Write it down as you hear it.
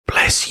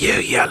Yes,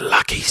 you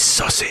lucky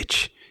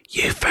sausage.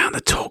 You found the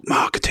Talk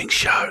Marketing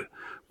Show,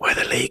 where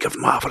the League of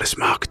Marvelous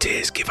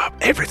Marketeers give up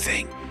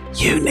everything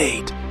you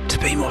need to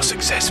be more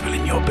successful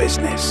in your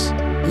business.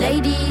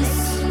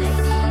 Ladies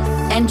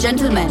and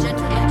gentlemen,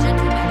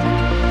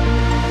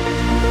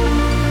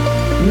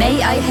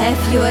 may I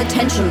have your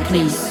attention,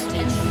 please?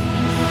 10,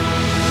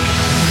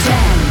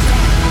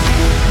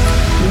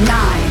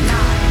 9,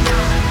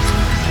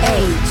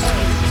 8,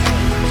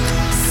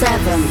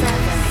 7,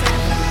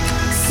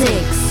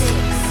 6,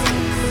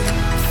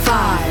 5,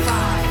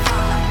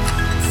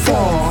 4,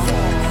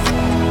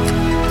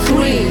 3,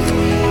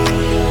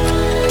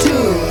 2,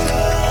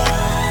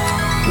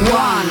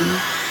 1,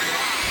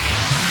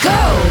 go!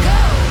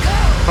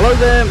 Hello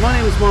there, my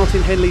name is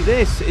Martin Henley.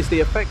 This is the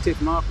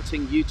Effective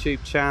Marketing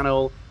YouTube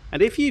channel.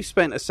 And if you've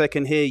spent a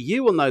second here,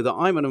 you will know that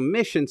I'm on a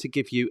mission to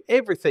give you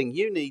everything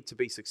you need to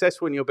be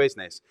successful in your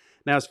business.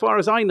 Now, as far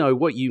as I know,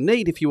 what you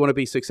need if you want to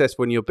be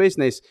successful in your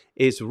business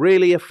is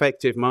really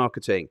effective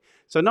marketing.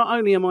 So not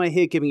only am I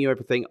here giving you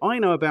everything I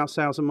know about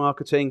sales and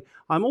marketing,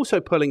 I'm also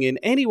pulling in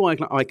anyone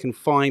I can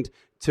find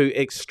to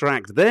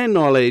extract their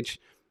knowledge,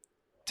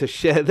 to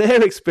share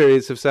their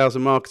experience of sales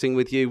and marketing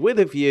with you, with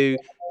a view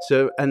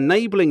to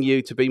enabling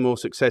you to be more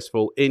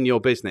successful in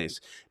your business.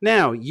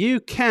 Now, you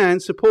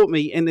can support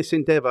me in this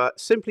endeavor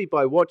simply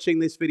by watching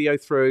this video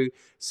through,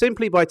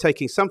 simply by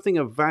taking something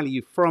of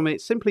value from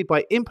it, simply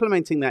by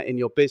implementing that in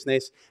your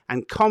business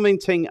and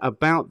commenting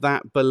about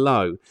that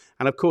below.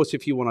 And of course,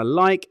 if you want to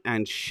like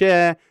and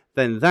share,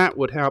 then that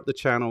would help the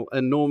channel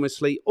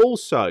enormously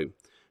also.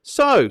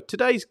 So,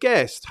 today's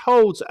guest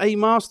holds a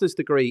master's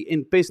degree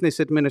in business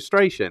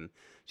administration.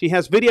 She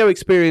has video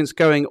experience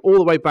going all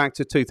the way back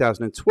to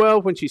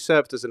 2012 when she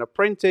served as an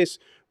apprentice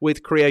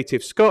with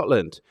Creative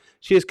Scotland.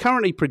 She is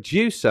currently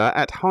producer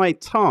at High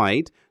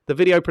Tide, the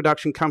video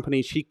production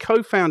company she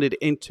co-founded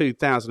in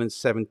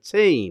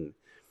 2017.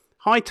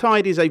 High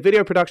Tide is a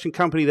video production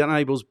company that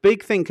enables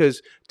big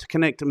thinkers to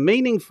connect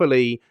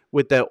meaningfully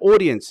with their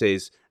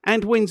audiences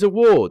and wins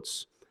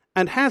awards,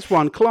 and has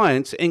won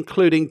clients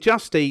including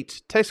Just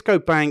Eat,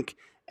 Tesco Bank,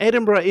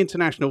 Edinburgh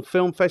International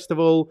Film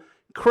Festival,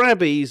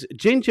 Krabby's,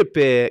 Ginger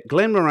Beer,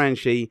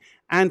 Glenmorangie,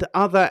 and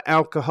other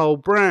alcohol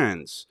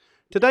brands.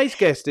 Today's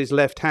guest is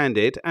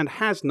left-handed and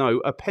has no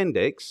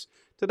appendix.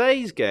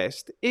 Today's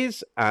guest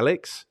is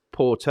Alex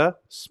Porter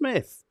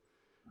Smith.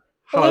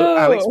 Hello,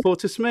 Alex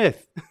Porter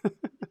Smith.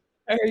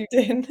 How are you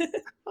doing?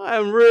 I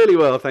am really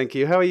well, thank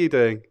you. How are you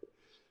doing?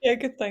 Yeah,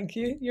 good, thank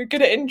you. You're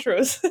good at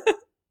intros.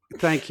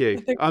 Thank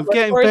you. I'm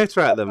getting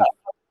better at them.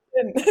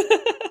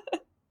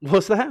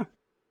 What's that?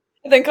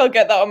 I think I'll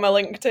get that on my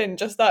LinkedIn,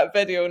 just that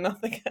video,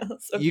 nothing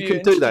else. You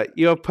can do that.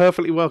 You're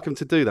perfectly welcome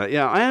to do that.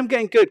 Yeah, I am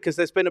getting good because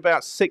there's been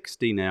about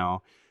 60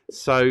 now.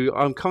 So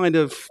I'm kind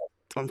of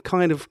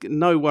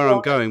know where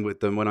I'm going with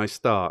them when I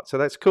start. So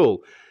that's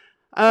cool.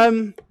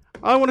 I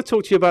want to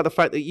talk to you about the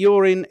fact that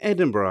you're in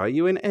Edinburgh. Are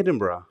you in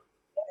Edinburgh?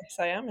 Yes,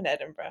 I am in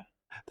Edinburgh.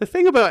 The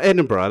thing about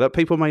Edinburgh that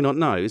people may not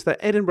know is that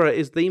Edinburgh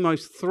is the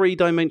most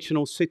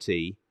three-dimensional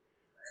city,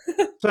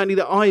 certainly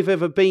that I've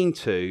ever been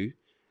to.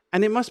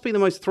 And it must be the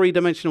most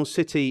three-dimensional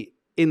city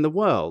in the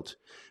world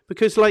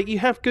because, like, you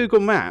have Google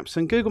Maps,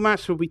 and Google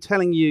Maps will be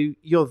telling you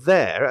you're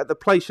there at the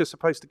place you're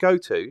supposed to go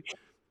to,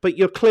 but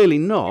you're clearly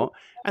not.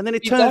 And then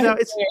it turns out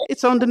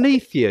it's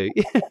underneath you.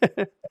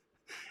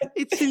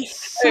 It's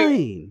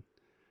insane.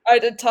 I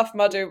did Tough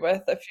Mudder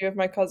with a few of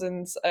my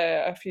cousins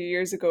a few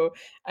years ago,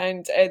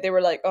 and they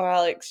were like, "Oh,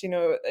 Alex,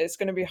 it's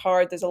going to be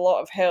hard. There's a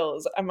lot of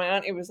hills." And my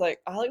auntie was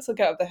like, "Alex will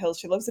get up the hills.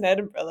 She lives in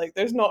Edinburgh. Like,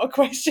 there's not a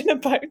question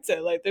about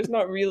it. Like, there's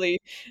not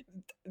really,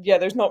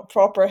 there's not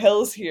proper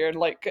hills here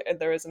like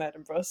there is in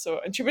Edinburgh." So,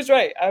 and she was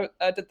right.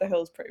 I did the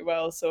hills pretty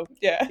well. So,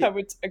 yeah, I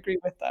would agree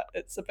with that.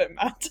 It's a bit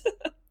mad.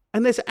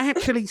 And there's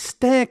actually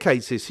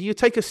staircases. So you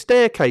take a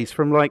staircase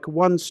from like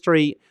one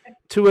street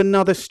to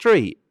another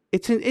street.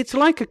 It's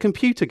like a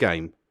computer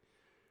game.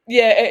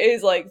 Yeah, it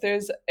is. Like,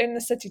 there's in the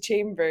city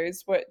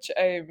chambers, which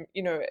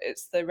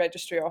it's the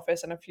registry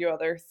office and a few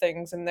other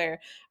things in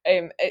there.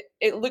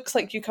 It looks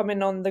like you come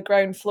in on the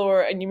ground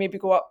floor and you maybe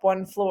go up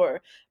one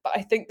floor, but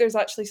I think there's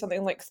actually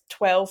something like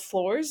 12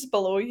 floors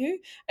below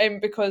you,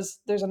 because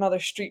there's another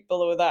street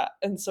below that,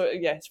 and so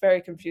yeah, it's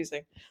very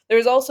confusing.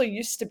 There's also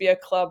used to be a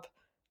club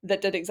that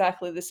did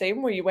exactly the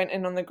same, where you went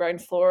in on the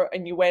ground floor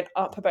and you went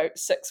up about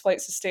 6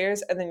 flights of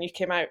stairs and then you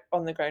came out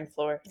on the ground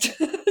floor.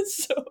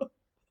 So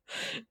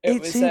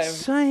it's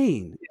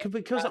insane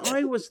because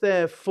I was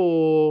there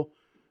for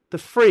the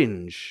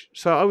Fringe,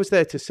 so I was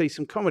there to see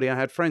some comedy. I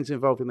had friends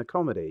involved in the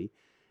comedy,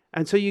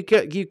 and so you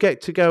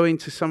get to go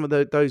into some of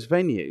those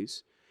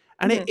venues,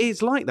 and it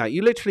is like that.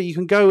 You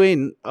can go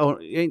in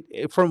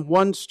from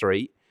one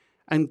street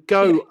and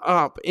go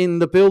up in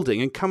the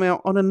building and come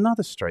out on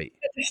another street.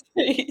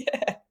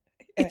 Yeah.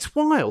 It's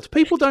wild.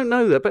 People don't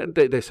know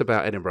this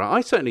about Edinburgh.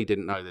 I certainly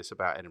didn't know this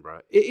about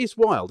Edinburgh. It is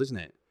wild, isn't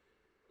it?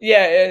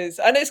 Yeah, it is.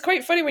 And it's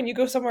quite funny when you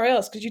go somewhere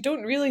else because you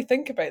don't really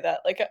think about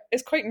that. Like,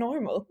 it's quite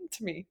normal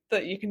to me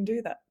that you can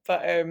do that.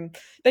 But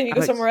then you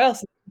go somewhere else,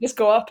 and just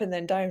go up and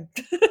then down.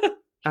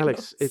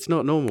 Alex, it's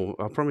not normal.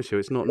 I promise you,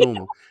 it's not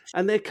normal.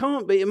 And there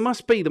can't be. It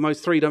must be the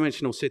most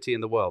three-dimensional city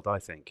in the world, I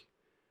think.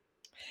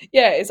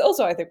 Yeah, it's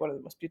also, I think, one of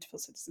the most beautiful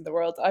cities in the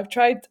world.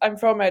 I'm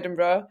from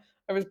Edinburgh.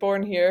 I was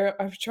born here.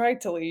 I've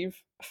tried to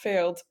leave,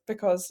 failed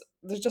because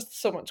there's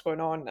just so much going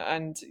on.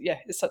 And yeah,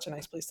 it's such a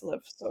nice place to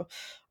live. So,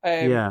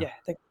 Yeah. yeah,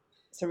 I think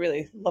it's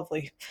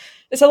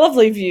a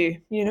lovely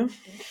view, you know?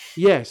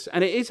 Yes,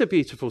 and it is a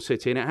beautiful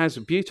city, and it has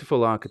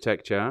beautiful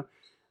architecture,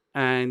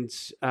 and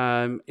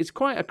it's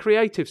quite a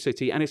creative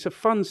city, and it's a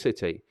fun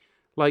city.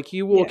 Like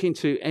you Yeah, walk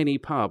into any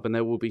pub, and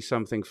there will be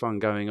something fun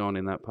going on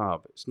in that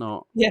pub. It's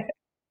not. yeah,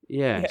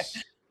 yeah.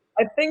 Yes.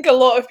 I think a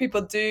lot of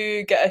people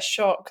do get a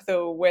shock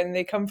though when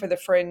they come for the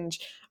Fringe.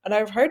 And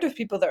I've heard of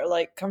people that are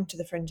like, come to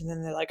the Fringe and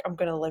then they're like, I'm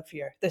going to live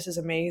here. This is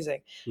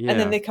amazing. And then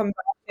Yeah. they come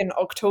back in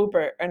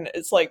October and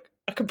it's like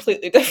a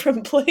completely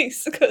different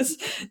place because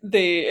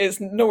it's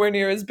nowhere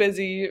near as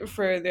busy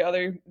for the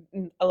other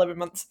 11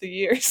 months of the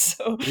year.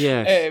 So,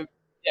 Yes.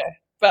 yeah.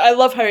 But I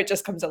love how it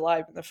just comes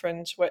alive in the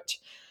Fringe, which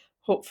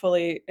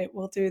hopefully it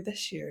will do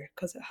this year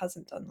because it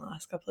hasn't done the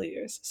last couple of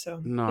years.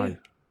 So, yeah. No.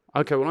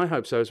 Okay, well, I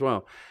hope so as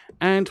well.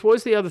 And what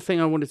was the other thing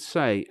I wanted to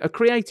say? A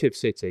creative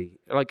city,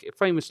 like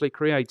famously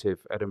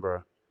creative,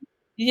 Edinburgh.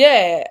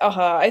 Yeah,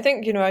 I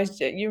think,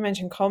 you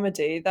mentioned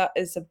comedy. That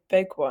is a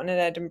big one in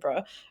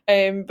Edinburgh.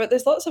 But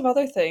there's lots of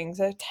other things.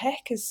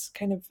 Tech is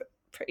kind of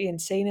pretty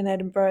insane in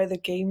Edinburgh. The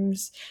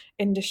games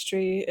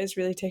industry is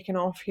really taking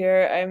off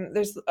here.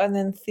 And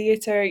then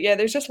theatre. Yeah,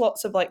 there's just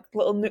lots of like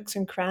little nooks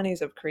and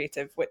crannies of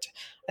creative, which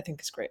I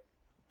think is great.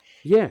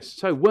 Yes.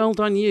 So well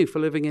done you for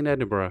living in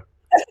Edinburgh.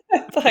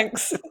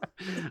 Thanks.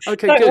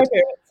 Okay, Thank good.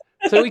 you.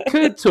 So we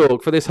could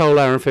talk for this whole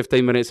hour and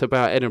 15 minutes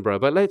about Edinburgh,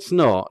 but let's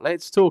not.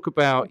 Let's talk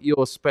about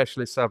your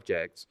specialist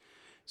subjects.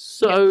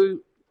 So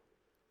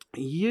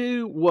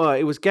it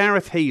was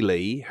Gareth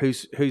Healy,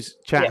 whose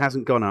chat Yeah.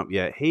 hasn't gone up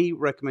yet. He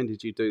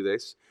recommended you do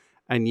this,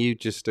 and you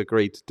just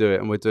agreed to do it,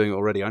 and we're doing it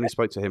already. I only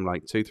spoke to him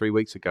like 2-3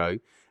 weeks ago,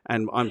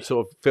 and I'm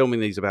sort of filming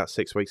these about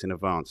 6 weeks in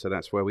advance, so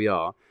that's where we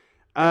are.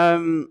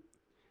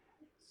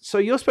 So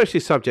your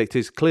specialist subject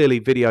is clearly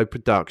video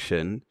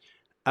production.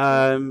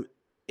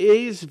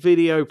 Is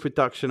video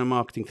production a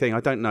marketing thing?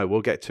 I don't know.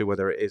 We'll get to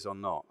whether it is or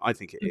not. I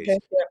think it is. Okay.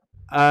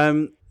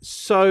 Yeah.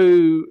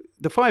 So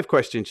the 5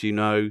 questions,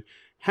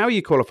 how are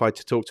you qualified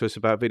to talk to us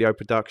about video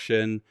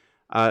production?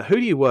 Who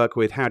do you work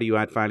with? How do you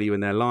add value in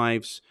their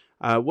lives?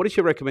 What is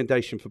your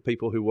recommendation for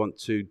people who want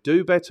to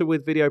do better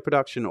with video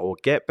production or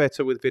get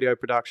better with video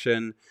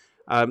production?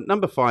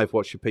 Number 5,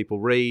 what should people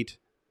read?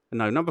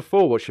 No, number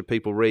 4, what should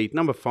people read?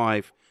 Number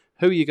 5,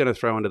 who are you going to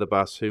throw under the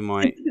bus who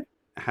might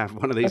have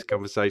one of these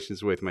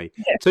conversations with me?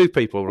 2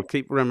 people. We'll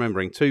keep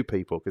remembering 2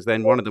 people because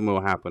then one of them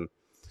will happen.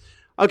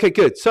 Okay,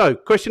 good. So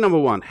question number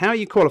 1, how are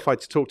you qualified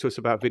to talk to us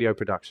about video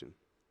production?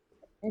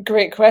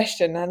 Great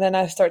question. And then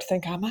I start to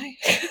think, am I?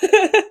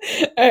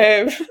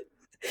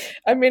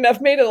 I mean,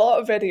 I've made a lot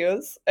of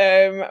videos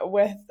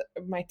with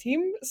my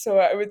team, so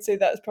I would say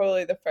that's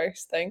probably the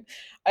first thing.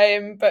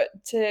 But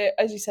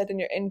as you said in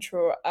your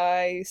intro,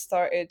 I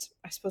started,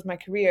 I suppose, my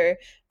career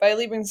by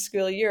leaving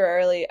school a year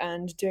early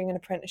and doing an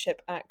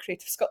apprenticeship at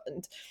Creative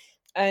Scotland.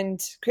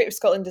 And Creative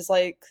Scotland is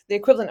like the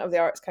equivalent of the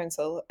Arts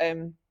Council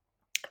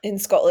in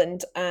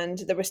Scotland, and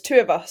there was 2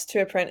 of us, 2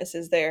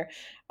 apprentices there,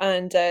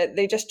 and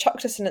they just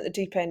chucked us in at the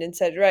deep end and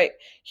said, right,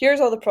 here's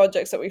all the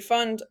projects that we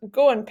fund,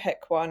 go and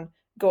pick one,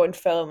 go and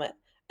film it.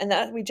 And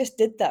that we just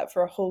did that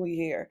for a whole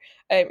year.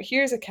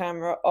 Here's a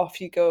camera,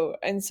 off you go.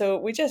 And so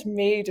we just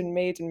made and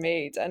made and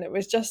made, and it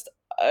was just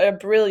a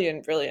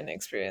brilliant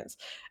experience.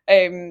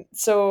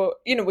 So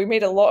we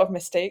made a lot of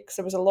mistakes.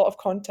 There was a lot of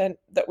content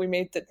that we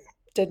made that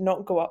did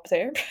not go up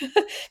there,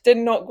 did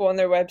not go on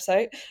their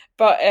website.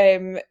 But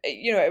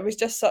it was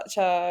just such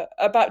a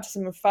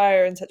baptism of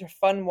fire and such a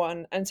fun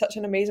one and such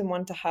an amazing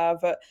one to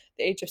have at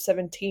the age of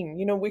 17.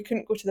 We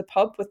couldn't go to the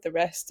pub with the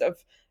rest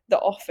of the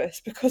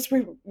office because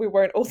we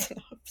weren't old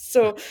enough.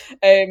 So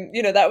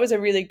that was a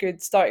really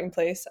good starting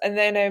place. And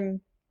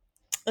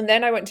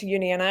then I went to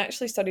uni and I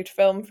actually studied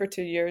film for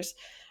 2 years.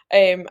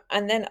 And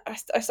then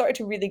I started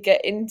to really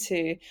get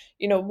into,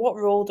 what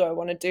role do I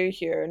want to do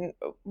here and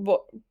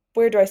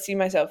where do I see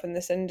myself in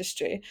this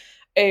industry?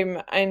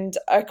 And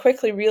I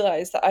quickly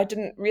realized that I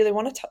didn't really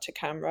want to touch a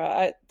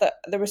camera, that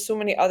there were so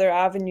many other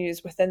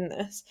avenues within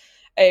this.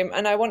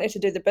 And I wanted to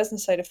do the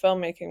business side of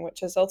filmmaking,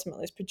 which is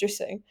ultimately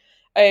producing.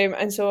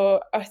 And so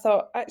I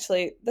thought,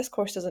 actually, this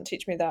course doesn't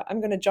teach me that.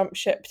 I'm going to jump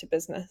ship to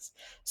business.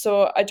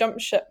 So I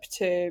jumped ship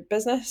to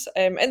business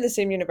in the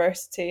same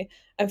university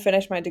and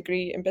finished my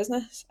degree in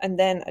business. And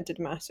then I did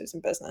a master's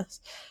in business.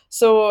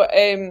 So,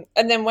 and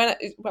then when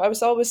I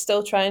was always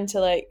still trying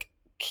to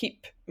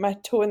keep my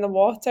toe in the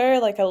water.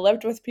 I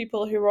lived with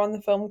people who were on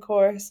the film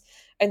course,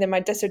 and then my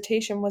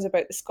dissertation was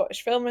about the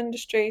Scottish film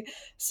industry.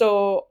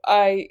 So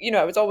I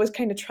was always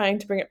kind of trying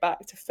to bring it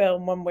back to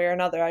film one way or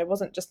another. I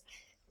wasn't just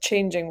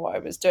changing what I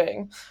was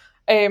doing.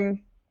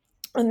 And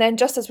then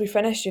just as we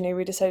finished uni,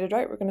 we decided,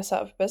 right, we're going to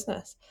set up a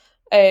business.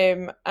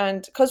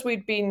 And because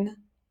we'd been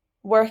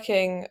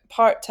working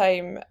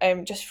part-time,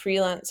 just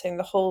freelancing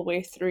the whole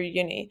way through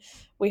uni.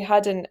 We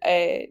hadn't,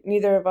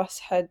 neither of us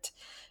had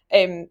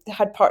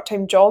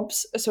part-time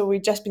jobs, so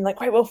we'd just been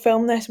like, right, we'll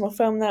film this and we'll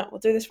film that, we'll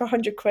do this for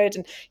 100 quid,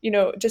 and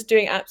just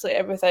doing absolutely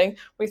everything.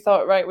 We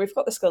thought, right, we've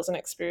got the skills and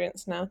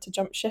experience now to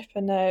jump ship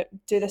and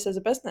do this as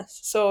a business.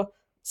 So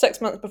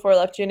 6 months before I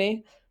left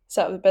uni,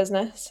 set up the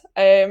business,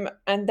 and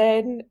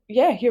then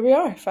yeah, here we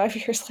are 5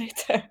 years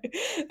later.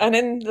 And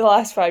in the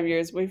last 5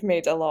 years we've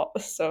made a lot,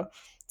 so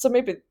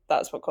maybe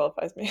that's what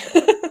qualifies me.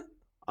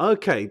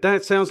 Okay,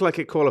 that sounds like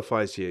it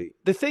qualifies you.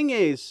 The thing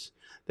is,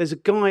 there's a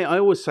guy, I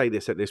always say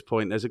this at this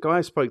point, there's a guy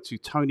I spoke to,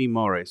 Tony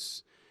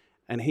Morris,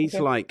 and he's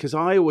Okay. like, because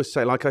I always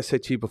say, like I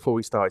said to you before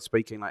we started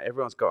speaking, like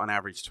everyone's got on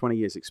average 20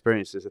 years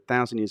experience. There's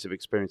 1,000 years of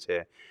experience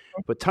here.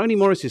 But Tony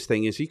Morris's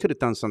thing is he could have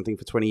done something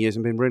for 20 years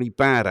and been really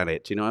bad at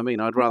it. Do you know what I mean?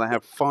 I'd rather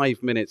have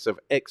 5 minutes of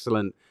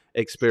excellent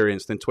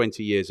experience than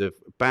 20 years of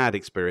bad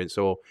experience.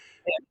 Or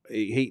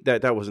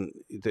that wasn't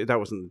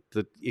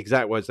the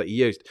exact words that he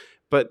used,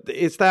 but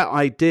it's that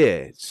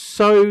idea.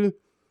 So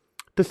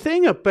the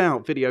thing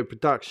about video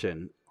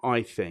production,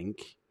 I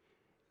think,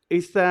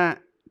 is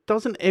that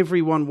doesn't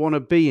everyone want to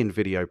be in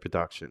video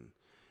production?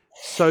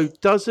 So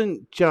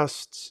doesn't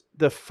just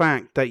the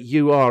fact that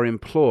you are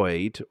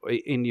employed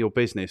in your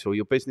business, or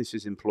your business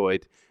is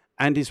employed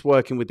and is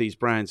working with these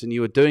brands, and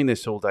you are doing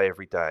this all day,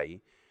 every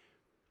day,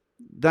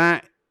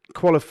 that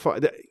qualify?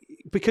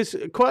 Because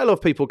quite a lot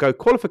of people go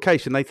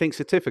qualification, they think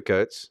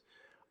certificates.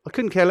 I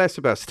couldn't care less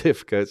about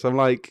certificates. I'm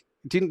like,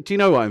 do you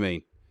know what I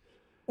mean?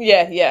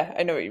 Yeah,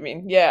 I know what you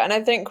mean. Yeah, and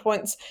I think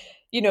once,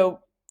 you know,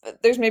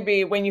 there's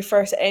maybe when you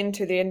first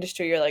enter the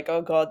industry, you're like,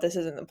 oh God, this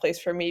isn't the place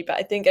for me. But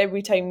I think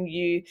every time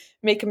you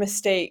make a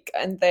mistake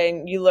and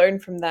then you learn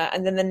from that,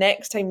 and then the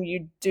next time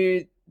you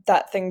do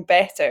that thing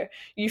better,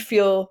 you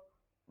feel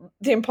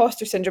the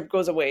imposter syndrome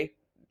goes away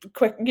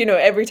quick.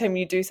 Every time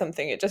you do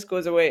something, it just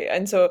goes away.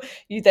 And so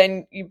you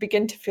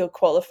begin to feel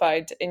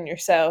qualified in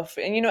yourself.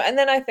 And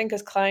then I think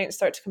as clients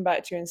start to come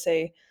back to you and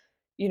say,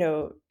 you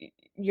know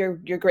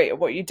you're great at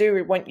what you do,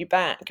 we want you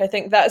back. I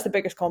think that's the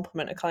biggest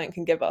compliment a client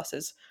can give us,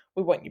 is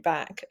we want you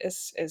back,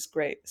 is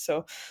great.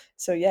 So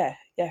yeah,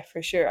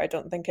 for sure. I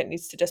don't think it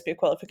needs to just be a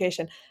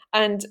qualification.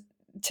 And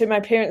to my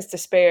parents'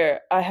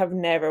 despair, I have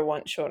never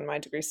once shown my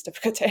degree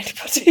certificate to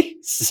anybody.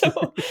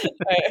 So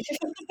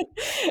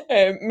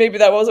maybe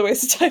that was a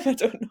waste of time, I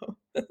don't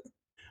know.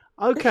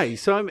 Okay,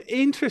 so I'm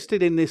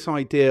interested in this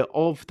idea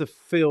of the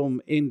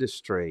film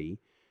industry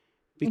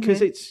because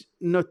Hmm. it's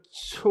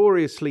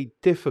notoriously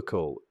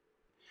difficult.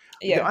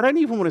 Yeah. I don't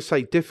even want to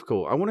say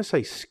difficult. I want to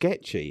say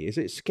sketchy. Is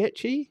it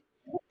sketchy?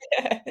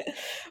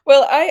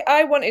 Well,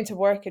 I wanted to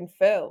work in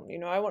film,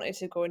 I wanted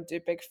to go and do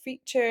big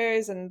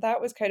features, and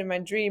that was kind of my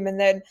dream. And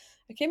then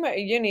I came out of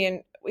uni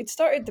and we'd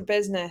started the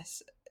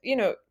business. We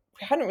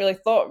hadn't really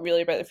thought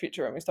really about the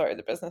future when we started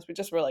the business. We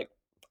just were like,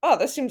 oh,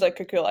 this seems like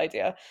a cool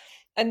idea.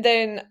 And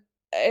then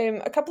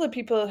a couple of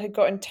people had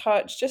got in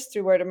touch just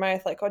through word of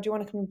mouth, like, oh, do you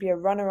want to come and be a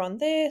runner on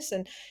this?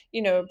 And,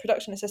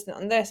 production assistant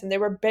on this. And they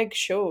were big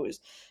shows.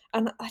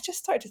 And I just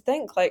started to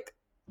think, like,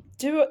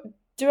 do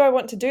do I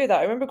want to do that?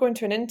 I remember going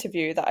to an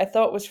interview that I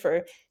thought was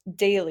for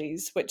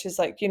dailies, which is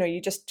like,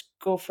 you just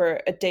go for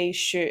a day's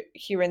shoot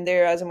here and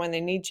there as and when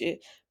they need you.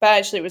 But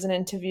actually it was an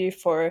interview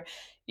for,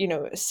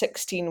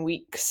 16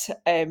 weeks,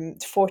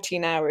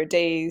 14-hour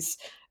days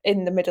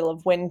in the middle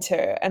of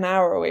winter, an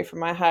hour away from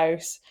my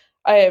house.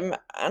 And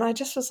I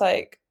just was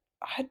like,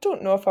 I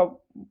don't know if I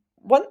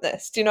want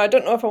this. I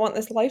don't know if I want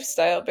this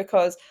lifestyle,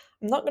 because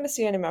I'm not going to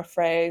see any of my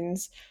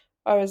friends.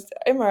 I was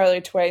in my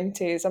early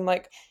 20s. I'm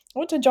like, I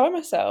want to enjoy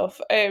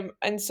myself.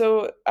 And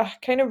so I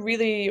kind of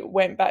really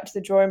went back to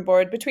the drawing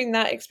board. Between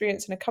that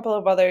experience and a couple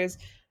of others,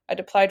 I'd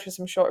applied for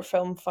some short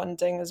film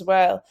funding as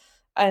well.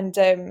 And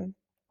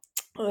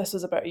well, this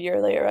was about a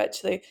year later,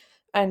 actually,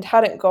 and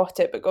hadn't got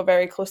it, but got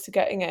very close to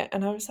getting it.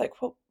 And I was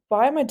like, well,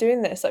 why am I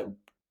doing this? Like,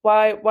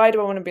 why do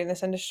I want to be in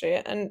this industry?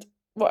 And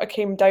what I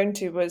came down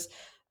to was,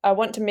 I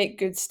want to make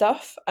good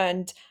stuff,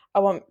 and I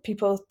want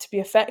people to be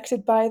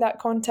affected by that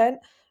content.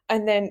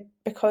 And then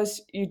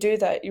because you do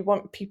that, you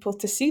want people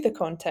to see the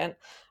content.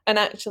 And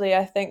actually,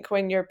 I think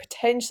when you're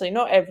potentially,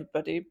 not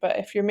everybody, but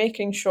if you're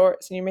making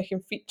shorts and you're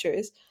making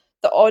features,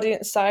 the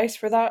audience size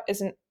for that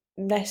isn't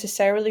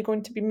necessarily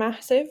going to be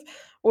massive.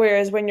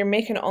 Whereas when you're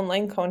making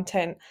online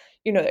content,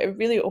 it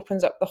really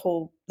opens up the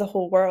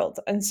whole world.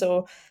 And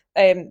so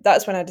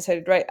that's when I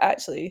decided, right,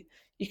 actually,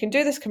 you can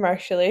do this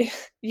commercially,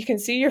 you can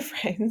see your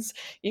friends,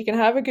 you can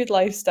have a good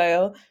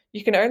lifestyle,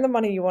 you can earn the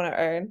money you want to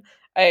earn,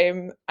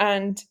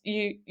 and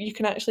you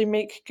can actually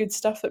make good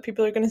stuff that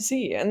people are going to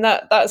see. And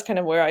that's kind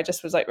of where I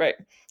just was like, right,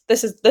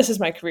 this is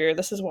my career,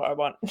 this is what I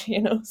want.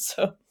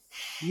 So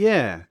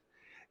Yeah.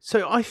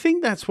 So I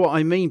think that's what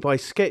I mean by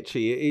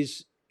sketchy. It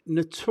is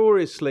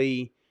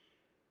notoriously,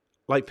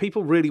 like,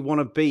 people really want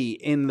to be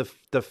in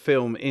the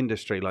film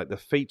industry, like the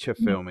feature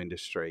film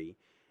industry.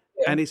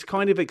 yeah. And it's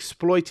kind of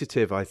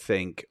exploitative, I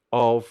think,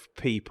 of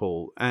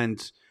people.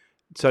 And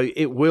so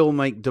it will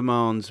make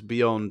demands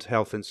beyond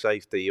health and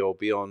safety, or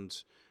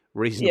beyond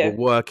reasonable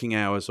working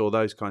hours, or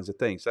those kinds of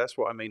things. That's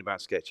what I mean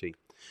about sketchy.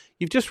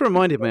 You've just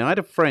reminded me, I had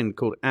a friend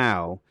called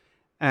Al,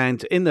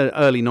 and in the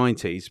early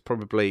 90s,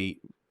 probably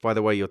by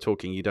the way you're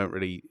talking, you don't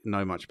really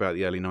know much about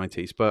the early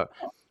 90s, but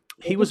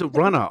he was a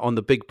runner on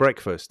The Big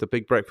Breakfast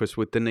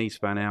with Denise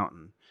Van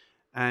Outen.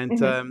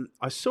 And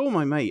I saw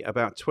my mate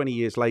about 20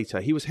 years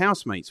later. He was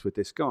housemates with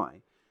this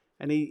guy,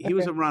 and he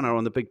was a runner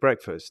on The Big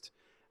Breakfast.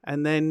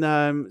 And then,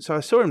 so I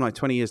saw him like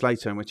 20 years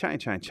later, and we're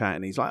chatting.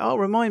 And he's like, "Oh,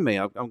 remind me,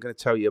 I'm going to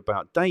tell you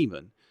about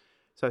Damon."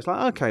 So it's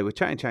like, okay, we're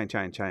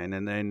chatting.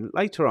 And then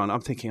later on,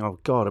 I'm thinking, oh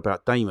God,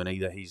 about Damon.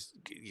 Either he's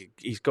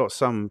got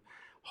some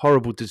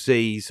horrible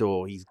disease,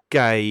 or he's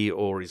gay,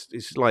 or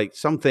it's like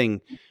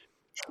something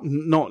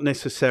not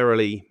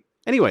necessarily.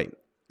 Anyway,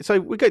 so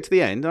we get to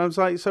the end. And I was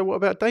like, so what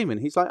about Damon?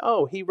 He's like,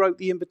 oh, he wrote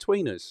The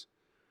In-Betweeners.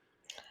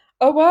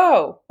 Oh,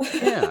 wow.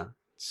 Yeah.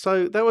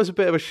 So that was a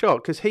bit of a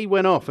shock, because he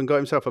went off and got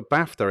himself a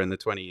BAFTA in the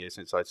 20 years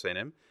since I'd seen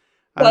him.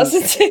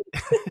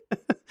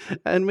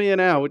 And me and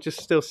Al were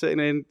just still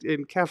sitting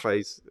in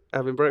cafes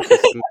having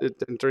breakfast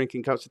and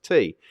drinking cups of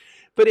tea.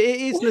 But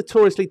it is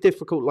notoriously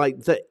difficult, like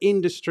the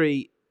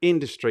industry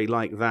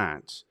like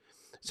that.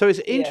 So it's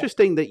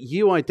interesting that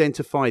you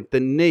identified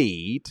the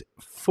need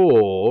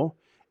for.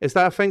 Is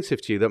that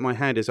offensive to you that my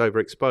hand is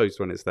overexposed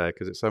when it's there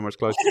because it's so much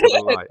closer to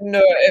the light?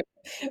 No,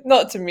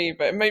 not to me,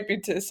 but it might be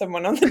to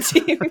someone on the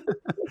team.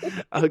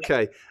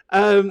 Okay.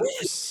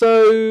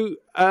 So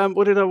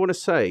what did I want to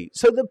say?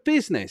 So the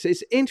business,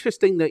 it's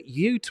interesting that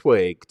you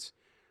twigged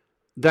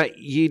that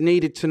you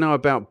needed to know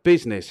about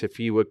business if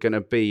you were going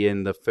to be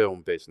in the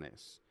film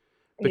business.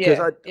 Because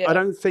I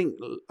don't think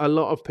a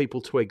lot of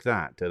people twig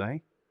that, do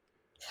they?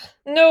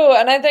 No,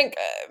 and I think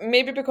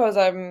maybe because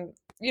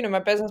my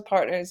business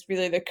partner is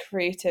really the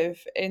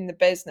creative in the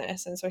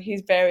business, and so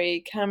he's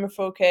very camera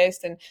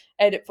focused and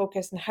edit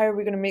focused, and how are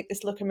we going to make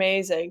this look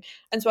amazing?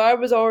 And so I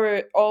was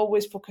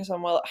always focused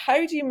on, well,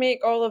 how do you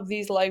make all of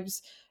these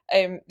lives,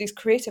 these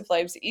creative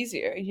lives,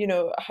 easier?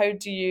 How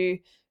do you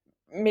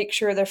make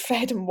sure they're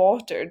fed and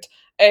watered,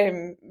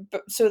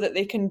 but so that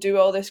they can do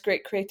all this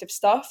great creative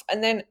stuff?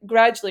 And then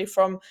gradually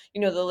from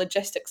the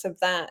logistics of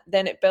that,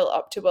 then it built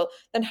up to, well,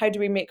 then how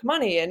do we make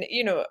money, and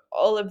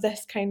all of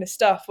this kind of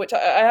stuff, which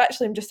I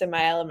actually am just in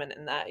my element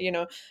in that.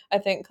 I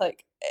think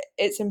like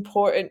it's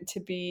important to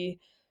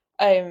be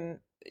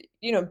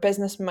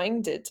business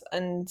minded,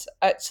 and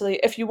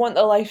actually if you want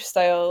the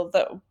lifestyle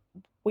that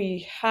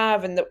we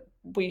have and that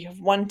we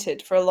have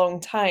wanted for a long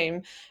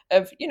time,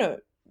 of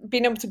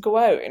being able to go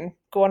out and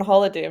go on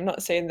holiday. I'm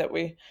not saying that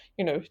we,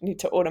 need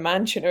to own a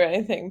mansion or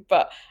anything,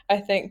 but I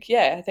think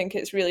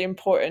it's really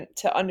important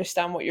to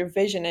understand what your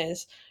vision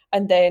is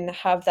and then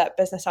have that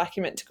business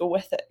acumen to go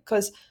with it.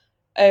 Because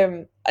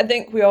I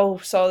think we all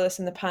saw this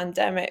in the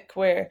pandemic,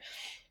 where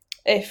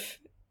if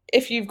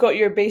you've got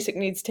your basic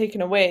needs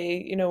taken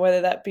away,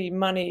 whether that be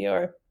money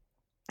or,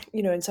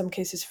 in some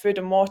cases food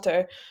and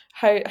water,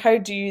 how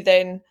do you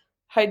then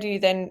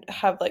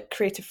have like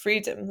creative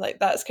freedom? Like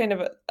that's kind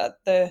of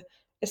at the,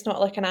 it's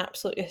not like an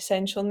absolutely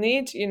essential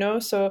need,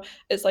 so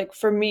it's like,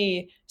 for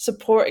me,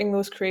 supporting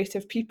those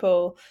creative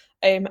people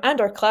and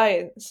our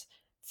clients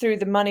through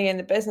the money and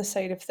the business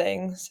side of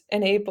things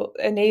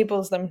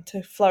enables them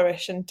to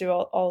flourish and do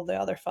all the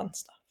other fun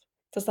stuff.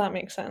 Does that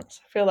make sense?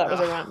 I feel that was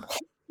a ramble.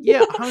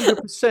 Yeah,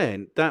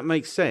 100%. That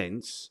makes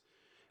sense,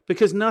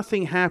 because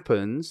nothing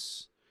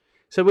happens.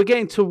 So we're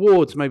getting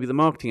towards maybe the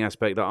marketing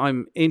aspect that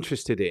I'm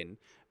interested in.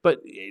 But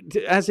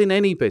as in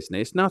any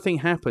business, nothing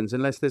happens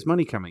unless there's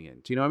money coming in.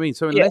 Do you know what I mean?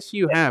 So unless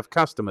you have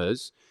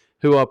customers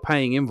who are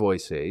paying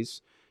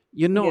invoices,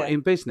 you're not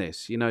in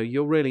business.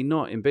 You're really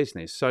not in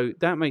business. So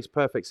that makes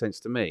perfect sense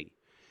to me.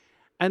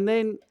 And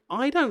then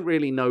I don't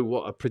really know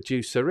what a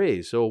producer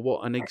is, or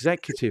what an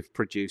executive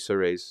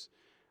producer is.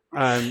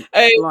 You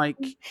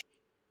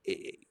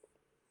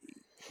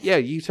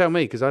tell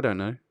me, because I don't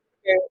know.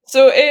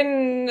 So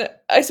in,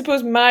 I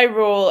suppose, my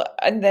role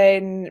and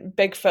then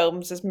big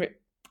films is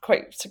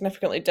quite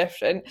significantly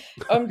different.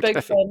 On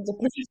big films,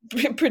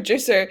 a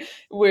producer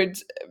would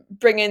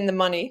bring in the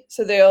money,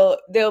 so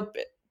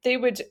they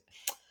would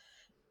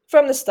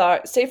from the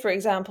start. Say for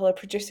example, a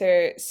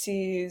producer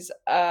sees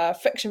a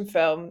fiction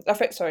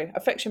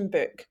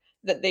book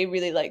that they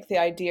really like the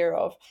idea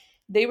of.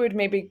 They would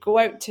maybe go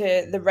out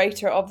to the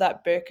writer of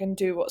that book and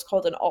do what's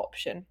called an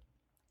option,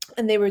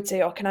 and they would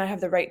say, "Oh, can I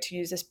have the right to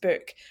use this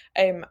book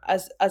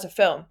as a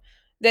film?"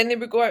 Then they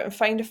would go out and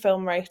find a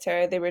film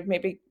writer. They'd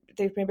maybe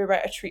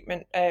write a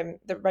treatment.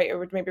 The writer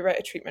would maybe write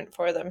a treatment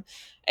for them,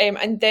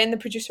 and then the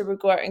producer would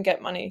go out and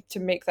get money to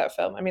make that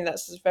film. I mean,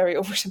 that's very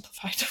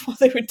oversimplified of what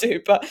they would do,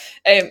 but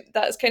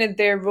that's kind of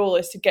their role,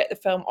 is to get the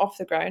film off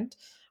the ground.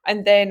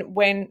 And then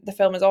when the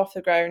film is off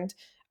the ground,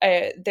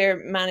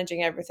 they're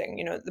managing everything,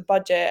 the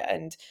budget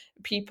and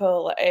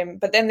people,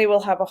 but then they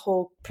will have a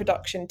whole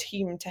production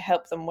team to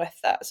help them with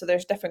that. So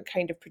there's different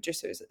kind of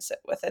producers that sit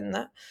within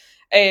that,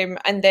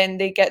 and then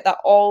they get that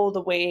all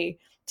the way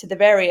to the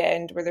very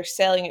end, where they're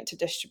selling it to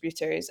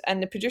distributors,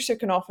 and the producer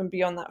can often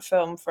be on that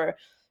film for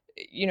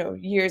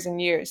years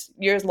and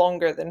years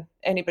longer than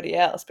anybody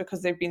else,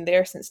 because they've been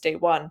there since day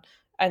one,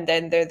 and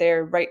then they're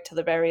there right to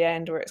the very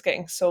end where it's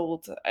getting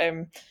sold,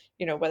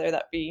 whether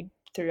that be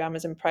through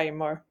Amazon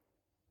Prime or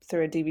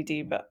through a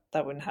DVD, but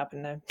that wouldn't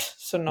happen now.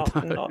 So not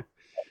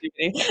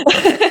DVD.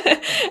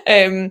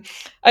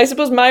 I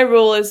suppose my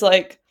role is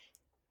like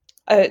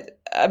a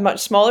much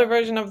smaller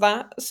version of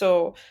that.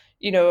 So,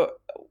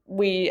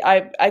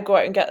 I go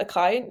out and get the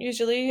client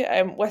usually,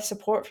 with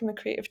support from the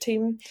creative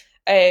team.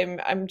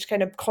 I'm just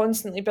kind of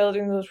constantly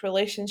building those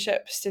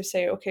relationships to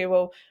say, okay,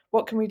 well,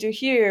 what can we do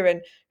here,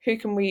 and who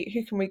can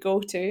we go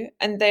to?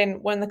 And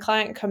then when the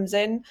client comes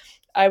in,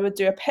 I would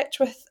do a pitch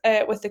with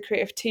the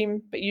creative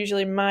team. But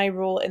usually my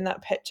role in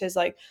that pitch is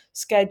like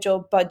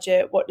schedule,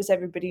 budget, what does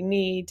everybody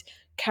need?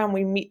 Can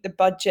we meet the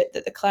budget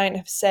that the client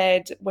have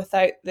said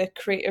without the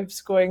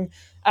creatives going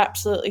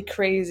absolutely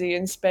crazy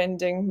and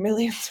spending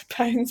millions of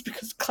pounds,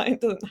 because the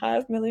client doesn't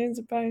have millions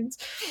of pounds,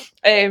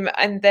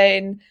 and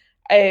then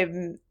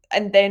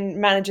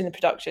managing the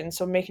production,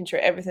 so making sure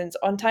everything's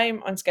on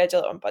time, on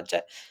schedule, on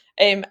budget.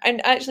 And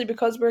actually,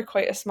 because we're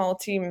quite a small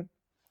team,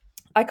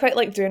 I quite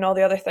like doing all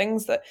the other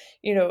things that,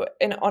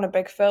 on a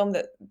big film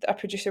that a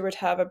producer would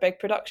have a big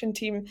production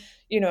team.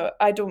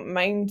 I don't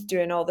mind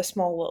doing all the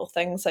small little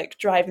things like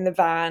driving the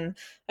van.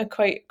 I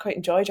quite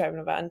enjoy driving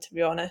a van, to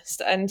be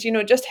honest, and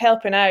just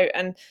helping out.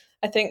 And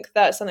I think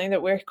that's something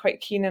that we're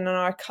quite keen in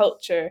our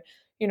culture.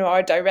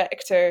 Our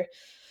director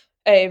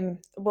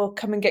will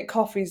come and get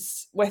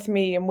coffees with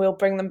me, and we'll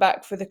bring them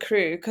back for the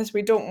crew, because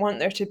we don't want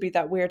there to be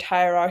that weird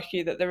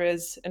hierarchy that there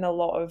is in a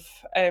lot of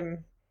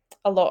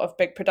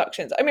big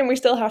productions. I mean, we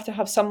still have to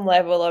have some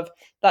level of,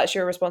 that's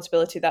your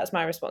responsibility, that's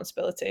my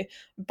responsibility,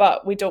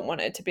 but we don't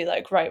want it to be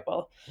like, right,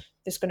 well,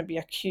 there's going to be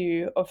a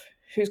queue of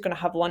who's going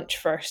to have lunch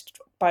first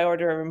by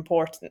order of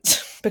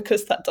importance,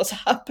 because that does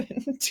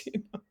happen.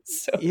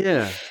 So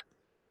yeah.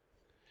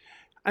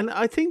 And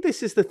I think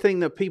this is the thing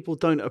that people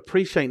don't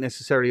appreciate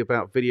necessarily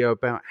about video,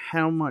 about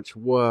how much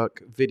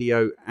work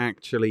video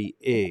actually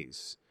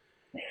is.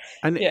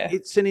 And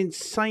it's an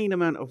insane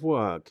amount of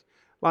work.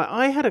 Like,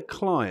 I had a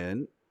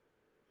client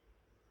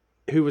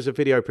who was a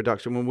video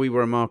production when we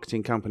were a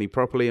marketing company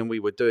properly and we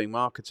were doing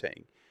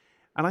marketing.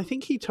 And I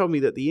think he told me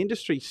that the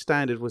industry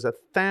standard was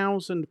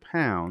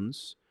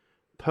 £1,000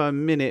 per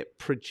minute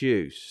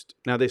produced.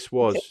 Now, this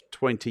was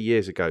 20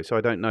 years ago, so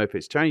I don't know if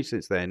it's changed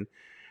since then.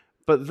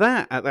 But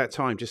that, at that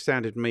time, just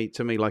sounded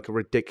to me like a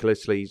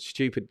ridiculously,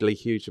 stupidly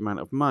huge amount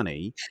of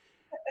money.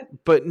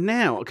 But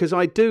now, because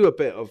I do a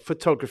bit of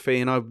photography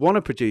and I want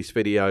to produce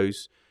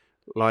videos,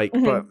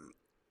 but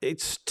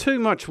it's too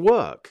much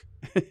work.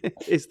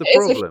 Is the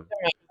problem.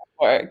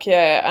 Work,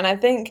 yeah. And I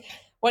think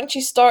once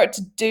you start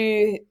to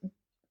do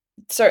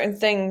certain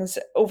things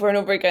over and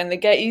over again, they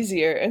get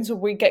easier, and so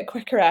we get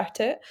quicker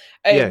at it.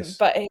 Yes.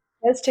 But it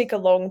does take a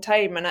long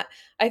time, and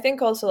I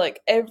think also,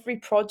 like, every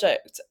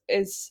project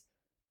is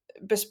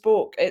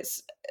bespoke.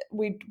 It's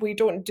we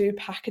don't do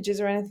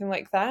packages or anything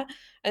like that.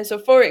 And so,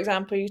 for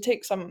example, you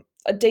take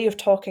a day of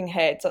talking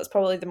heads. That's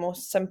probably the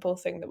most simple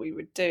thing that we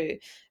would do,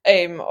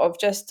 of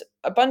just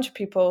a bunch of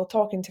people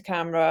talking to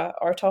camera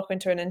or talking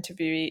to an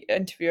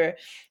interviewer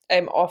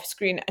off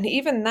screen. And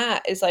even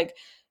that is like,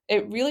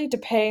 it really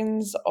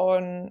depends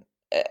on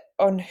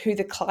who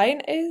the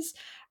client is,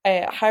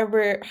 how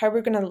we're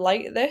going to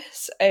light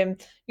this.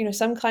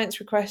 Some clients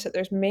request that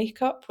there's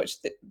makeup, which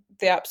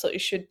they absolutely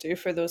should do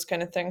for those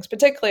kind of things,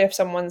 particularly if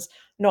someone's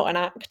not an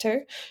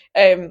actor.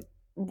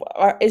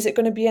 Or is it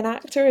going to be an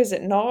actor? Is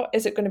it not?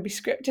 Is it going to be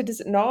scripted? Is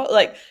it not?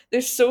 Like,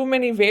 there's so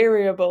many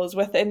variables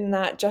within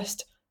that.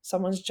 Just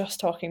someone's just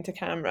talking to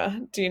camera.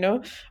 Do you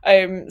know?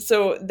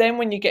 So then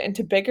when you get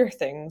into bigger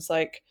things,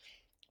 like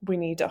we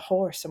need a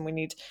horse and we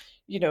need,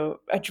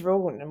 a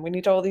drone and we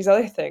need all these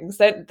other things,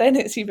 then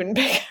it's even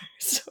bigger.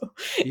 So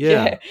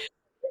yeah.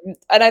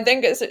 And I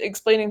think it's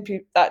explaining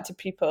that to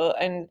people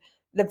and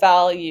the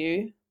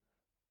value,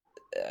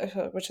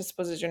 which I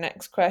suppose is your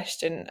next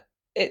question.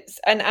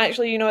 And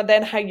actually,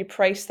 then how you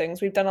price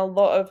things. We've done a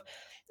lot of,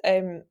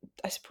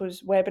 I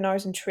suppose,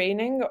 webinars and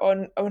training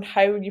on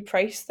how you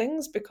price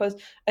things, because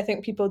I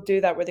think people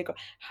do that where they go,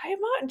 how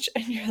much?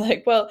 And you're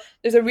like, well,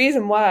 there's a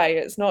reason why.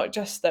 It's not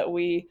just that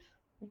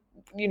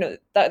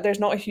that there's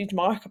not a huge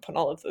markup on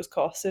all of those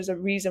costs. There's a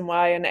reason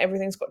why, and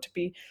everything's got to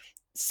be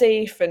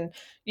safe, and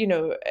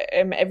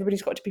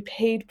everybody's got to be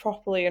paid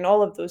properly, and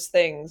all of those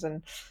things.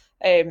 And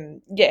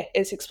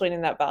it's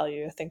explaining that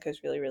value, I think,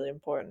 is really, really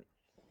important.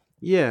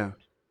 Yeah.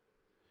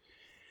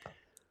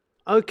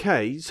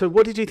 Okay, so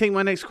what did you think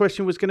my next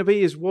question was going to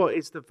be? Is what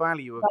is the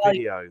value of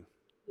video?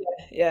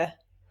 Yeah.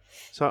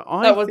 So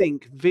I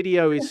think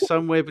video is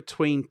somewhere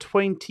between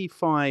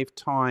 25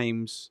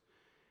 times,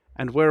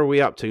 and where are we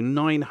up to?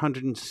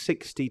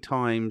 960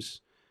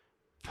 times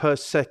per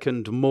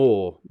second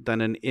more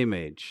than an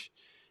image.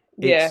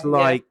 It's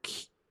like,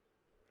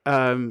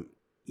 The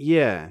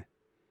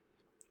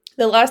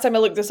last time I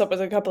looked this up was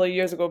a couple of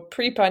years ago,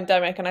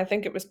 pre-pandemic, and I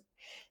think it was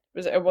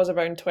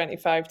around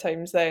 25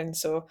 times then,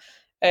 so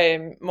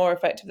more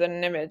effective than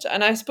an image.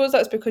 And I suppose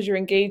that's because you're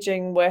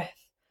engaging with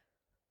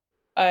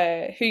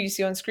who you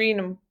see on screen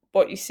and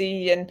what you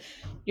see, and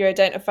you're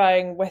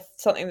identifying with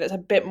something that's a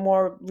bit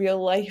more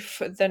real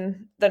life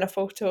than a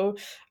photo.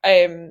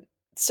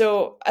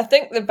 So I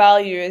think the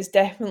value is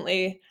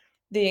definitely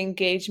the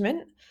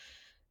engagement.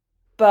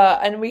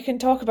 And we can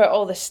talk about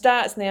all the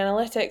stats and the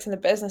analytics and the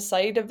business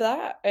side of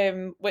that,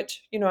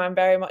 which, you know, I'm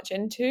very much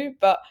into.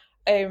 But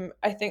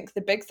I think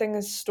the big thing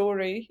is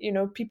story. You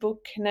know, people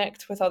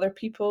connect with other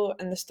people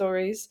and the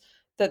stories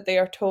that they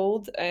are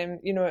told.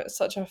 You know, it's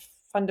such a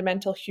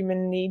fundamental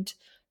human need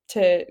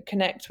to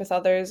connect with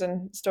others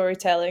and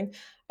storytelling.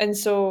 And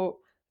so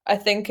I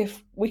think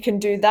if we can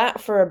do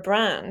that for a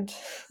brand,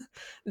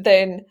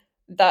 then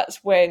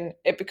that's when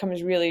it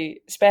becomes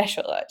really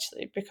special,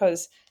 actually,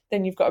 because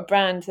then you've got a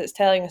brand that's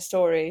telling a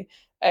story,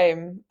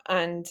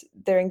 and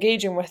they're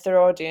engaging with their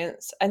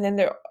audience, and then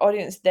their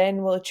audience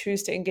then will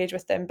choose to engage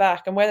with them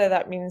back. And whether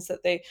that means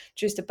that they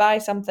choose to buy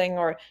something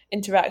or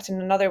interact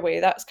in another way,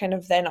 that's kind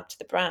of then up to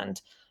the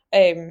brand.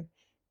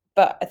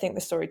 But I think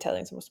the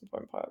storytelling is the most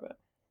important part of it.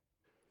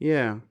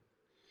 Yeah.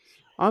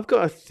 I've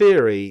got a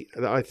theory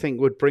that I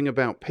think would bring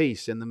about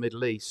peace in the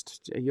Middle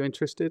East. Are you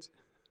interested?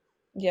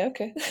 Yeah,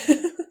 okay.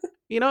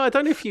 You know, I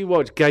don't know if you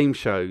watch game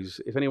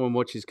shows, if anyone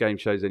watches game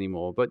shows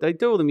anymore, but they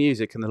do all the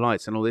music and the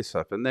lights and all this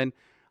stuff. And then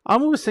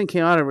I'm always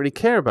thinking, I don't really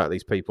care about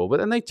these people. But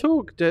then they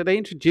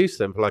introduce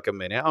them for like a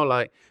minute. Oh,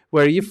 like,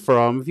 where are you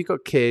from? Have you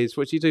got kids?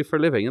 What do you do for a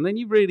living? And then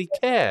you really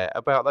care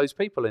about those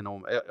people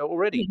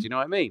already. Do you know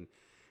what I mean?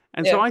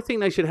 And so I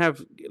think they should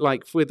have,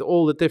 like, with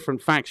all the different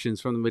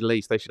factions from the Middle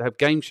East, they should have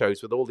game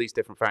shows with all these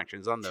different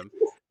factions on them.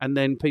 And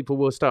then people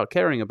will start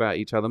caring about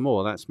each other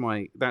more. That's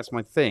my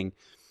thing.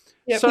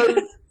 Yep. So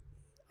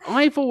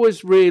I've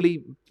always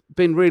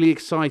been really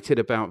excited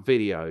about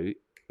video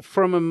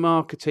from a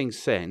marketing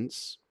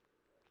sense.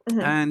 Mm-hmm.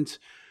 And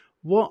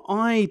what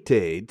I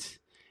did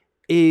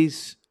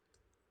is,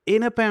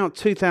 in about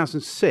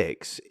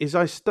 2006, is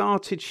I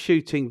started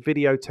shooting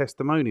video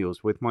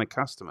testimonials with my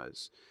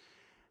customers.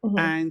 Mm-hmm.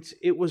 And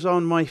it was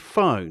on my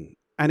phone,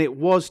 and it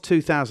was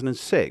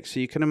 2006. So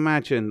you can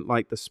imagine,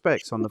 like, the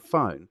specs on the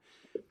phone.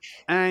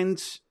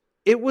 And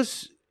it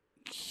was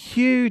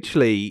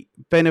hugely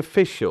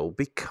beneficial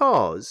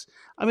because,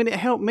 I mean, it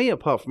helped me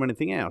apart from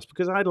anything else,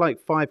 because I had like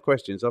 5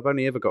 questions. I've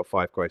only ever got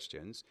 5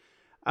 questions.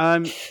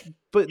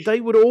 But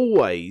they would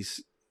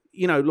always,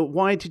 you know, look,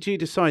 why did you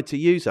decide to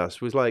use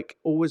us? Was like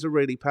always a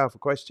really powerful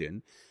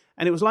question.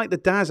 And it was like the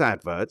Daz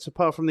adverts,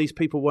 apart from these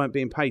people weren't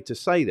being paid to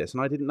say this,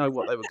 and I didn't know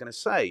what they were going to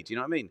say. Do you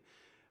know what I mean?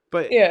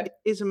 But it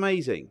is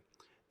amazing.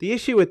 The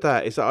issue with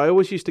that is that I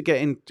always used to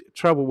get in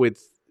trouble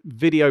with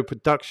video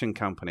production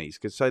companies,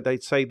 because so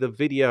they'd say the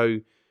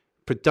video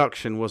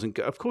production wasn't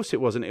good. Of course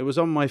it wasn't. It was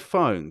on my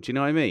phone. Do you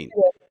know what I mean?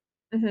 Yeah.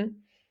 Mm-hmm.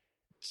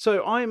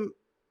 So I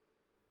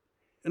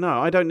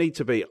don't need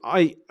to be.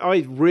 I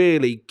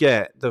really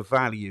get the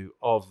value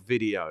of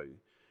video.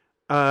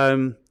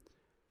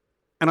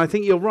 And I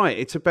think you're right.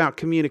 It's about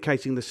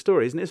communicating the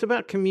story, isn't it? It's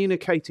about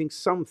communicating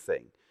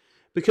something.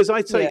 Because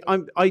I'd say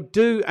I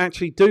do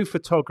actually do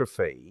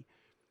photography.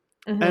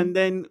 Mm-hmm. And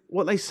then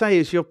what they say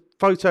is your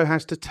photo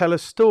has to tell a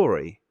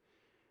story.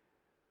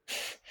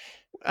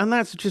 And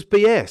that's just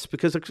BS,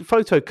 because a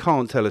photo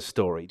can't tell a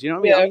story. Do you know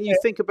what I mean? I mean, you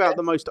think about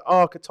the most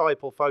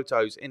archetypal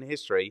photos in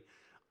history.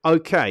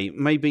 Okay,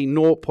 maybe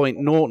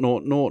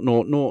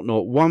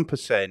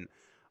 0.0000001%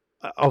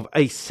 of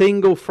a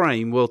single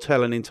frame will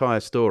tell an entire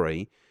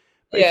story.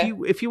 But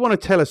if you want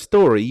to tell a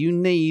story, you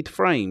need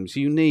frames.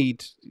 You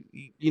need,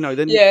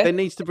 there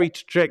needs to be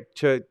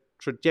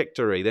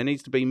trajectory. There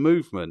needs to be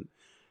movement.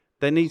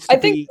 There needs to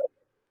be.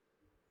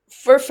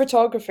 For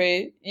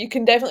photography, you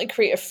can definitely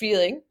create a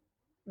feeling.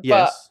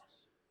 Yes.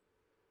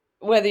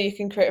 But whether you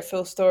can create a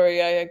full story,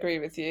 I agree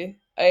with you.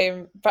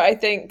 But I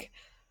think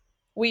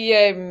we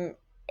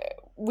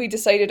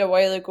decided a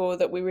while ago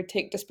that we would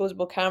take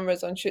disposable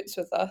cameras on shoots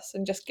with us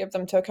and just give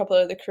them to a couple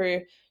of the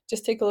crew.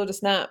 Just take a load of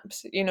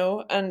snaps, you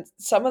know, and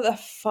some of the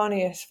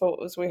funniest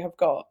photos we have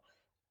got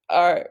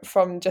are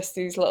from just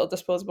these little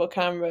disposable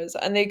cameras,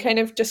 and they kind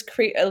of just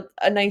create a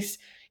nice,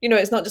 you know,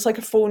 it's not just like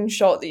a phone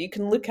shot that you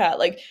can look at.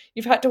 Like,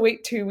 you've had to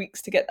wait 2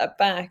 weeks to get that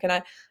back,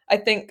 and I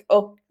think,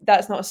 oh,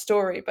 that's not a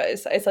story, but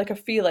it's like a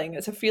feeling.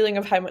 It's a feeling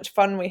of how much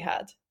fun we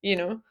had, you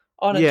know,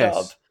 on a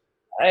job.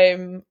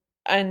 And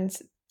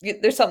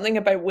there's something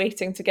about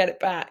waiting to get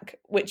it back,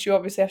 which you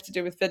obviously have to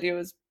do with video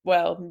as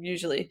well,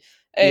 usually.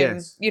 You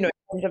know,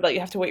 in terms of, like, you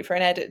have to wait for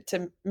an edit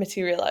to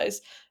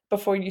materialize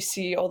before you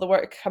see all the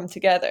work come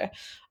together.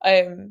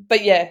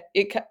 But yeah,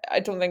 I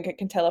don't think it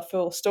can tell a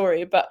full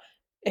story. But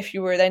if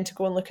you were then to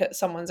go and look at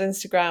someone's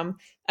Instagram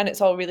and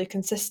it's all really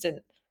consistent,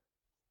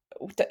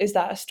 is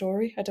that a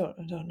story? I don't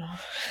know.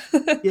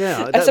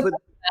 Yeah,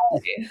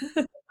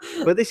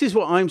 but this is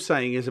what I'm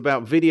saying is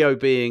about video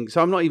being.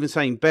 So I'm not even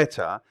saying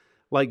better.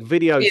 Like,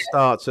 video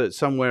starts at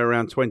somewhere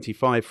around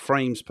 25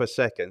 frames per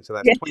second. So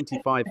that's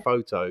 25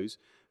 photos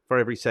for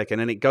every second.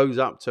 And it goes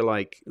up to,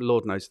 like,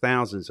 Lord knows,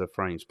 thousands of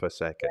frames per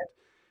second.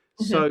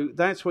 Mm-hmm. So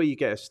that's where you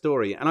get a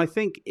story. And I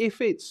think if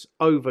it's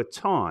over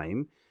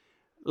time,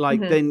 like,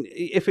 then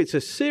if it's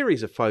a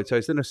series of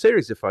photos, then a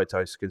series of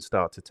photos can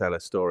start to tell a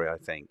story, I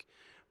think.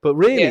 But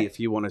really, Yeah. if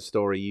you want a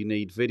story, you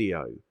need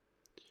video.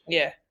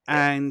 Yeah.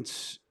 And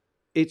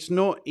it's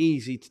not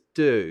easy to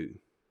do.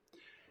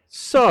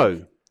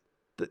 So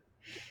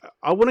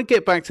I want to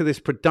get back to this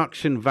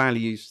production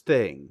values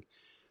thing.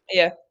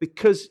 Yeah.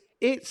 Because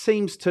it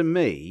seems to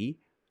me,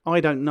 I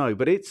don't know,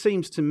 but it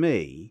seems to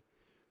me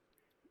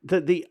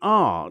that the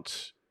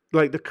art,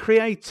 like the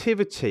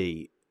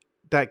creativity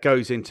that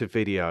goes into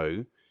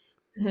video,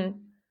 Mm-hmm.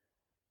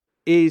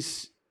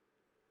 is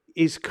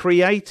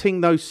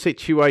creating those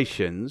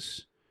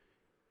situations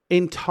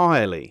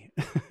entirely.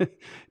 Do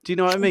you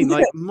know what I mean?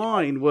 Like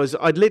mine was,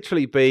 I'd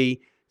literally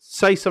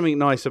say something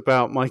nice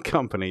about my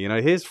company. You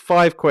know, here's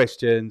 5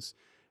 questions,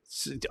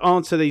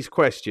 answer these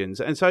questions.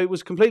 And so it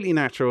was completely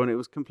natural and it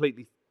was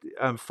completely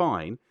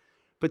fine.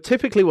 But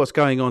typically what's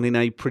going on in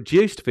a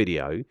produced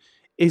video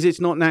is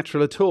it's not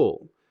natural at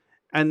all.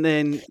 And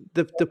then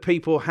the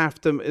people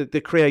have to,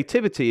 the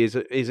creativity is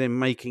in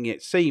making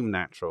it seem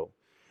natural.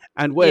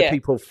 And where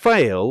people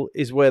fail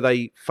is where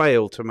they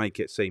fail to make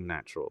it seem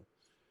natural.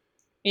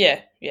 Yeah,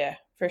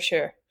 for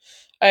sure.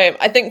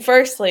 I think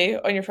firstly,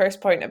 on your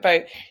first point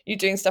about you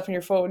doing stuff on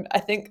your phone, I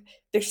think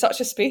there's such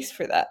a space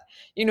for that.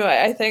 You know,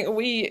 I think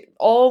we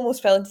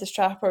almost fell into this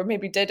trap, or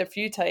maybe did a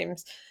few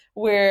times,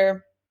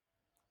 where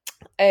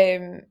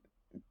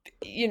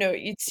you know,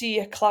 you'd see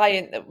a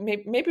client that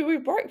maybe we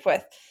worked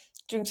with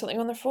doing something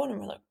on their phone and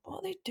we're like, what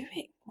are they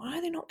doing? Why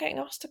are they not getting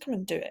us to come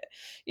and do it?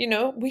 You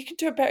know, we could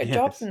do a better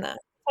job than that.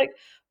 Like,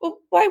 well,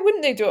 why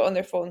wouldn't they do it on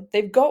their phone?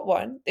 They've got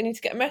one. They need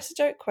to get a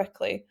message out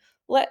quickly.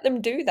 Let them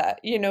do that,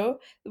 you know?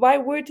 Why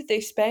would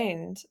they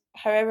spend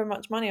however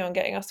much money on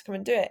getting us to come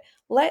and do it?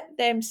 Let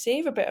them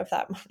save a bit of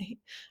that money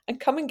and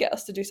come and get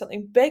us to do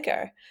something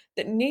bigger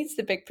that needs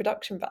the big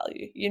production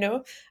value, you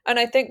know? And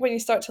I think when you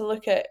start to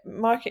look at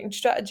marketing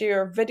strategy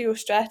or video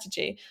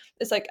strategy,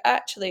 it's like,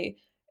 actually,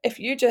 if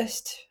you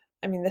just,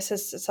 I mean, this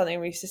is something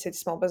we used to say to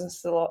small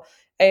businesses a lot.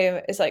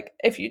 It's like,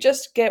 if you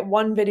just get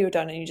one video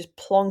done and you just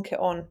plonk it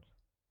on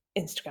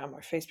Instagram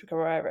or Facebook or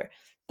wherever,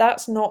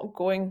 that's not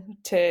going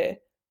to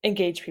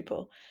engage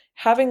people.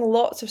 Having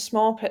lots of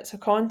small bits of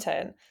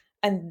content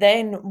and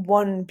then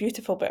one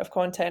beautiful bit of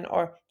content,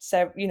 or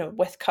you know,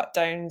 with cut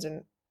downs,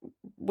 and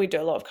we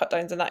do a lot of cut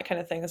downs and that kind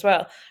of thing as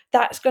well,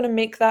 that's going to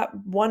make that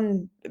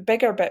one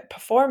bigger bit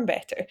perform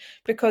better,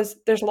 because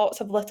there's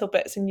lots of little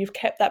bits and you've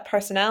kept that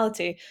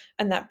personality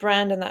and that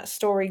brand and that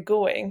story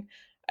going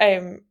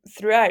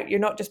throughout. You're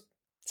not just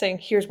saying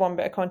here's one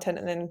bit of content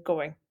and then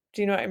going.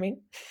 Do you know what I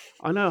mean?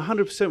 I know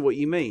 100% what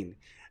you mean.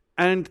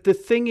 And the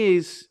thing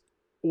is,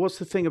 what's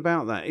the thing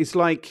about that? It's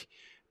like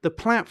the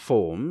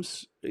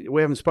platforms,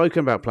 we haven't spoken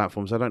about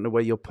platforms. I don't know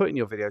where you're putting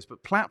your videos,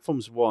 but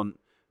platforms want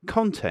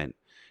content.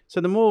 So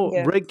the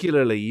more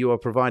regularly you are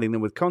providing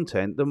them with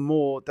content, the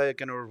more they're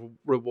going to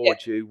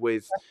reward you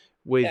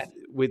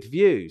with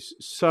views.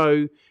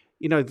 So,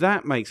 you know,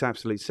 that makes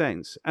absolute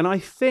sense. And I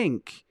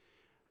think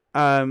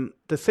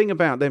the thing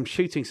about them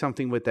shooting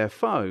something with their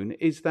phone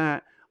is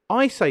that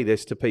I say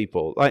this to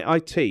people. I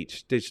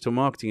teach digital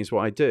marketing is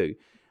what I do.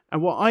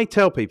 And what I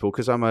tell people,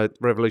 because I'm a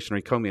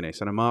revolutionary communist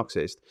and a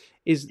Marxist,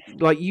 is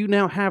like, you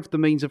now have the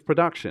means of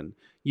production.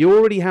 You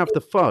already have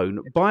the phone.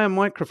 Buy a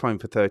microphone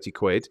for 30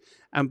 quid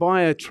and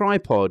buy a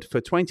tripod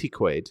for 20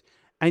 quid,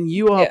 and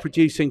you are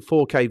producing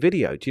 4K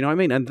video. Do you know what I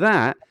mean? And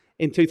that,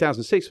 in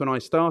 2006, when I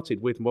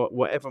started with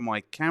whatever my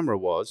camera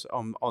was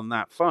on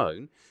that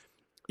phone,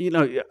 you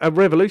know, a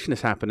revolution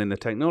has happened in the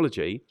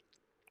technology.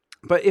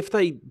 But if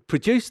they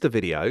produce the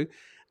video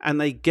and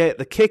they get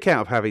the kick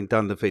out of having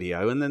done the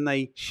video, and then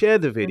they share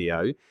the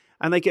video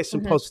and they get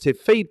some positive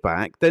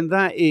feedback, then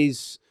that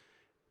is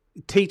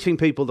teaching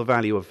people the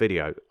value of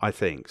video, I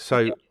think.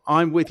 So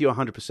I'm with you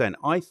 100%.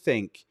 I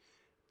think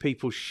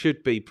people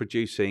should be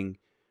producing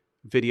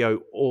video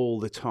all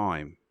the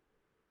time.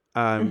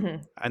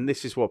 And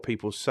this is what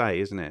people say,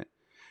 isn't it?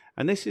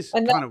 And this is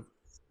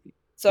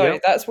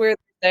that's where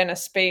then a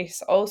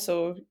space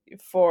also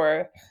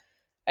for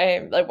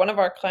like one of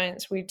our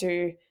clients, we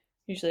do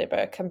usually about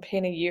a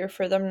campaign a year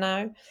for them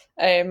now.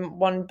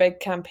 One big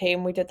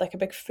campaign, we did like a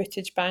big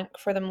footage bank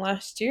for them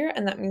last year,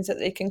 and that means that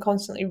they can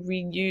constantly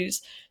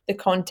reuse the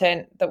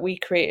content that we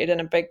created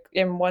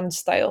in one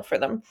style for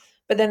them.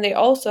 But then they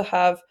also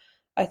have,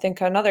 I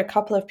think, another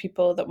couple of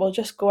people that will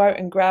just go out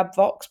and grab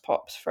Vox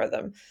Pops for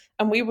them.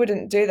 And we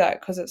wouldn't do that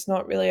because it's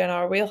not really in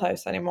our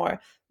wheelhouse anymore.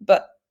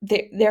 But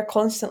they're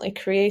constantly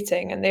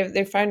creating, and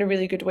they've found a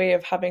really good way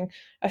of having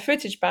a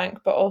footage bank,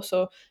 but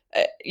also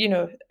a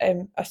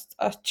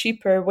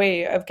cheaper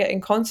way of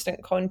getting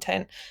constant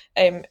content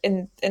in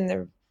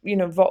the, you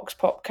know, Vox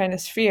Pop kind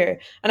of sphere.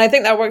 And I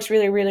think that works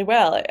really, really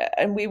well.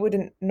 And we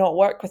wouldn't not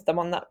work with them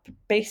on that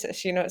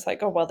basis. You know, it's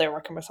like, oh, well, they're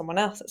working with someone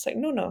else. It's like,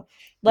 no,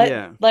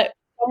 let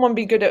someone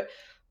be good at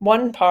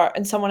one part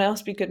and someone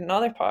else be good at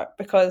another part,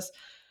 because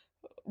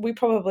we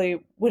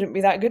probably wouldn't be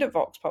that good at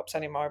Vox Pops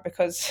anymore,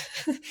 because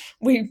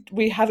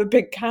we have a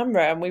big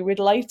camera and we would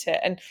light it,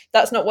 and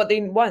that's not what they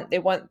want. They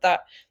want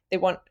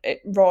it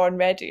raw and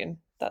ready, and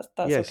that's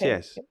okay.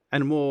 Yes,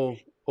 and more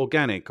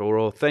organic or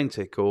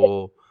authentic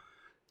or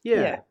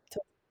yeah.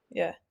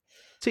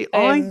 See,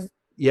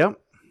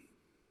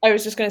 I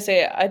was just going to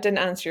say I didn't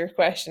answer your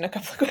question a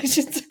couple of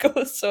questions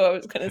ago, so I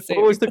was going to say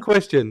What was the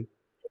question?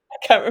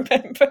 I can't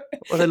remember.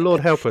 Well, then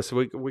Lord help us,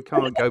 we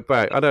can't go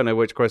back. I don't know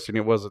which question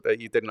it was that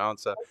you didn't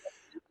answer.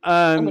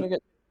 I'm going to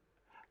get.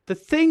 The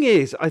thing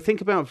is, I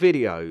think about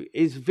video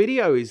is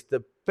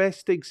the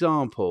best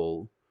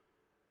example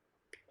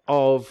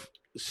of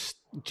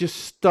just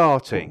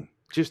starting.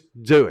 Just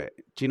do it.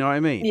 Do you know what I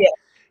mean? Yeah.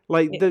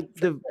 Like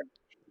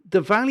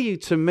the value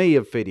to me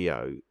of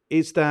video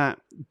is that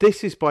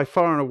this is by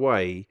far and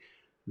away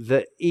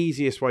the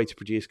easiest way to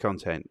produce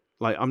content.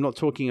 Like, I'm not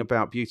talking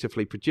about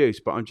beautifully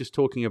produced, but I'm just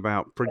talking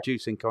about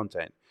producing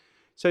content.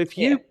 So if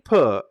you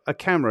put a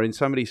camera in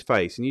somebody's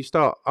face and you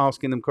start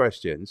asking them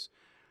questions,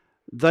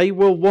 they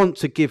will want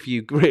to give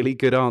you really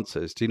good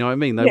answers. Do you know what I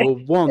mean? They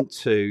will want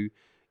to,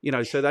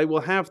 so they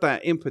will have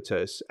that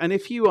impetus. And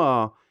if you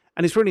are,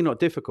 and it's really not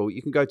difficult,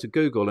 you can go to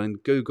Google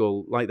and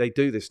Google, like they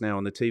do this now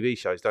on the TV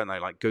shows, don't they?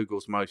 Like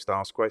Google's most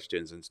asked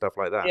questions and stuff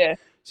like that. Yeah.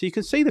 So you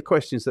can see the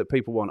questions that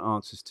people want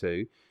answers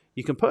to.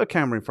 You can put a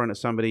camera in front of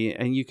somebody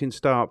and you can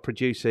start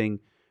producing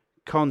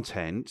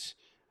content.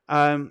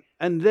 And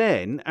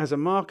then as a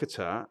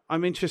marketer,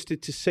 I'm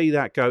interested to see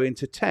that go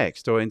into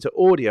text or into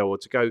audio or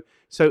to go,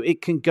 so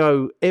it can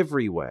go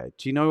everywhere.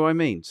 Do you know what I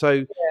mean?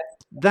 So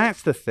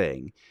that's the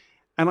thing.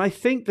 And I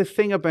think the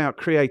thing about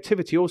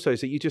creativity also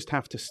is that you just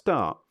have to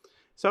start.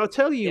 So I'll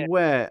tell you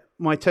where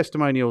my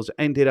testimonials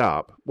ended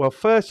up. Well,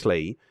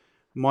 firstly,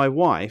 my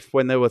wife,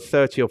 when there were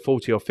 30 or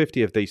 40 or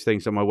 50 of these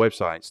things on my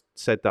website,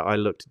 said that I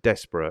looked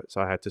desperate,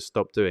 so I had to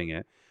stop doing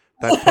it.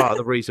 That's part of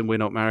the reason we're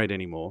not married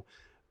anymore.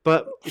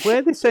 But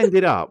where this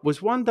ended up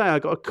was one day I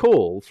got a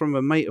call from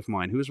a mate of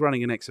mine who was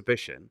running an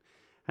exhibition.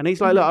 And he's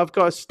like, look, I've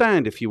got a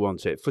stand if you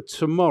want it for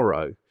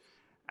tomorrow.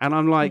 And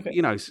I'm like,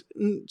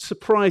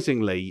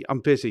 surprisingly, I'm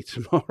busy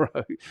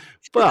tomorrow.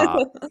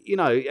 But,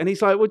 and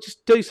he's like, well,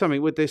 just do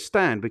something with this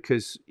stand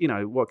because,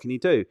 what can you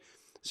do?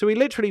 So we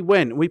literally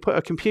went and we put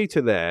a computer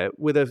there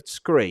with a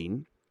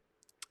screen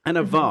and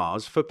a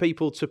vase for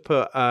people to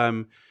put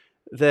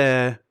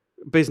their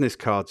business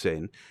cards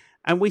in.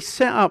 And we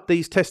set up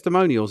these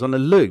testimonials on a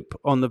loop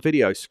on the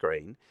video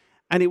screen.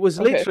 And it was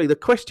literally, the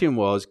question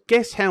was,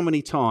 guess how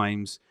many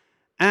times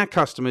our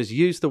customers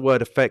use the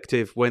word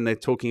effective when they're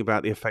talking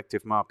about the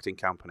Effective Marketing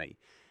Company.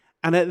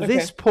 And at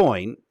this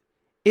point,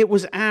 it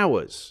was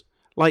hours.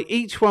 Like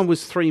each one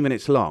was 3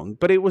 minutes long,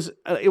 but it was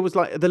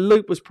like the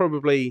loop was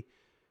probably,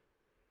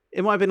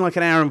 it might have been like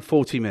an hour and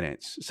 40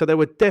 minutes. So there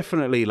were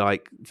definitely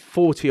like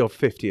 40 or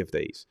 50 of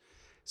these.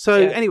 So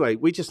anyway,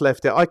 we just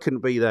left it. I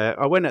couldn't be there.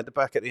 I went at the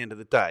back at the end of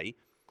the day.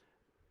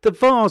 The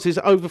vase is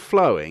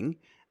overflowing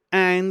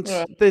and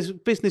there's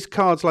business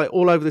cards like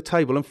all over the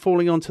table and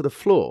falling onto the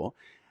floor.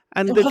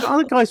 And the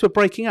other guys were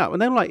breaking up.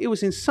 And they're like, it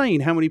was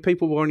insane how many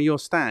people were on your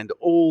stand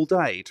all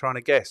day trying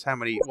to guess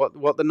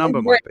what the number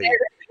might be.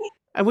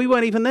 And we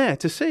weren't even there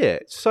to see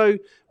it. So,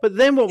 but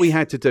then what we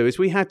had to do is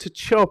we had to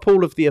chop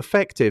all of the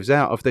effectives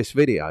out of this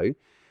video.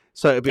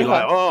 So it'd be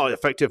like,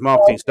 effective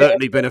marketing's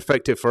certainly been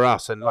effective for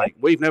us. And like,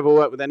 we've never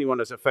worked with anyone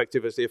as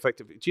effective as the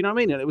effective. Do you know what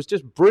I mean? And it was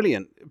just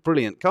brilliant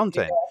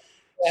content.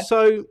 Yeah.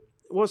 So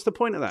what's the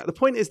point of that? The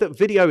point is that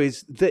video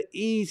is the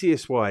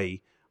easiest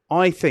way,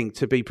 I think,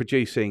 to be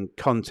producing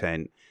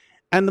content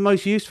and the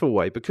most useful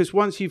way, because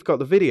once you've got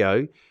the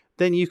video,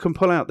 then you can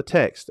pull out the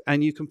text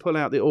and you can pull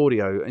out the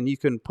audio and you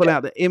can pull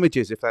out the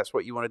images if that's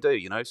what you want to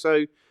do,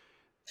 So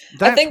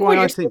that's why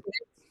I think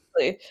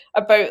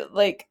about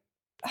like,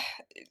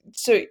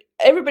 so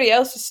everybody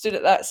else who stood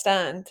at that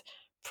stand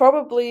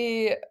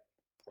probably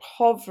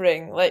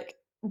hovering, like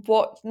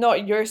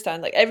not your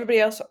stand, like everybody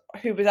else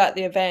who was at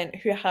the event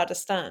who had a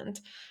stand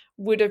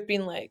would have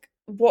been like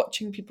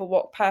watching people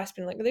walk past,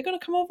 being like, are they going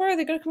to come over? Are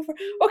they going to come over?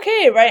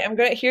 Okay,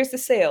 right, here's the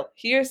sale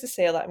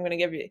that I'm going to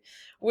give you.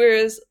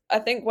 Whereas I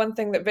think one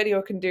thing that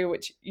video can do,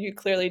 which you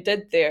clearly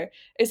did there,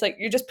 is like,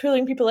 you're just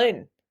pulling people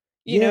in,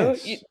 you know,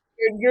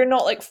 you're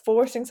not like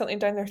forcing something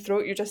down their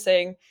throat. You're just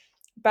saying,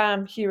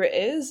 bam, here it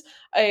is.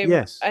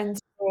 And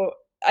so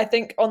I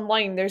think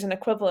online there's an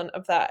equivalent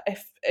of that.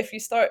 If you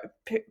start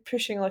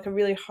pushing like a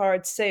really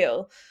hard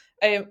sale,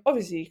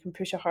 obviously you can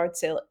push a hard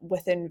sale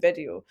within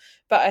video,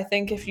 but I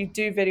think if you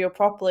do video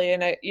properly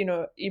and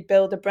you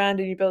build a brand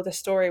and you build a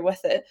story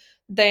with it,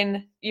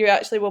 then you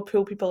actually will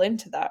pull people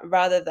into that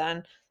rather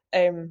than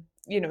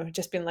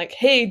just being like,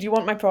 hey, do you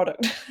want my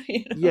product?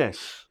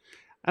 Yes,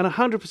 and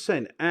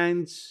 100%.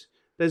 And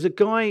there's a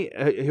guy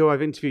who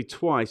I've interviewed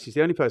twice. He's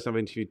the only person I've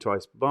interviewed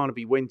twice,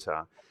 Barnaby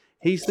Winter.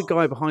 He's the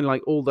guy behind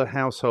like all the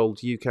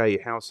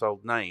UK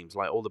household names,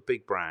 like all the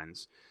big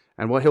brands.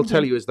 And what he'll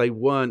tell you is they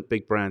weren't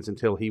big brands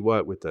until he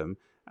worked with them.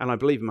 And I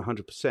believe him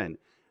 100%.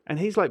 And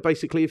he's like,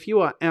 basically, if you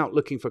are out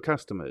looking for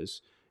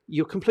customers,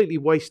 you're completely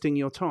wasting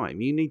your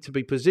time. You need to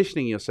be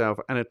positioning yourself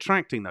and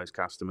attracting those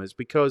customers,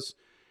 because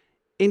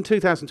in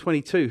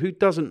 2022, who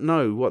doesn't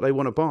know what they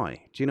want to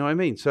buy? Do you know what I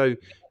mean? So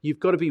you've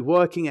got to be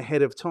working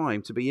ahead of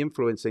time to be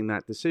influencing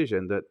that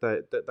decision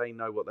that they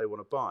know what they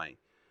want to buy.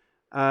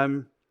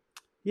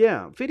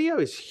 Video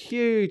is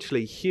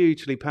hugely,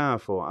 hugely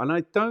powerful. And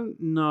I don't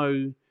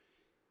know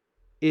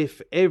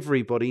if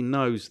everybody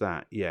knows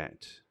that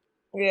yet.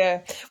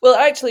 Yeah. Well,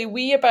 actually,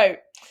 we about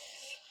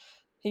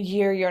a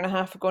year and a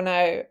half ago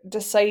now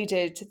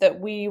decided that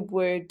we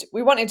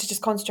wanted to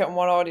just concentrate on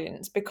one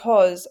audience,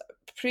 because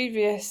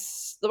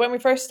when we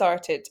first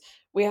started,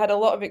 we had a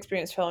lot of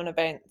experience filming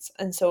events,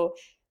 and so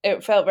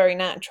it felt very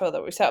natural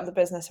that we set up the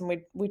business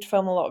and we'd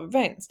film a lot of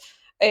events.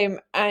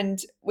 And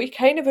we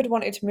kind of had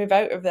wanted to move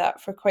out of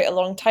that for quite a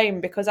long time,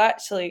 because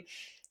actually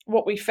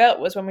what we felt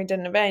was, when we did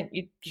an event,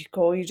 you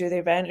go, you do the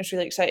event, it's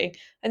really exciting,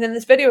 and then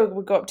this video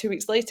would go up 2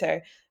 weeks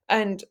later,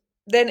 and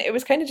then it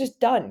was kind of just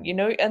done,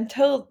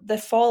 until the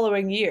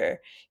following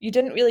year. You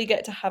didn't really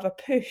get to have a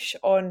push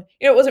on,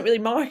 it wasn't really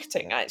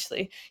marketing,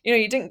 actually.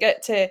 You didn't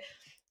get to,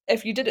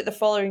 if you did it the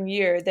following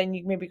year, then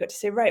you maybe got to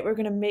say, right, we're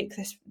going to make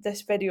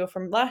this video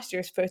from last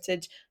year's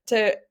footage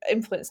to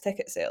influence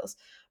ticket sales.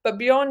 But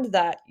beyond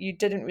that, you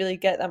didn't really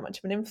get that much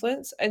of an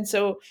influence. And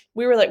so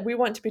we were like, we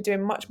want to be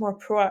doing much more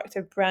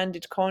proactive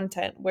branded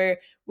content, where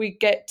we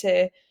get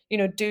to,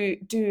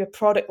 do a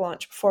product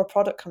launch before a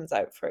product comes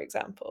out, for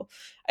example.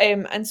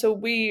 And so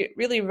we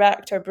really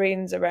racked our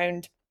brains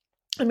around,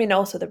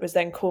 also there was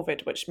then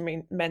COVID, which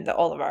meant that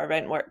all of our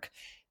event work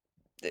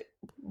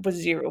was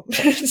zero.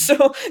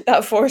 So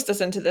that forced us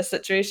into this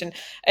situation.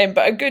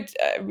 But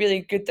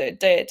really good that it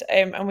did.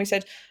 And we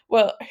said,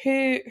 well,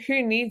 who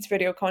needs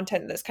video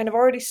content that's kind of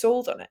already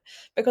sold on it?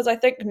 Because I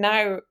think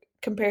now,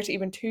 compared to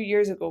even 2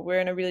 years ago,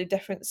 we're in a really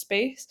different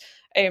space.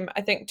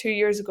 I think 2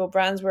 years ago,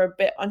 brands were a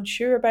bit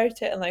unsure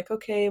about it and like,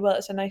 okay, well,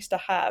 it's a nice to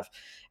have.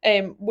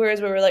 Whereas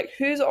we were like,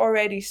 who's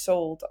already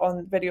sold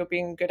on video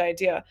being a good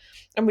idea?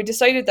 And we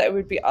decided that it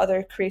would be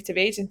other creative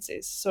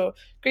agencies. So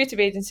creative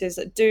agencies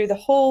that do the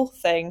whole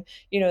thing,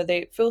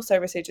 the full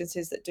service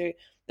agencies that do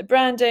the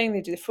branding,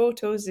 they do the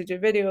photos, they do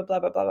video, blah,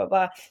 blah, blah, blah,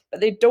 blah,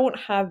 but they don't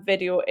have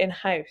video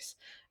in-house.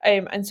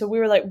 And so we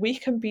were like, we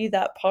can be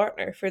that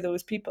partner for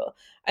those people.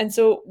 And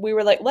so we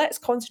were like, let's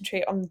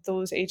concentrate on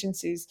those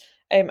agencies.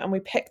 And we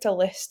picked a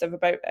list of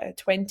about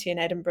 20 in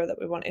Edinburgh that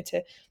we wanted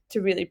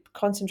to really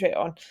concentrate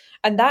on.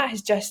 And that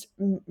has just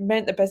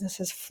meant the business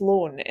has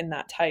flown in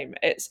that time.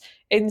 It's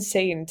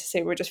insane to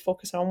say we're just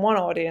focusing on one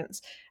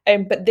audience.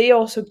 But they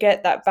also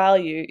get that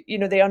value.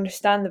 They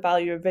understand the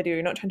value of video.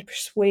 You're not trying to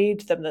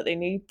persuade them that they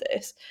need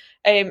this.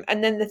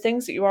 And then the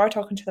things that you are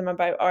talking to them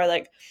about are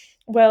like,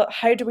 well,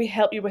 how do we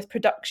help you with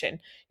production?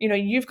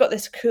 You've got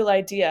this cool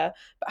idea,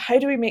 but how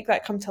do we make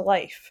that come to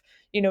life?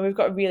 We've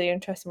got a really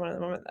interesting one at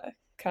the moment that I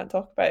can't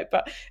talk about,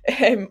 but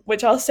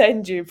which I'll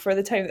send you for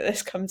the time that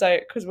this comes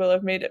out, because we'll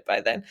have made it by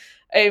then.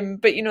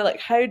 But like,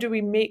 how do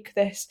we make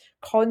this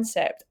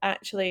concept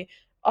actually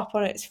up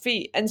on its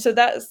feet? And so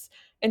that's,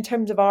 in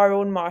terms of our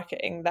own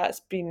marketing,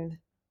 that's been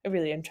a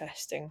really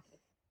interesting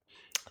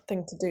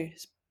thing to do.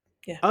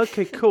 Yeah.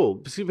 Okay, cool.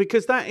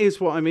 Because that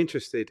is what I'm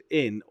interested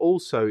in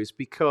also, is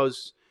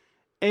because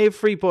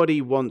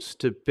everybody wants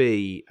to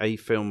be a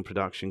film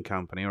production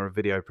company or a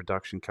video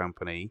production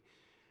company.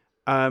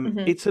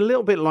 It's a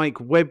little bit like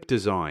web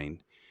design.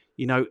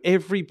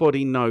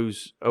 Everybody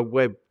knows a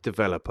web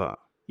developer.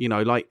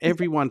 Like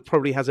everyone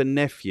probably has a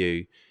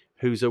nephew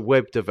who's a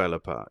web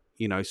developer.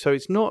 So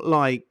it's not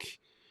like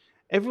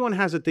everyone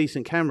has a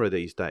decent camera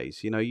these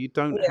days. You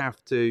don't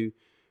have to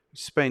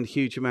spend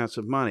huge amounts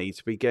of money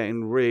to be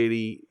getting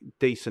really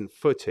decent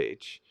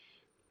footage.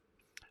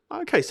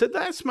 Okay, so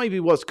that's maybe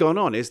what's gone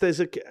on. Is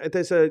there's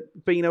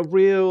been a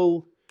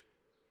real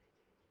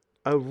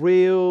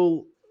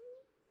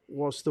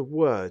what's the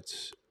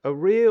words?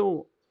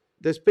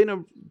 There's been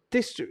a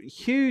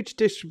huge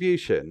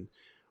distribution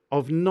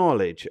of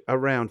knowledge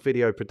around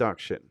video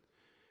production,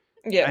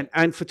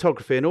 and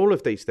photography and all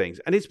of these things,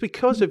 and it's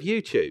because of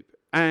YouTube.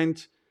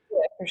 And yeah,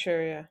 for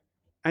sure, yeah.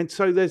 And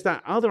so there's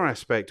that other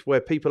aspect where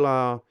people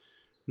are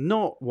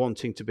not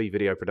wanting to be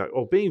video production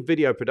or being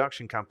video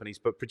production companies,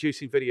 but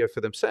producing video for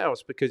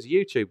themselves because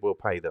YouTube will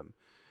pay them.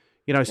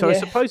 So I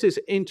suppose it's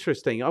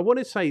interesting. I want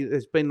to say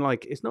there's been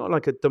it's not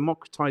like a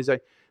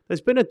democratization.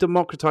 There's been a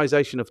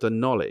democratization of the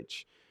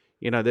knowledge.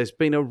 There's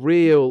been a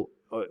real,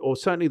 or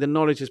certainly the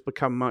knowledge has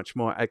become much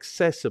more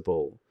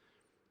accessible.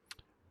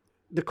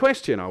 The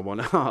question I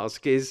want to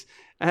ask is,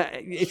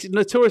 it's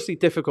notoriously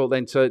difficult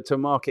then to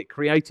market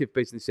creative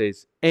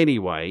businesses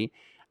anyway.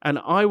 And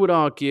I would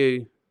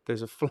argue,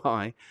 there's a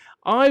fly,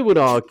 I would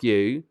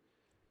argue,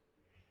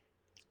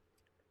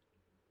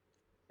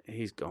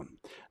 he's gone.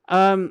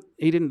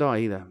 He didn't die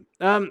either.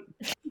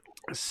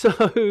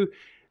 So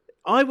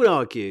I would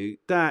argue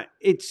that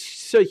it's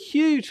so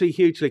hugely,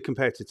 hugely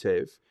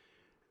competitive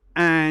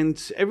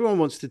and everyone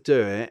wants to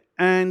do it.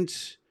 And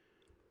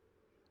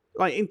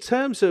in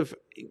terms of,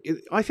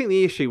 I think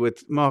the issue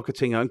with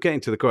marketing, I'm getting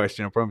to the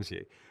question, I promise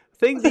you. I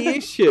think the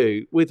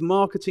issue with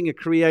marketing a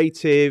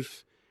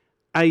creative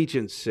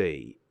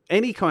agency,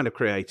 any kind of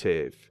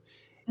creative,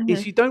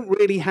 is you don't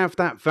really have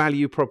that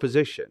value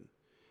proposition.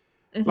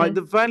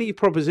 The value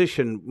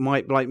proposition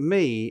might, like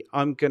me,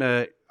 I'm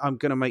gonna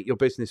make your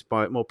business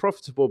more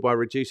profitable by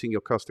reducing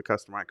your cost of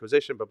customer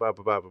acquisition, blah, blah,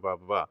 blah, blah, blah,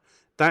 blah, blah.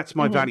 That's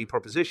my value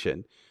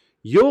proposition.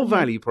 Your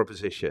value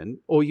proposition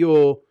or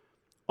your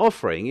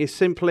offering is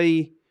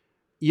simply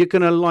you're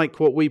going to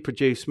like what we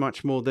produce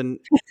much more than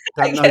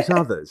those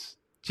others.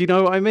 Do you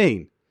know what I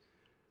mean?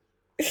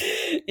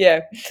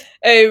 Yeah.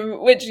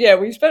 Which,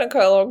 we've spent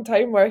quite a long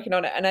time working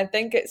on it, and I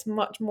think it's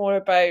much more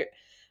about,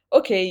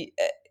 okay,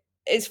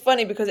 it's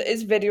funny because it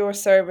is video or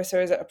service,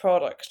 or is it a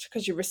product?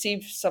 Because you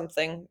receive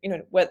something,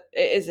 it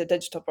is a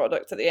digital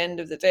product at the end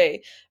of the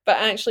day. But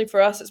actually,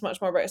 for us, it's much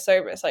more about a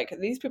service. Like,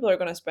 these people are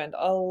going to spend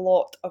a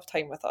lot of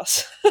time with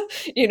us.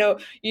 You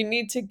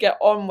need to get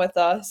on with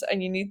us,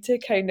 and you need to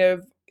kind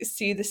of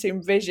see the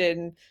same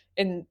vision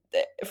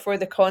for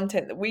the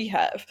content that we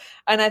have.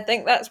 And I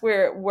think that's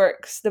where it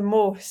works the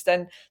most,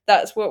 and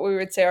that's what we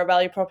would say our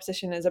value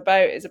proposition is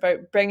about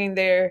bringing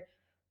their,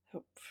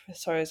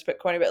 sorry, it's a bit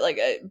corny, but like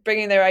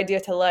bringing their idea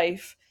to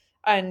life,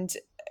 and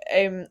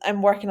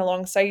working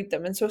alongside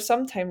them. And so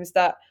sometimes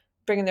that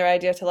bringing their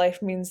idea to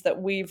life means that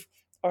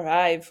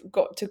I've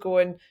got to go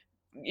and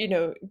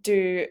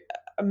do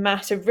a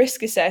massive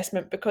risk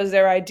assessment because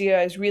their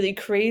idea is really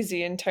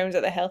crazy in terms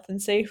of the health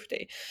and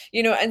safety,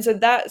 and so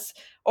that's,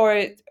 or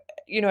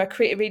a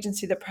creative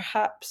agency that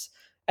perhaps,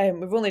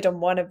 we've only done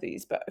one of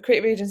these, but a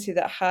creative agency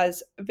that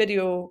has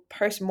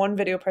one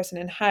video person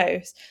in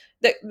house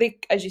that they,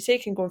 as you say,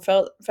 can go and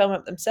film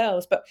it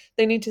themselves, but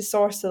they need to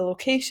source the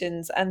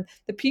locations and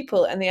the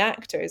people and the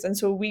actors. And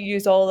so we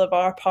use all of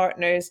our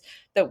partners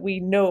that we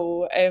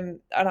know, and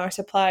our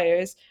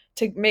suppliers,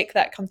 to make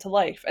that come to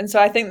life. And so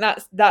I think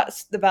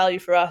that's the value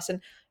for us.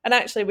 And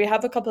actually, we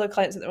have a couple of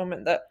clients at the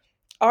moment that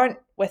aren't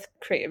with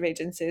creative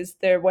agencies;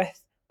 they're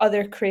with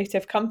other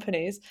creative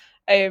companies,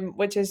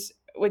 which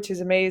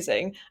is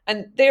amazing.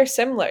 And they're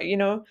similar,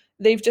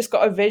 they've just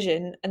got a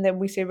vision, and then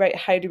we say, right,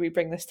 how do we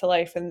bring this to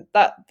life? And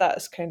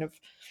that's kind of,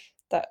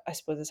 that, I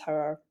suppose, is how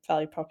our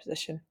value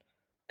proposition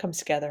comes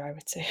together, I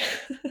would say.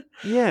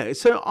 Yeah,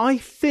 so I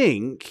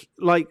think,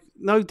 like,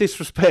 no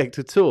disrespect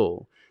at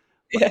all,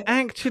 but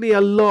actually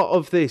a lot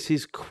of this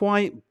is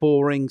quite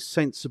boring,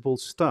 sensible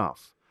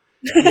stuff.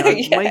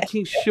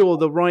 Making sure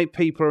the right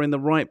people are in the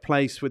right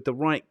place with the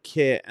right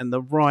kit and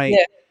the right...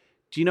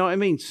 Do you know what I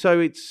mean? So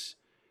it's...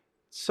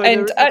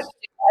 And I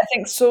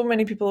think so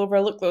many people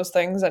overlook those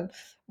things. And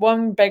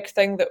one big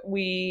thing that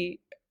we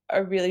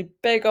are really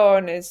big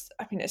on is,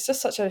 it's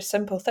just such a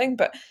simple thing,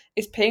 but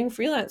it's paying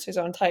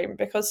freelancers on time,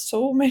 because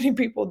so many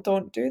people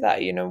don't do that.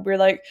 We're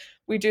like,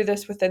 we do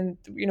this within,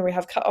 we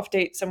have cut-off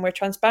dates, and we're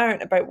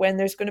transparent about when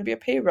there's going to be a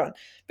pay run.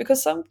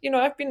 Because I've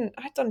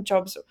done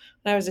jobs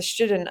when I was a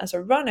student as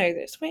a runner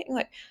that's waiting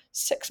like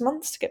 6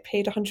 months to get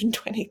paid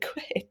 120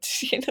 quid,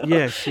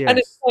 Yes. And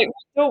it's like, we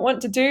don't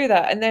want to do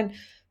that.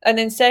 And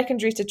then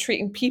secondary to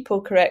treating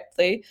people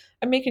correctly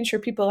and making sure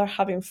people are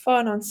having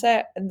fun on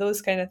set and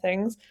those kind of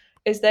things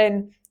is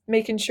then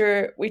making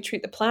sure we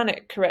treat the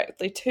planet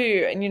correctly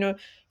too. And,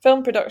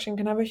 film production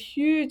can have a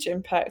huge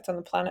impact on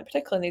the planet,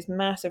 particularly in these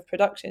massive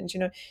productions.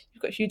 You've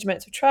got huge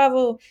amounts of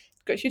travel,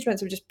 you've got huge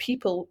amounts of just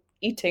people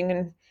eating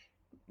and,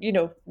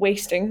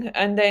 wasting.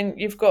 And then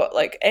you've got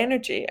like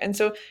energy. And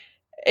so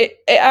it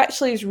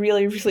actually is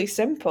really, really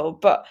simple,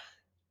 but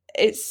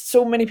it's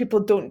so many people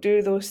don't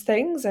do those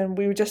things, and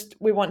we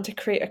want to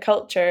create a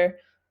culture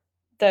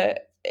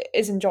that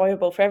is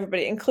enjoyable for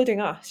everybody, including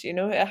us.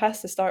 It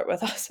has to start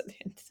with us at the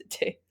end of the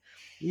day.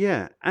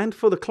 Yeah, and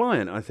for the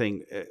client, I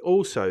think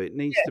also it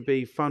needs to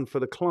be fun for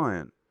the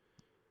client.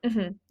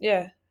 Mm-hmm.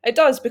 Yeah, it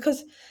does,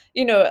 because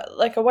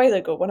like a while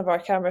ago, one of our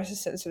camera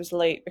assistants was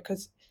late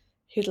because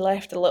he'd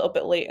left a little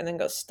bit late and then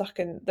got stuck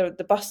in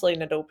the bus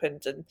lane had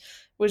opened and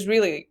was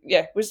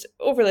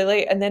overly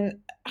late. And then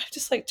I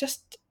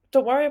just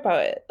don't worry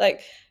about it.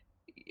 Like,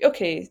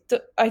 okay,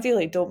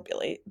 ideally don't be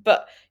late,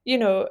 but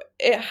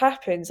it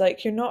happens.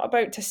 Like, you're not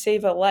about to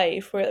save a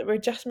life. We're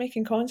just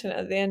making content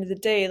at the end of the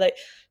day. Like,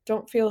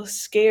 don't feel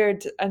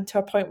scared and to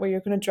a point where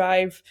you're going to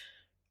drive,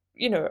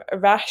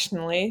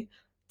 irrationally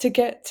to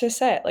get to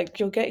set. Like,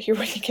 you'll get here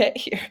when you get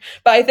here.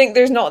 But I think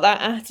there's not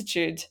that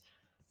attitude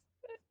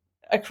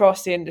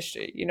across the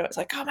industry. It's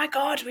like, oh my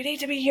God, we need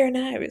to be here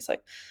now. It's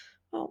like,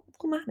 well,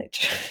 we'll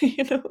manage,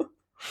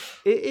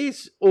 It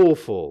is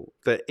awful,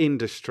 the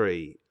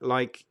industry.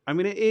 Like,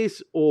 it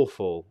is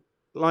awful.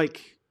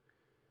 Like,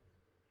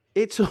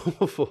 it's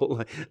awful.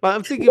 Like,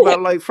 I'm thinking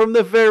about, like, from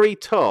the very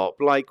top,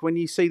 like, when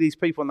you see these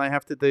people and they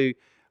have to do,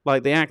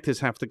 like, the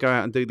actors have to go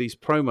out and do these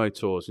promo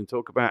tours and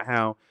talk about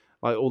how,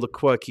 like, all the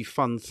quirky,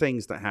 fun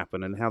things that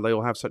happen and how they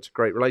all have such a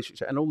great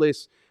relationship and all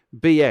this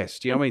BS.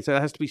 Do you know what I mean? So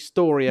there has to be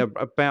story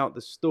about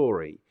the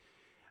story.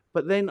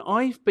 But then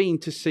I've been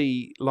to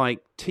see, like,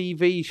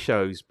 TV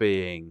shows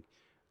being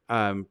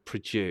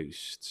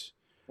produced.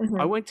 Mm-hmm.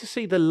 I went to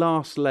see The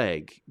Last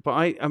Leg, but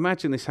I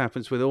imagine this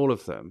happens with all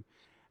of them.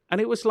 And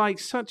it was like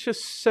such a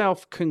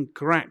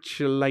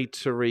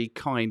self-congratulatory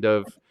kind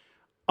of,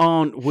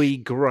 aren't we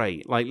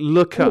great? Like,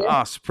 look at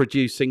us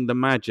producing the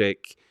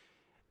magic.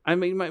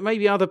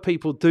 Maybe other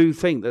people do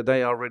think that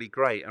they are really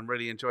great and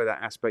really enjoy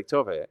that aspect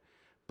of it,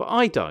 but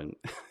I don't.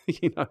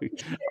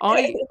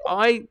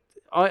 I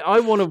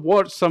want to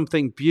watch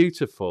something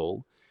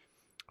beautiful.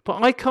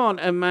 But I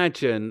can't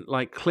imagine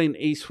like Clint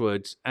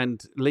Eastwood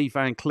and Lee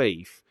Van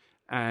Cleef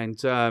and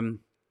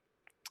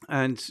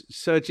and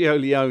Sergio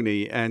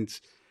Leone, and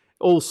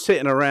all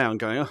sitting around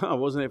going, "Oh,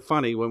 wasn't it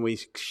funny when we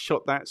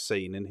shot that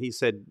scene?" And he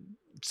said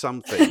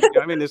something. You know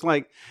what I mean, it's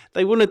like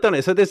they wouldn't have done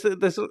it. So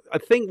there's. I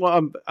think what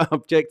I'm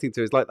objecting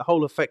to is like the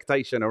whole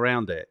affectation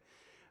around it.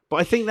 But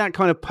I think that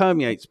kind of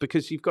permeates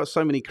because you've got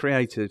so many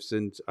creatives,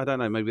 and I don't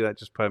know, maybe that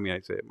just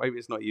permeates it. Maybe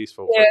it's not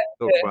useful for us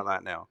to talk about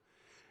that now.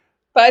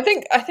 But I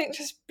think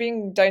just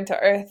being down to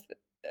earth,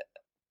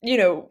 you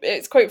know,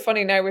 it's quite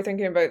funny now we're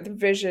thinking about the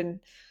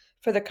vision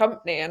for the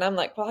company, and I'm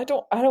like, well, I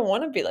don't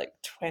want to be like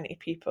 20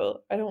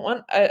 people. I don't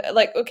want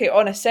like, okay,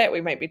 on a set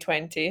we might be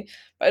 20,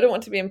 but I don't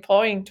want to be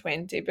employing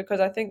 20 because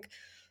I think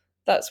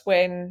that's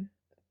when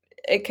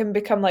it can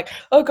become like,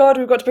 oh God,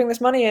 we've got to bring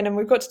this money in and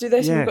we've got to do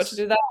this and we've got to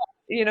do that.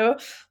 You know,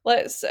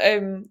 let's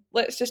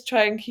just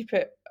try and keep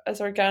it as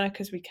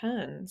organic as we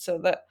can so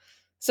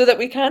that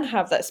we can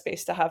have that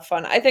space to have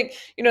fun. I think,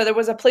 you know, there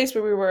was a place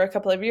where we were a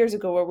couple of years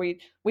ago where we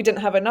didn't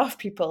have enough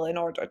people in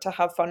order to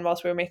have fun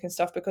whilst we were making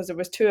stuff because there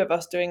was 2 of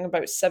us doing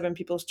about 7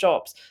 people's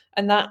jobs,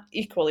 and that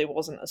equally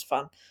wasn't as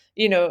fun,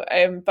 you know.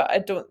 But I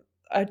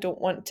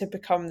don't want to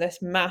become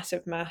this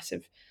massive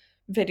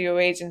video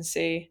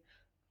agency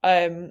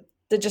that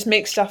just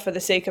makes stuff for the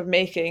sake of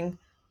making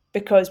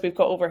because we've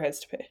got overheads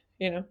to pay,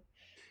 you know.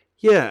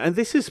 Yeah, and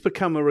this has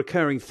become a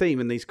recurring theme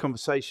in these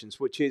conversations,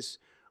 which is,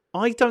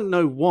 I don't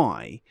know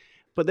why,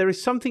 but there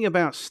is something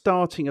about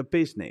starting a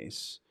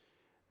business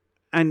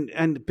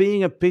and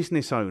being a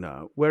business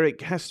owner where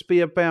it has to be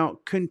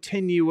about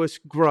continuous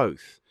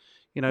growth.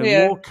 You know,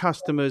 more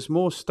customers,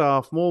 more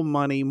staff, more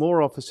money,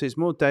 more offices,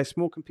 more desks,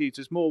 more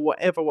computers, more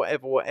whatever.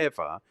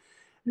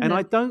 Mm-hmm. And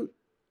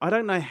I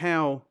don't know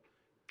how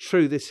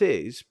true this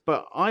is,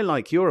 but I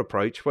like your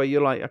approach where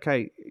you're like,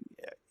 okay,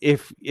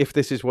 if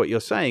this is what you're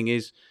saying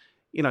is,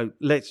 you know,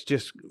 let's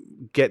just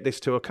get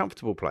this to a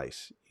comfortable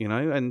place, you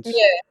know, and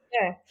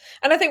yeah.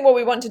 And I think what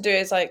we want to do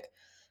is like,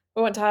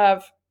 we want to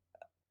have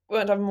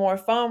more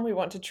fun. We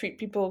want to treat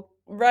people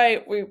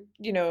right. We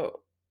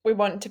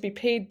want to be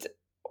paid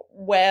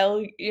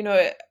well, you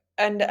know,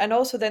 and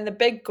also then the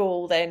big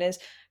goal then is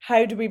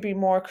how do we be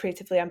more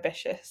creatively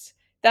ambitious?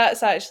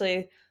 That's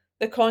actually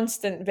the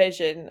constant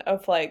vision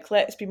of like,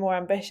 let's be more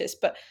ambitious,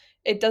 but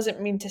it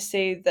doesn't mean to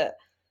say that.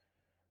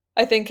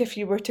 I think if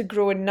you were to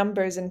grow in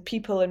numbers and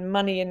people and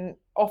money and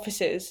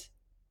offices,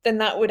 then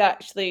that would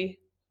actually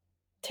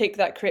take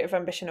that creative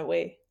ambition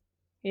away,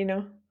 you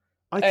know?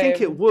 I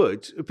think it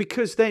would,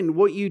 because then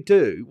what you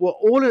do,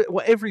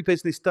 what every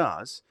business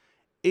does,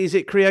 is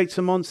it creates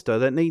a monster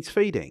that needs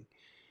feeding.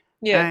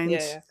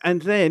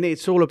 And then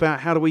it's all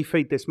about how do we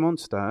feed this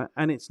monster,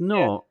 and it's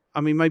not.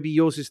 I mean, maybe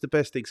yours is the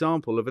best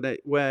example of it,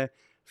 where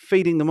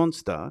feeding the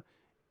monster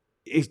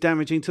is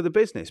damaging to the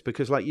business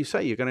because, like you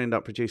say, you're going to end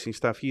up producing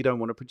stuff you don't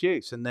want to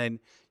produce, and then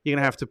you're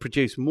going to have to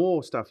produce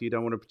more stuff you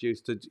don't want to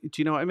produce. Do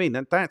you know what I mean?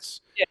 That's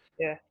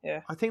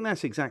yeah. I think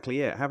that's exactly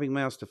it. Having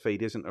mouths to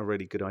feed isn't a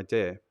really good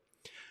idea.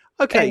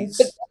 Okay.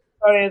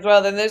 Sorry as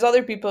well. Then there's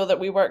other people that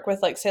we work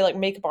with, like say like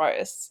makeup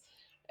artists,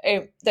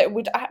 that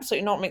would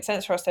absolutely not make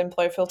sense for us to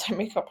employ full-time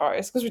makeup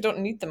artists because we don't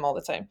need them all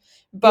the time.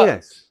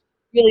 But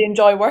really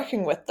enjoy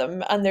working with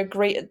them and they're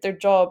great at their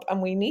job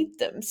and we need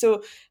them.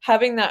 So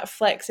having that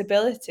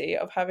flexibility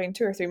of having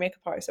 2 or 3 makeup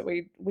artists that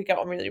we get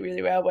on really,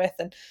 really well with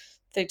and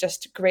they're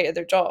just great at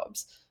their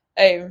jobs.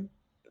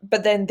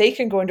 But then they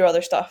can go and do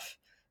other stuff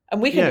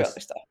and we can do other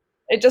stuff.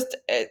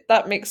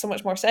 That makes so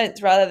much more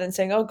sense rather than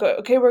saying, oh,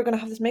 okay, we're going to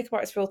have this makeup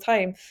artist full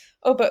time.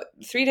 Oh, but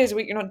 3 days a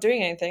week, you're not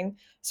doing anything.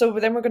 So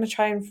then we're going to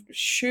try and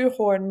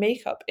shoehorn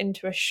makeup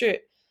into a shoot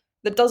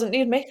that doesn't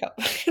need makeup.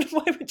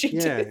 Why would you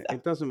do that? Yeah,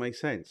 it doesn't make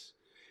sense.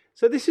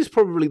 So this is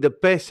probably the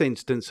best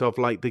instance of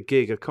like the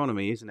gig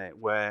economy, isn't it?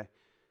 Where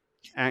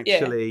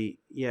actually,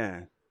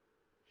 And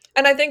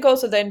I think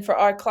also then for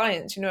our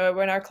clients, you know,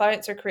 when our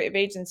clients are creative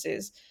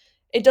agencies,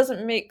 it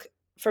doesn't make,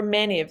 for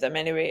many of them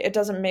anyway, it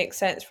doesn't make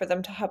sense for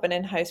them to have an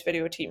in-house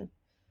video team.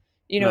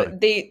 You know,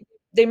 they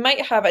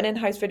might have an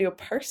in-house video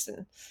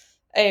person,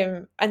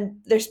 and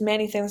there's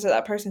many things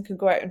that person can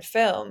go out and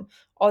film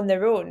on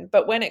their own.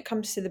 But when it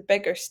comes to the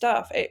bigger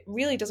stuff, it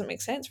really doesn't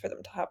make sense for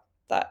them to have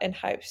that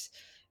in-house.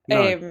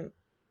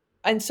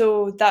 And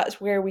so that's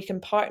where we can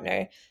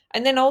partner.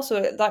 And then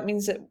also that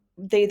means that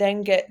they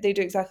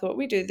do exactly what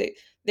we do.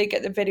 They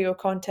get the video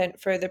content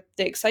for the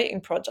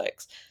exciting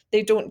projects.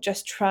 They don't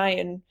just try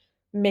and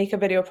make a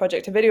video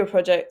project,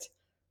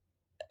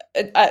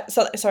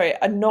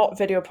 a not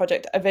video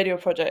project, a video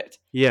project.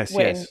 Yes.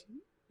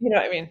 You know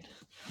what I mean?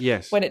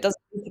 Yes. When it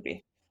doesn't need to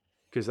be.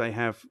 Because they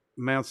have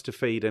mouths to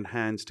feed and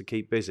hands to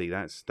keep busy.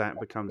 That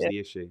becomes the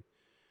issue.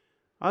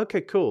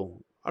 Okay,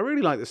 cool. I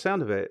really like the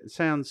sound of it. It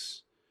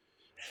sounds...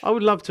 I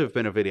would love to have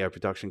been a video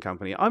production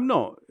company. I'm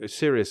not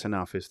serious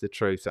enough, is the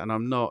truth, and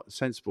I'm not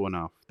sensible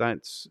enough.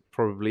 That's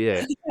probably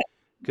it.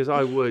 Because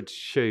I would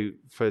shoot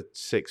for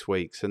 6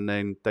 weeks and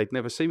then they'd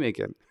never see me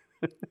again.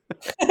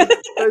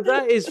 So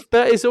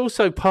that is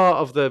also part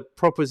of the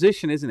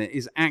proposition, isn't it?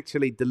 Is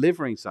actually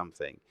delivering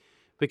something.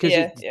 Because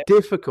it's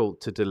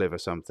difficult to deliver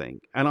something.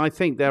 And I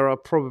think there are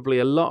probably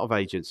a lot of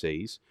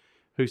agencies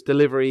whose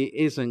delivery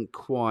isn't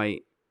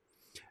quite...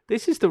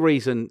 this is the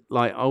reason,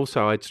 like,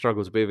 also I'd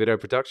struggle to be a video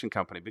production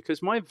company,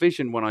 because my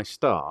vision when I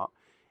start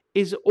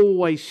is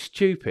always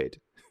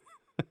stupid.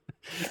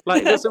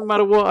 Like, it doesn't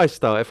matter what I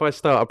start. If I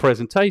start a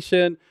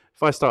presentation,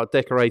 if I start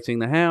decorating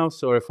the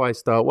house, or if I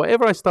start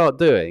whatever I start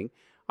doing,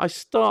 I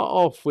start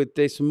off with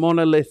this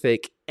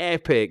monolithic,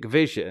 epic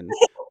vision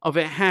of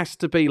it has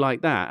to be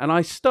like that. And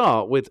I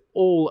start with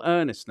all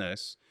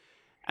earnestness.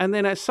 And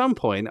then at some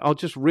point, I'll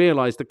just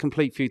realize the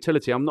complete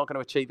futility. I'm not going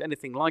to achieve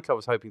anything like I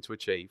was hoping to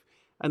achieve.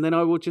 And then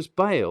I will just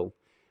bail.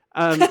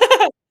 But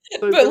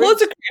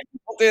loads of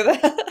people do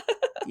that.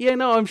 Yeah,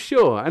 no, I'm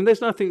sure. And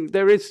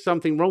there is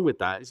something wrong with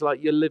that. It's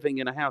like you're living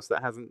in a house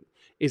that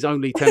is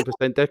only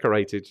 10%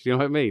 decorated. Do you know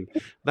what I mean?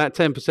 That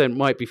 10%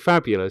 might be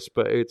fabulous,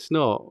 but it's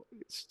not.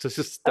 It's just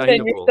sustainable. And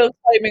then you're still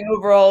climbing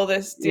over all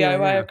this DIY.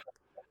 Yeah.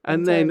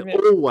 And then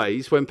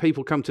always when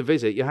people come to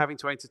visit, you're having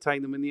to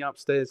entertain them in the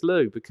upstairs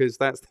loo, because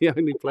that's the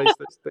only place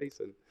that's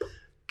decent.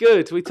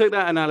 Good. We took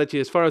that analogy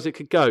as far as it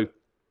could go.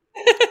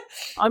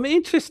 I'm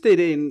interested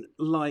in,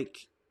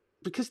 like,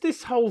 because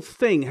this whole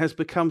thing has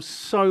become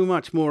so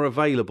much more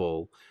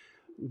available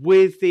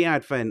with the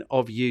advent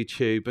of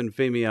YouTube and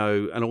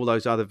Vimeo and all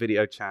those other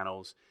video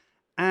channels,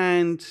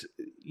 and,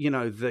 you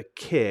know, the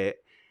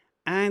kit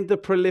and the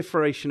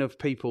proliferation of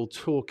people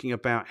talking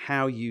about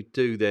how you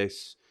do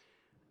this,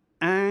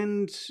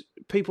 and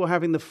people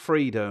having the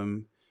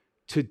freedom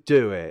to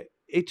do it.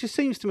 It just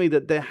seems to me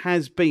that there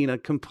has been a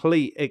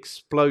complete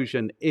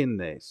explosion in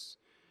this.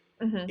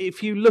 Mm-hmm.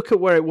 If you look at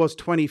where it was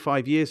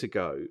 25 years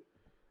ago,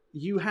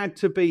 you had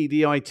to be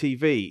the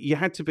ITV. You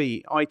had to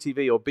be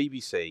ITV or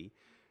BBC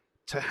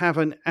to have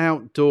an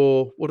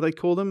outdoor, what do they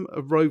call them?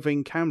 A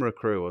roving camera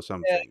crew or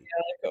something.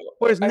 Yeah,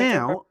 whereas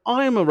now,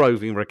 I'm a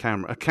roving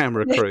camera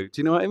crew.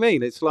 Do you know what I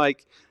mean? It's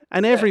like,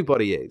 and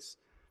everybody is.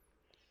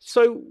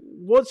 So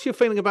what's your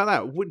feeling about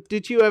that?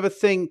 Did you ever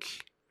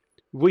think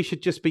we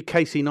should just be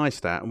Casey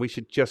Neistat and we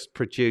should just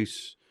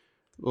produce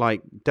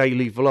like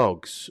daily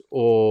vlogs,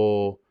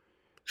 or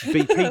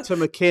be Peter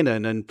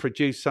McKinnon and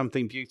produce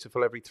something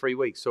beautiful every 3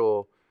 weeks?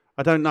 Or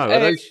I don't know. Are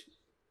those...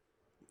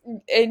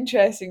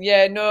 Interesting.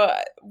 Yeah, no,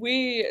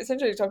 we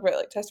essentially talk about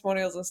like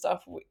testimonials and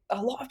stuff.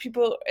 A lot of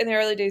people in the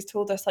early days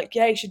told us like,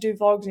 yeah, you should do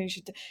vlogs and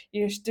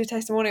you should do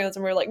testimonials.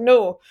 And we're like,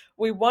 no,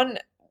 we want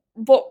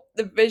what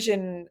the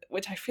vision,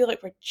 which I feel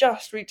like we're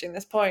just reaching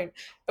this point,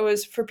 it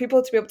was for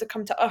people to be able to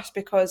come to us,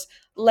 because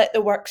let the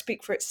work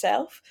speak for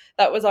itself.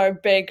 That was our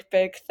big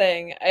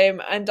thing.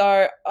 And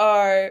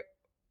our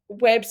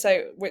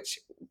website, which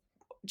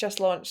just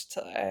launched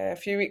a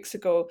few weeks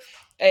ago,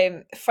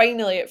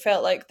 finally it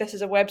felt like this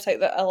is a website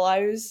that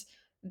allows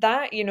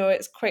that. You know,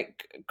 it's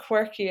quite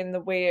quirky in the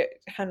way it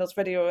handles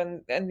video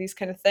and these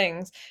kind of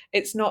things.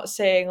 It's not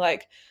saying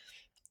like,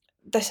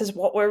 this is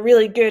what we're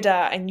really good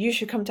at and you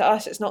should come to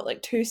us. It's not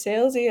like too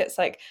salesy. It's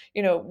like,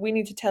 you know, we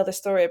need to tell the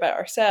story about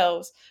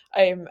ourselves,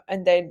 and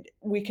then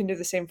we can do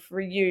the same for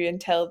you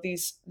and tell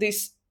these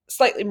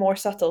slightly more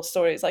subtle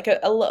stories, like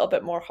a little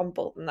bit more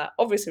humble than that.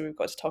 Obviously we've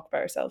got to talk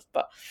about ourselves,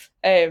 but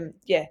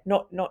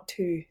not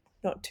too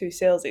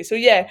salesy. So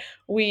yeah,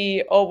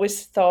 we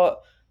always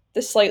thought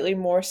the slightly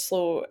more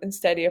slow and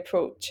steady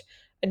approach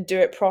and do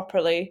it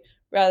properly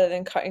rather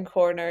than cutting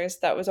corners.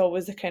 That was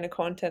always the kind of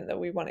content that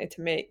we wanted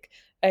to make.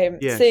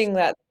 Yes. Saying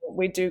that,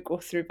 we do go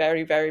through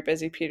very, very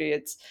busy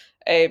periods,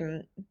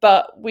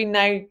 but we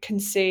now can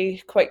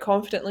say quite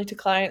confidently to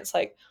clients,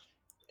 like,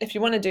 if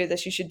you want to do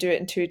this, you should do it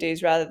in 2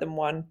 days rather than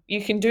one.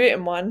 You can do it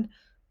in one,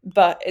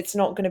 but it's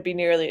not going to be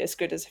nearly as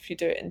good as if you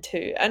do it in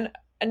two. And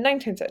 9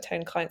 times out of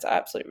 10, clients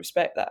absolutely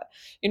respect that.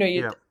 You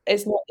know,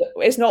 it's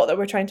not that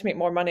we're trying to make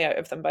more money out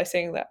of them by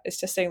saying that. It's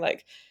just saying,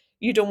 like,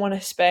 you don't want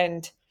to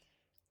spend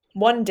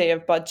 1 day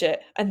of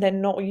budget and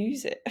then not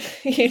use it.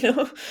 You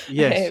know?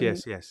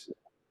 Yes.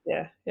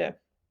 Yeah.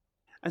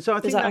 And so I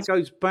think that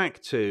goes back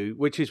to,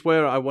 which is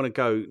where I want to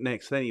go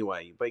next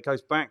anyway, but it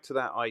goes back to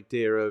that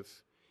idea of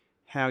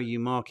how you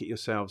market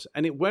yourselves.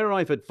 And where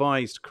I've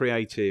advised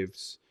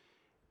creative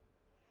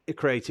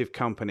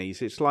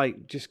companies, it's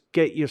like, just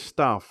get your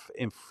stuff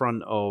in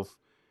front of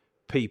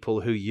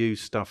people who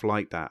use stuff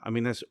like that. I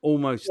mean, that's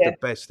almost the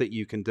best that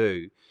you can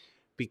do,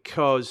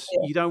 because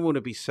you don't want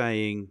to be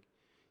saying,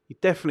 you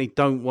definitely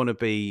don't want to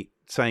be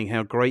saying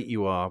how great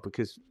you are,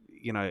 because,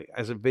 you know,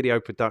 as a video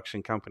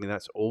production company,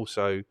 that's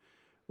also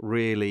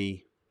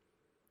really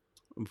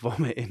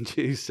vomit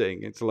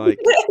inducing. It's like,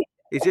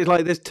 it's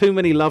like there's too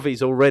many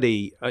lovies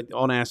already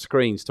on our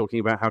screens talking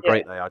about how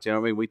great they are. Do you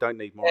know what I mean? We don't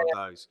need more of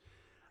those.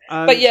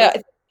 But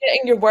getting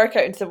your work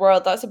out into the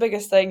world, that's the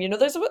biggest thing. You know,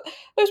 there's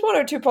 1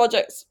 or 2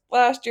 projects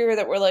last year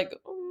that were like,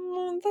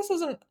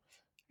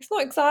 it's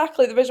not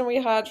exactly the vision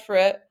we had for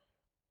it.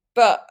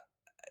 But,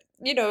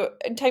 you know,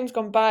 in times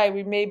gone by,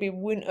 we maybe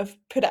wouldn't have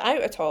put it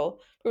out at all.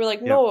 We were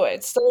like, no,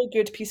 it's still a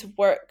good piece of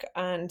work,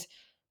 and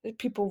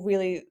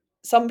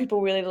some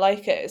people really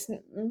like it. It's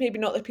maybe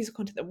not the piece of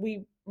content that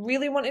we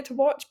really wanted to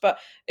watch, but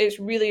it's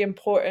really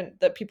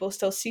important that people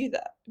still see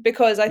that,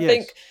 because I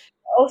think it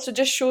also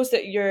just shows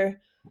that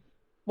you're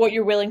what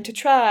you're willing to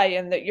try,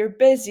 and that you're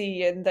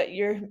busy, and that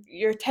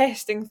you're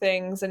testing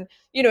things, and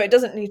it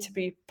doesn't need to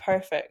be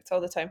perfect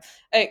all the time.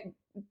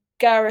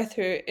 Gareth,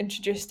 who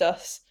introduced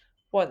us,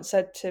 once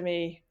said to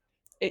me,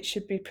 it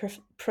should be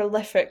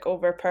prolific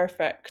over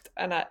perfect,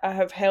 and I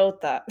have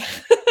held that.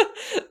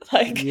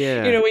 Like,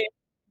 Yeah.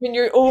 when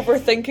you're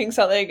overthinking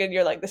something and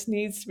you're like, this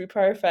needs to be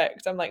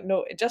perfect, I'm like,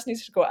 no, it just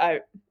needs to go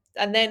out,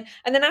 and then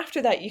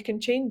after that you can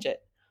change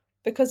it,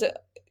 because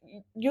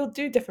you'll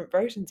do different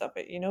versions of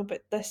it,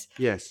 but this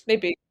Yes.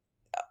 maybe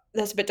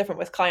that's a bit different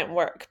with client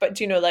work. But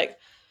like,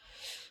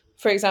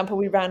 for example,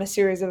 we ran a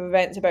series of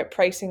events about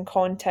pricing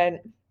content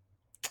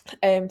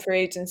for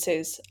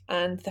agencies,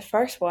 and the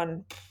first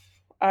one,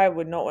 I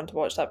would not want to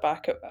watch that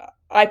back.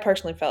 I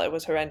personally felt it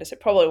was horrendous. It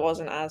probably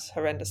wasn't as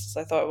horrendous as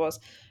I thought it was,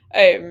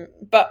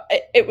 but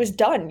it was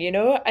done,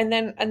 and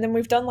then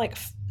we've done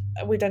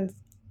we've done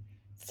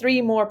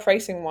 3 more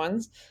pricing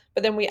ones,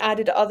 but then we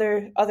added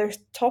other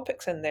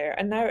topics in there,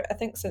 and now I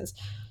think since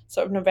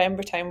sort of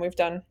November time we've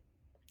done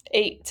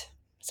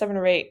 7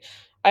 or 8,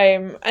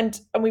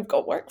 and we've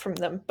got work from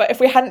them. But if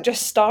we hadn't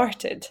just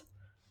started,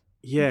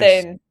 Yes.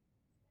 then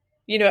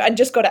and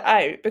just got it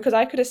out, because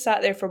I could have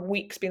sat there for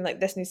weeks being like,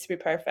 this needs to be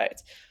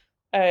perfect,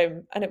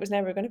 and it was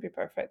never going to be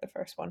perfect, the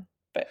first one,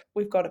 but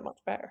we've got it much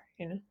better.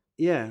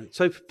 Yeah.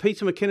 So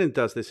Peter McKinnon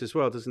does this as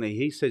well, doesn't he?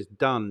 He says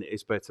done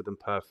is better than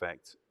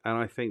perfect. And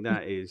I think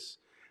that is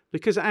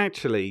because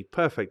actually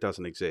perfect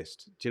doesn't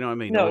exist. Do you know what I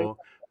mean? No. Or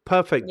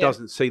perfect Yeah.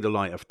 doesn't see the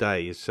light of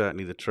day is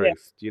certainly the Yeah.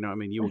 truth. Do you know what I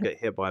mean? You will get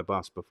hit by a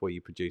bus before you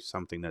produce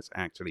something that's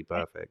actually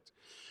perfect.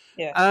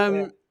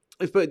 Yeah.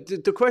 But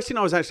the question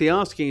I was actually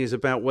asking is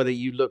about whether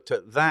you looked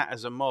at that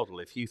as a model.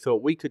 If you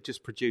thought we could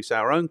just produce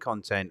our own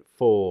content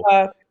for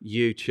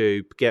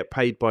YouTube, get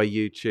paid by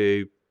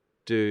YouTube,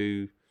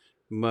 do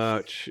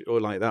merch or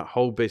like that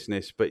whole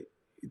business, but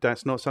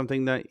that's not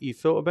something that you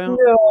thought about?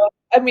 No,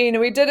 I mean,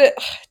 we did it,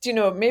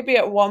 maybe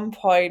at one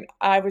point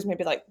I was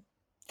maybe like,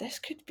 this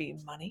could be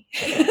money.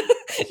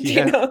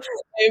 Yeah.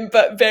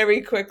 But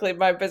very quickly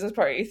my business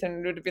partner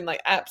Ethan would have been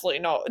like, absolutely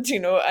not,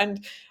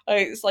 and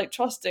it's like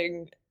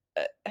trusting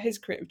his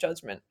creative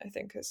judgment, I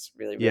think, is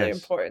really, really Yes.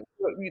 important.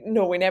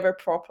 No, we never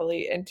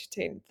properly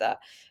entertained that.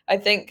 I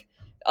think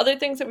other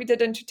things that we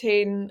did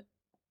entertain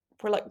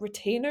were like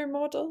retainer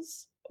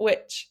models,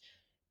 which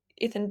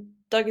Ethan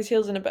dug his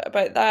heels in a bit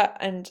about that,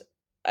 and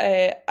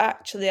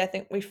actually I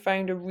think we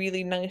found a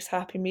really nice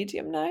happy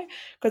medium now,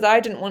 because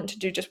I didn't want to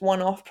do just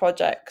one-off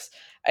projects,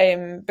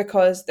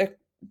 because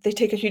they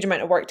take a huge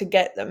amount of work to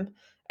get them,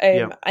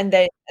 Yeah. and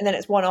then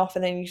it's one-off,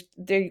 and then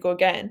there you go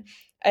again.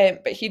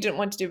 But he didn't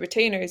want to do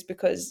retainers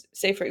because,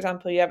 say for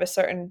example, you have a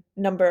certain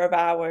number of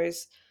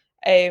hours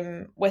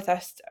with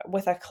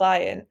a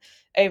client,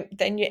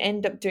 then you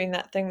end up doing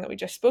that thing that we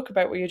just spoke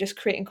about, where you're just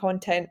creating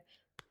content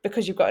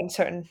because you've got a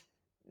certain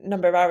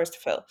number of hours to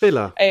fill.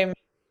 Filler.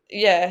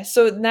 Yeah,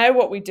 so now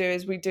what we do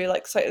is we do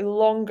like slightly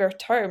longer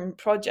term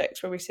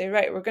projects, where we say,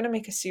 right, we're going to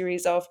make a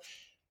series of,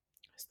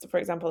 for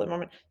example, at the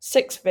moment,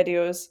 6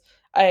 videos.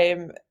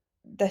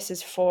 This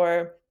is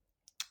for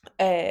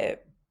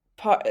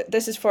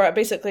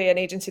basically an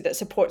agency that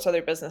supports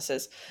other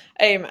businesses,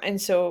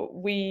 and so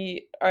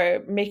we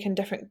are making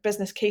different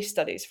business case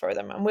studies for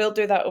them, and we'll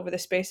do that over the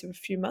space of a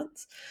few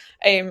months,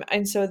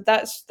 and so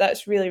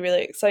that's really,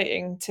 really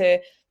exciting to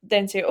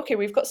then say, okay,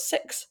 we've got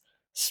 6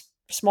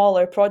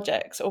 smaller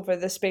projects over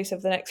the space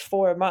of the next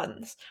 4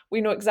 months. We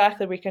know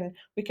exactly we can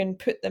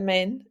put them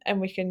in, and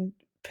we can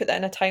put that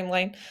in a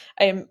timeline.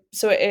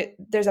 So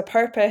there's a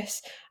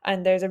purpose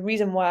and there's a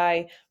reason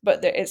why,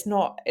 but it's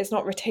not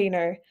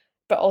retainer,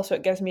 but also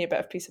it gives me a bit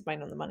of peace of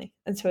mind on the money,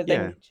 and so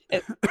then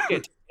it's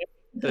good.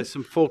 There's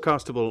some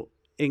forecastable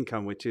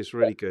income, which is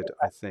really good,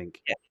 I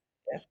think.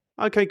 Yeah.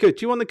 Okay, good.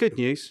 Do you want the good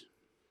news?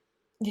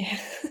 Yeah.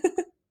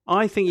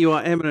 I think you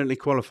are eminently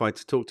qualified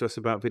to talk to us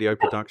about video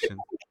production.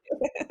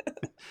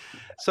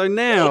 So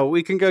now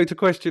we can go to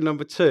question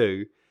number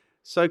 2.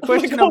 So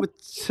question number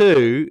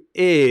 2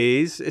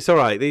 is, it's all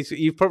right.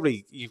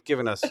 You've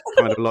given us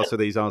kind of lots of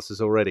these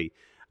answers already.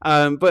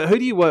 But who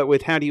do you work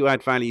with? How do you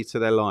add value to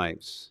their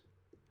lives?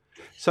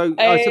 So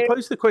I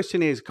suppose the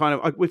question is kind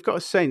of, we've got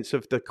a sense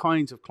of the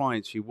kinds of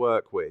clients you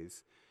work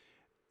with.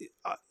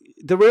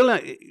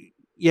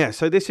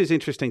 So this is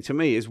interesting to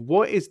me, is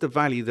what is the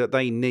value that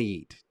they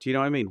need? Do you know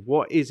what I mean?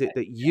 What is it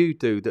that you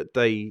do that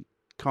they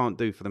can't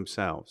do for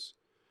themselves?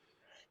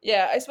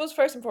 Yeah, I suppose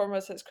first and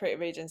foremost, it's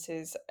creative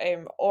agencies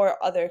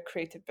or other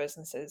creative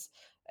businesses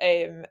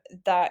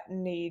that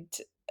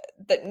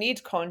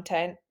need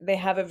content. They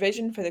have a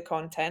vision for the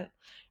content,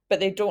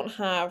 but they don't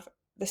have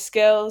the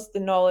skills, the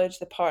knowledge,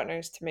 the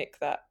partners to make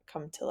that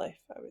come to life,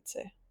 I would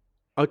say.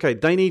 Okay,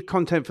 they need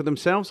content for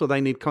themselves, or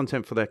they need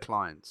content for their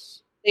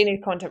clients? They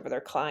need content for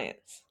their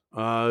clients.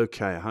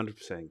 Okay,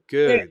 100%.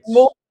 Good.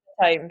 Most of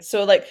the time.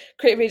 So like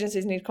creative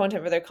agencies need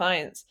content for their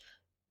clients.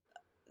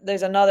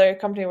 There's another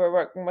company we're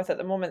working with at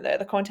the moment that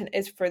the content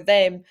is for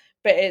them,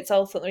 but it's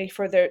ultimately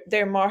for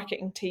their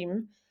marketing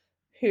team,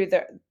 who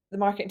the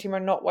marketing team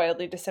are not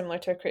wildly dissimilar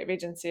to a creative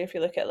agency if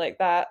you look at it like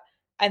that.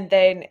 And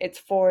then it's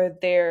for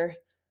their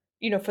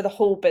for the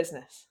whole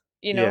business,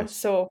 Yes.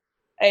 So,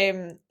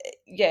 um,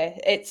 yeah,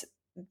 it's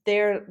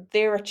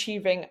they're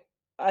achieving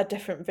a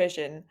different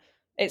vision.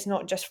 It's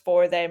not just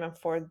for them and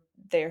for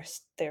their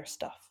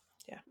stuff.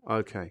 Yeah.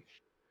 Okay.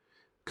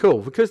 Cool.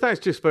 Because that's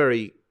just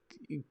very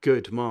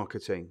good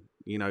marketing,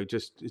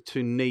 just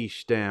to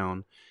niche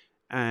down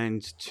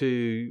and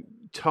to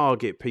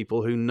target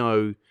people who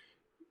know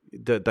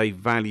that they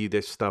value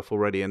this stuff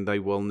already and they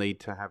will need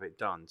to have it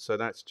done. So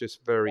that's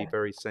just very, Yeah.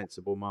 very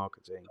sensible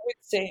marketing. I would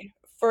say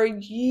for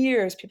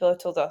years people have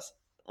told us,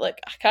 like,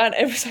 I can't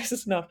emphasize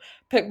this enough,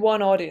 pick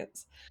one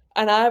audience.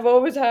 And I've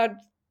always had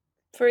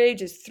for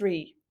ages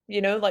three.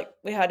 Like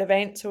we had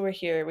events over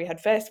here, we had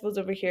festivals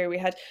over here, we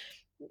had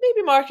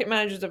maybe market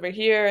managers over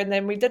here, and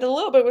then we did a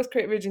little bit with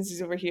creative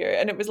agencies over here,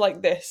 and it was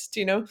like this,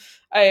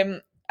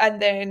 and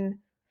then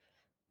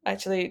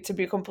actually, to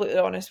be completely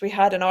honest, we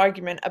had an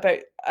argument about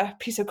a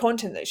piece of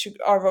content that should,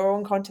 or our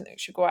own content that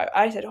should go out.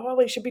 I said, "Oh,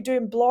 we should be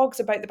doing blogs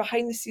about the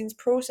behind the scenes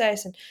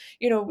process, and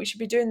we should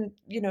be doing,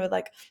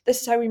 like,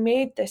 this is how we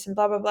made this, and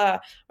blah blah blah."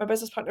 My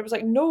business partner was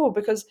like, "No,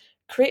 because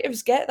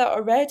creatives get that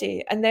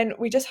already." And then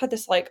we just had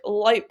this like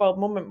light bulb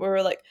moment where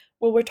we're like,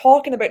 "Well, we're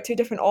talking about two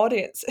different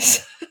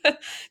audiences."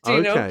 Do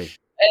you know? Okay.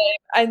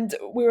 And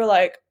we were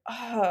like,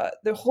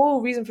 the whole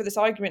reason for this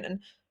argument, and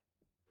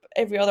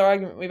every other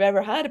argument we've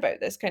ever had about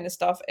this kind of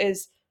stuff,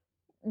 is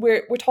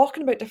we're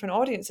talking about different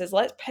audiences.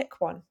 Let's pick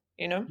one.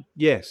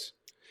 Yes.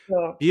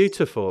 So,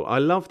 Beautiful. I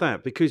love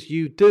that because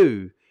you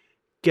do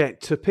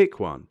get to pick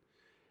one,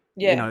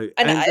 yeah, and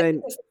and I think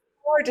then it's the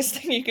hardest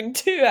thing you can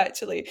do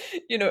actually,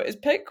 is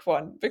pick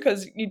one,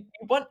 because you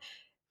want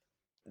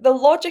the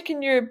logic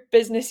in your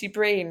businessy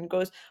brain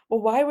goes,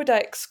 well, why would I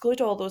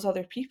exclude all those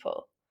other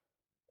people?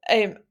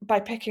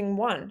 By picking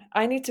one,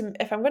 I need to,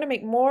 if I'm going to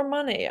make more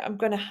money, I'm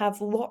going to have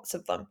lots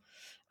of them.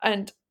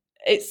 And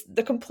it's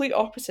the complete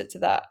opposite to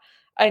that.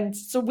 And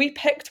so we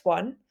picked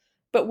one,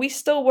 but we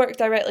still work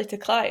directly to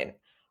client.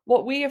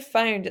 What we have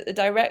found at the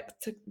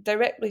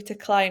directly to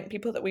client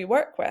people that we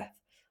work with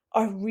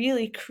are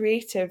really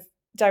creative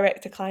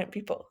direct to client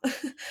people.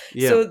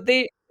 yeah, So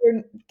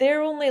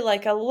they're only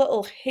like a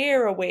little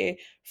hair away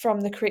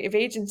from the creative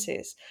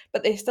agencies,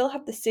 but they still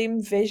have the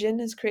same vision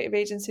as creative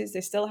agencies.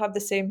 They still have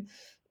the same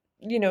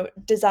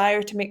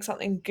desire to make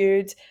something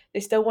good. They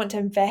still want to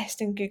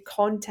invest in good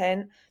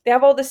content. They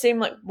have all the same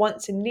like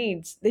wants and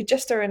needs. They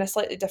just are in a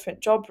slightly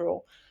different job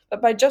role.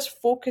 But by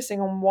just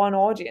focusing on one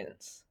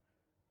audience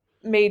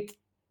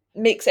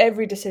makes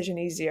every decision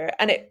easier.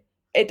 And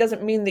it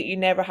doesn't mean that you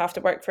never have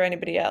to work for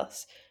anybody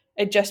else.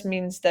 It just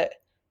means that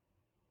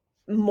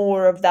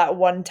more of that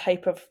one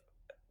type of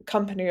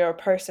company or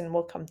person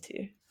will come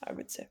to you, I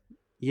would say.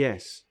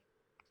 yes,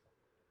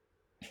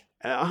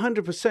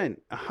 100%,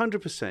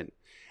 100%.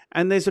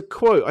 And there's a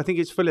quote. I think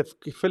it's Philip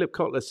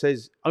Kotler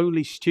says,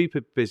 "Only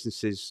stupid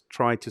businesses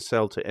try to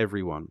sell to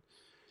everyone."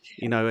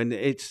 And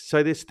it's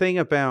so this thing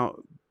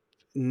about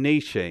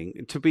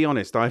niching. To be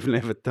honest, I've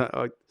never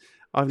done.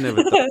 I've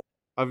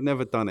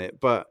never done it.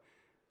 But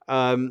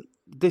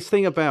this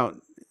thing about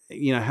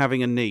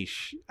having a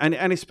niche,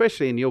 and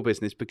especially in your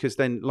business, because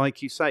then,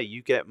 like you say,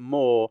 you get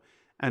more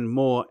and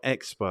more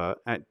expert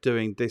at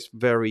doing this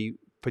very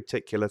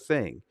particular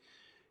thing.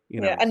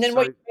 Yeah, and then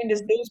what you find is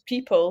those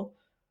people,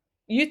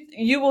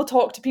 you will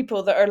talk to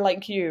people that are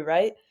like you,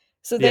 right?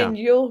 So Yeah.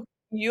 then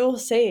you'll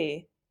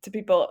say to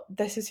people,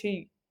 this is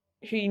who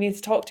you need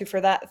to talk to for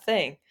that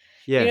thing.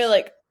 Yes.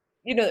 Like,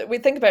 we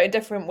think about it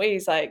different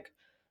ways. Like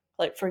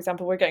for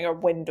example, we're getting our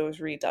windows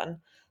redone.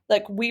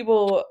 Like we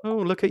will. Oh,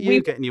 look at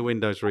you getting your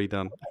windows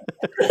redone.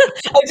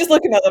 I'm just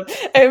looking at them.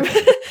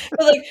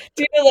 But like,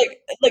 do you know,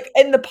 like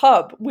in the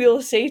pub,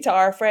 we'll say to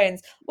our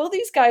friends, "Well,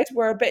 these guys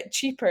were a bit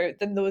cheaper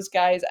than those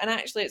guys, and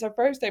actually, it's our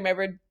first time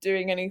ever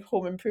doing any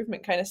home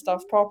improvement kind of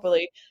stuff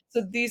properly.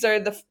 So these are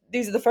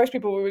the first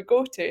people we would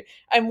go to,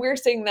 and we're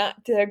saying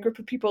that to a group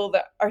of people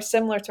that are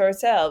similar to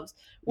ourselves.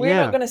 We're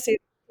not going to say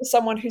to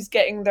someone who's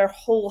getting their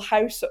whole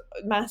house,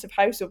 massive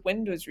house of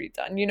windows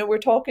redone. We're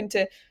talking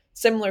to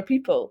similar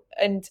people,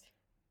 and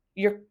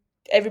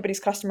everybody's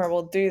customer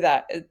will do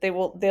that.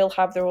 They'll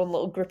have their own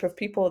little group of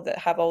people that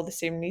have all the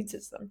same needs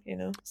as them,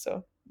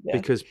 so yeah.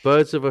 Because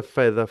birds of a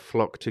feather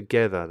flock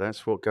together.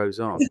 That's what goes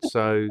on.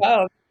 So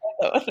Wow.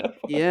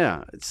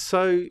 yeah,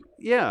 so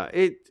yeah,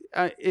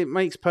 it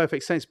makes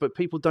perfect sense, but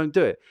people don't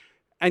do it.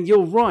 And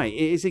you're right,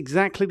 it is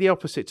exactly the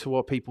opposite to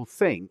what people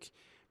think.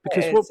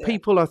 Because what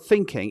people are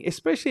thinking,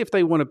 especially if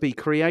they want to be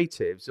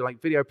creatives, like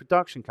video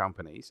production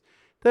companies,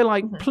 they're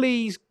like,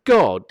 please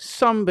God,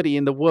 somebody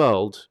in the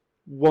world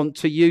want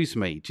to use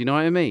me. Do you know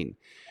what I mean?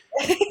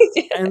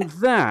 Yeah. And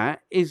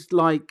that is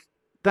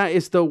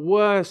the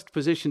worst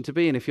position to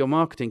be in if you're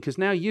marketing, because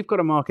now you've got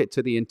to market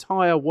to the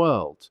entire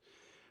world.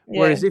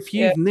 Whereas if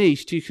you've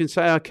niched, you can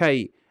say,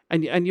 okay,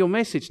 and your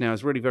message now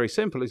is really very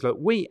simple. It's like,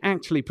 we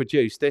actually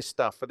produce this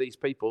stuff for these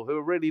people who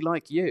are really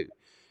like you.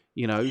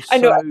 I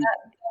know.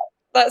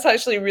 That's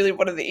actually really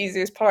one of the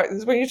easiest parts,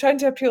 is when you're trying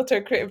to appeal to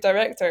a creative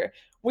director.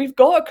 We've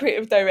got a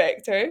creative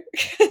director.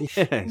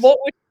 Yes. What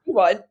would you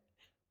want?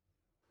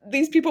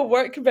 These people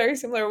work in very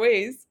similar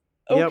ways.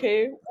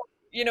 Okay,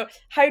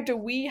 how do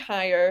we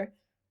hire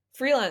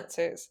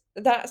freelancers?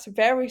 That's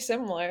very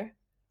similar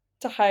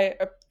to how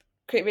a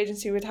creative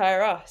agency would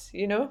hire us.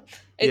 It's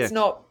Yes.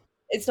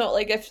 not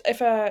like if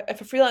a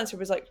freelancer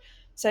was like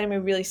sending me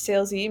a really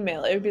salesy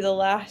email, it would be the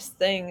last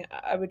thing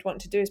I would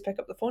want to do is pick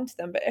up the phone to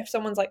them. But if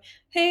someone's like,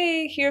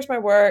 hey, here's my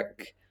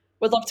work,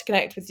 would love to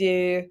connect with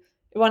you,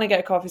 you want to get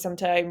a coffee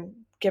sometime,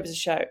 give us a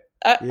shout.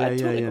 I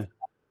totally go for that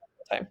all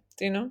the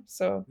time.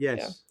 So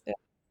Yes.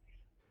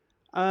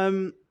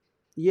 yeah.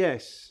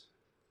 Yes.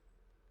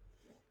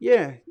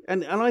 Yeah,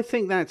 and I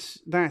think that's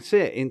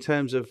it in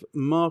terms of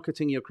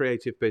marketing your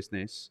creative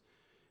business.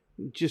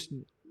 Just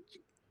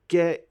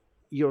get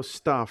your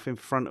stuff in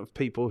front of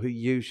people who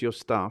use your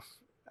stuff,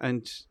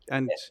 and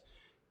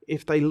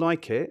if they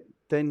like it,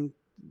 then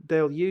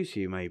they'll use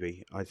you.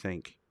 Maybe, I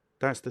think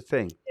that's the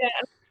thing. Yeah,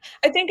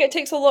 I think it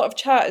takes a lot of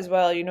chat as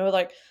well.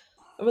 Like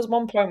there was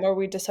one point where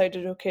we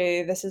decided,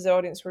 okay, this is the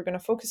audience we're going to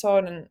focus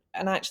on,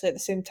 and actually at the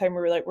same time we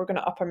were like, we're going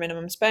to up our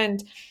minimum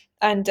spend,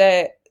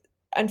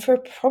 and for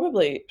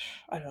probably,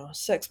 I don't know,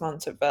 6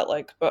 months it felt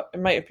like, but it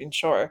might have been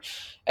shorter.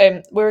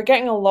 We were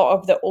getting a lot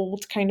of the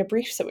old kind of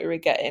briefs that we were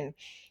getting,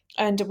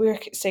 and we were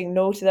saying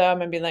no to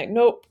them and being like,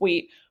 nope,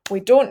 we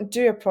don't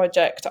do a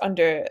project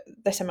under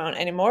this amount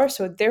anymore,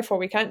 so therefore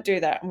we can't do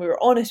that. And we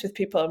were honest with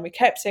people, and we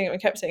kept saying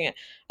it,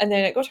 and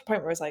then it got to a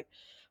point where I was like,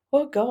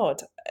 oh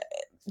God,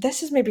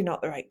 this is maybe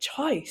not the right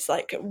choice.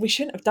 Like, we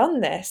shouldn't have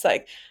done this.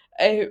 Like,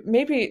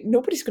 maybe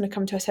nobody's going to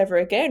come to us ever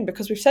again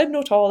because we've said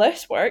no to all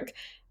this work,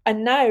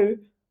 and now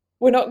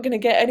we're not going to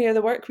get any of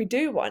the work we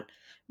do want.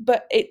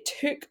 But it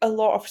took a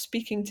lot of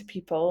speaking to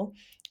people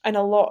and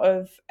a lot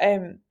of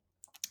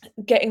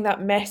getting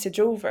that message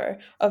over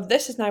of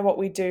this is now what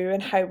we do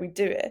and how we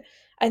do it.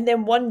 And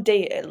then one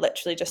day it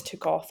literally just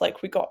took off.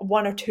 Like, we got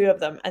one or two of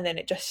them and then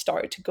it just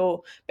started to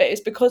go. But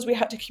it's because we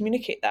had to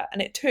communicate that,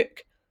 and it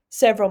took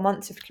several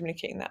months of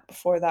communicating that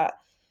before that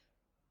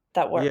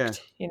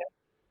worked.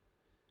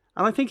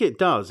 And I think it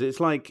does.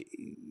 It's like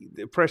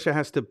the pressure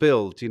has to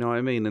build, you know what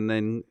I mean? And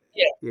then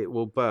it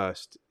will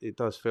burst. It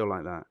does feel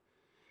like that.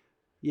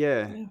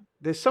 Yeah.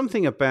 There's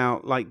something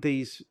about like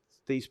these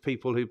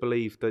people who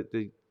believe that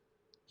the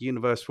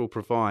universe will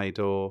provide,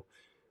 or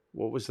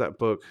what was that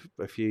book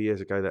a few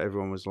years ago that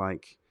everyone was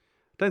like,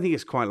 I don't think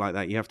it's quite like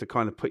that. You have to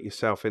kind of put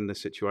yourself in the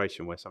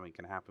situation where something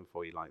can happen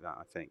for you like that,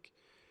 I think.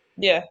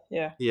 Yeah.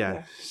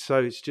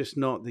 So it's just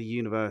not the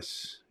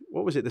universe.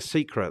 What was it? The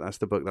Secret. That's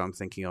the book that I'm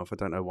thinking of. I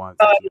don't know why.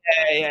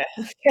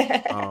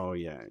 Oh,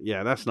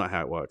 yeah. That's not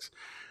how it works.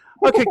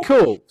 Okay,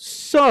 cool.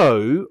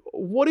 So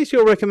what is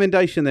your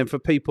recommendation then for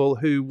people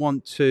who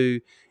want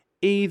to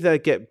either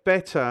get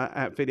better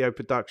at video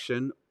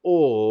production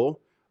or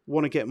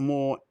want to get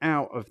more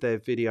out of their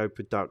video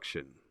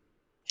production?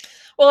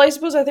 Well, I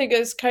think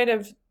it's kind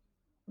of,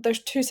 there's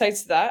two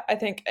sides to that. I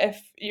think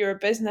if you're a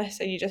business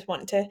and you just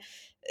want to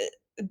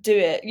do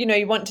it,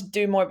 you want to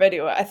do more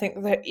video, I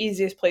think the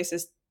easiest place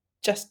is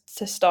just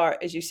to start,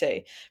 as you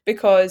say,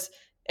 because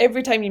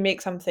every time you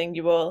make something,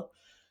 you will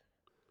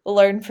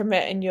learn from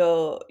it, and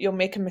you'll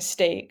make a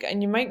mistake,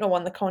 and you might not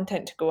want the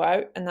content to go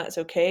out, and that's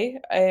okay.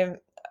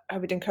 I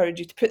would encourage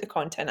you to put the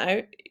content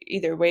out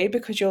either way,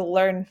 because you'll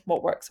learn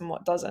what works and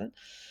what doesn't.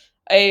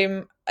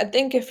 I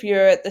think if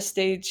you're at the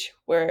stage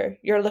where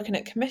you're looking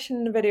at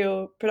commissioning a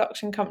video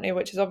production company,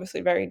 which is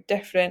obviously very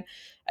different,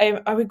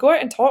 I would go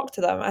out and talk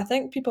to them. I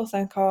think people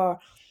think, oh,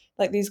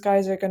 like these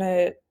guys are going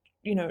to,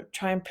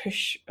 try and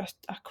push a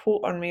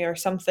quote on me or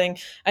something,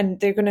 and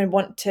they're going to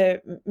want to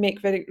make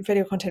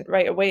video content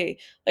right away.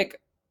 Like,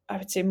 I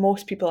would say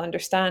most people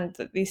understand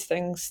that these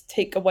things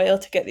take a while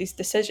to get these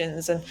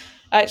decisions. And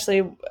actually,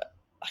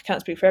 I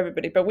can't speak for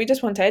everybody, but we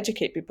just want to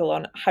educate people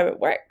on how it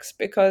works,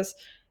 because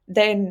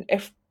then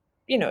if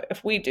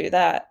we do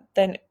that,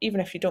 then even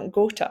if you don't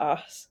go to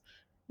us,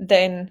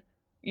 then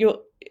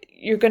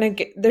you're going to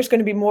get, there's going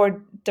to be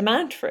more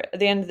demand for it at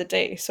the end of the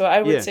day. So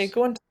I would say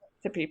go and talk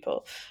to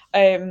people,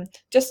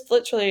 just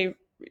literally,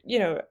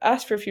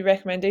 ask for a few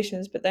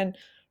recommendations, but then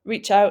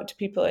reach out to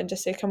people and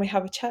just say, can we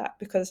have a chat?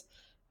 Because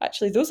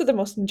actually those are the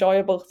most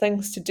enjoyable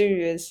things to do,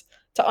 is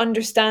to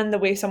understand the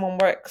way someone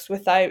works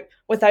without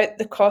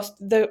the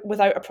cost,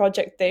 without a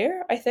project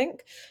there, I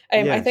think.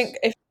 I think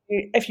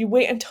if you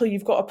wait until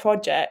you've got a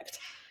project,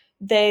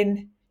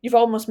 then you've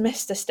almost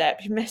missed a step.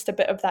 You've missed a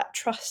bit of that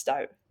trust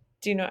out.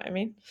 Do you know what I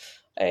mean?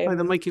 Like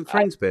the making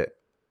friends bit.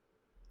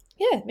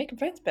 Yeah, making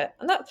friends bit.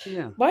 And that's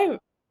why,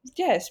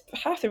 it's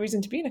half the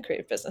reason to be in a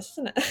creative business,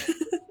 isn't it?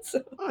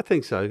 So. I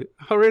think so.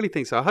 I really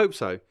think so. I hope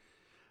so.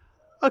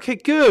 Okay,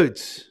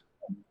 good.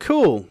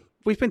 Cool.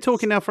 We've been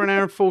talking now for an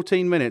hour and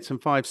 14 minutes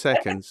and 5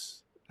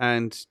 seconds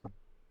and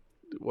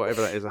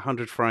whatever that is,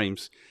 100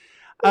 frames.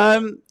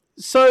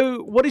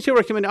 So what is your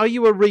recommendation? Are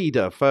you a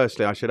reader?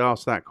 Firstly, I should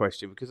ask that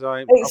question, because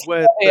I'm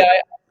aware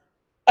that...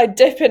 I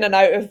dip in and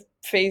out of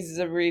phases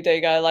of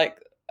reading.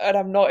 And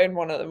I'm not in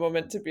one at the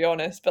moment, to be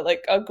honest, but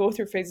like I'll go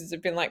through phases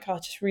of being like, I'll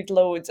just read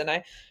loads and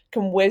I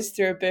can whiz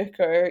through a book,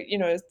 or,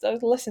 I'll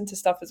listen to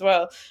stuff as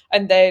well.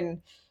 And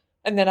then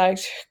I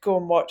go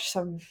and watch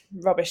some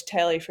rubbish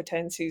telly for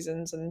 10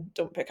 seasons and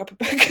don't pick up a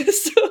book.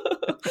 So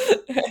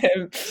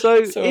So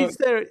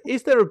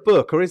is there a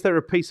book or is there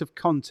a piece of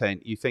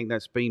content you think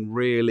that's been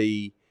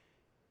really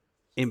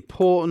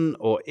important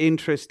or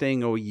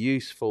interesting or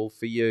useful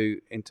for you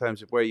in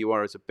terms of where you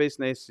are as a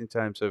business, in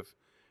terms of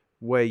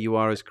where you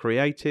are as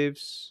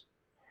creatives?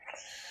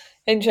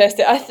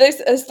 Interesting.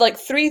 There's like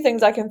three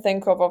things I can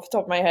think of off the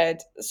top of my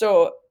head.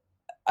 So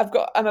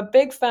I'm a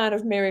big fan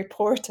of Mary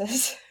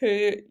Portas,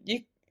 who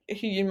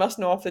you must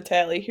know off the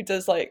telly, who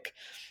does like,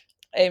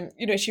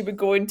 she would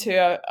go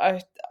into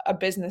a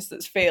business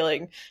that's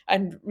failing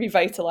and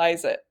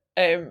revitalize it.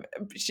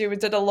 She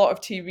did a lot of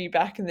TV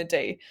back in the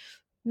day.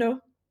 No,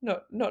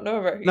 not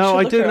know her. No,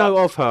 I do know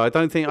of her. I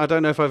don't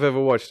know if I've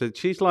ever watched it.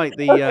 She's like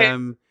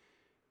the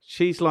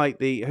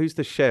who's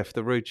the chef,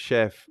 the rude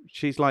chef.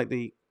 She's like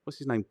the, what's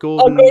his name?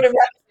 Gordon Ramsay.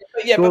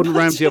 Yeah, Gordon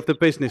Ramsay of the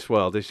business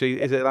world. Is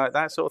it like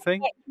that sort of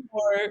thing?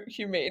 More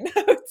humane,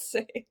 I would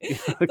say.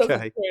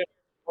 Okay.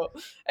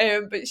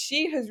 But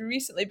she has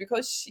recently,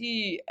 because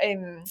she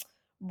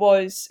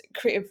was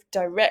creative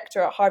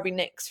director at Harvey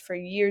Nicks for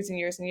years and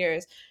years and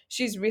years,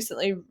 she's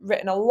recently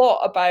written a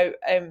lot about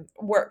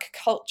work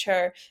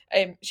culture.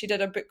 She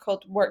did a book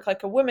called Work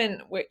Like a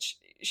Woman, which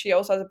she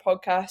also has a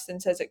podcast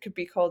and says it could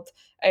be called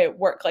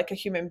Work Like a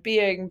Human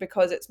Being,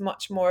 because it's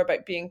much more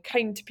about being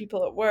kind to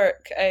people at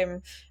work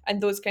and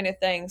those kind of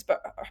things.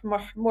 But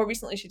more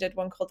recently she did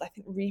one called, I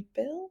think,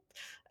 Rebuild,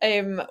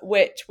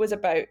 which was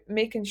about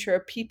making sure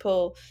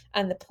people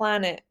and the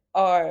planet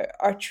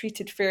are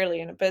treated fairly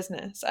in a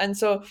business. And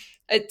so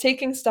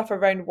taking stuff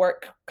around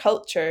work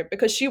culture,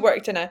 because she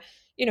worked in a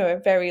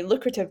very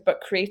lucrative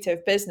but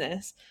creative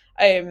business,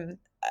 and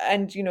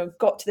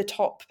got to the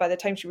top by the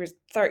time she was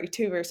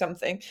 32 or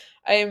something,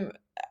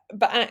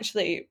 but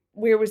actually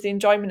where was the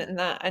enjoyment in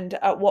that, and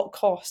at what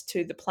cost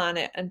to the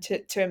planet and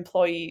to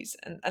employees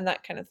and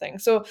that kind of thing.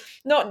 So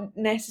not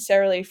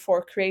necessarily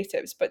for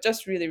creatives, but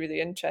just really,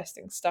 really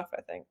interesting stuff,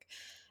 I think.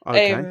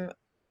 Okay.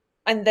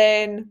 And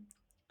then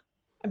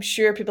I'm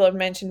sure people have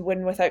mentioned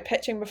Win Without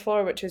Pitching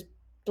before, which is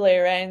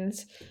Blair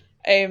Enns.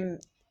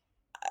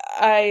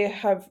 I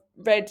have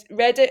read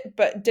it,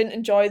 but didn't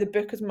enjoy the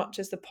book as much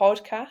as the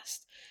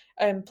podcast.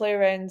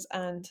 Blair Enns,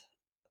 and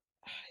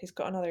he's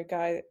got another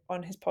guy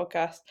on his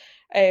podcast.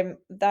 And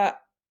the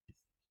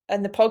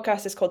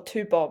podcast is called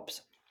Two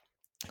Bobs.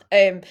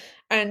 And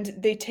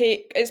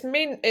it's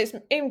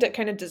aimed at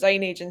kind of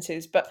design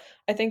agencies, but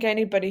I think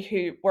anybody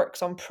who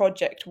works on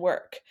project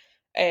work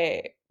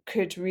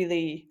could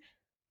really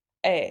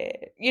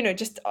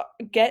just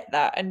get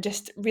that and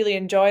just really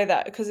enjoy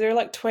that, because they're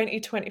like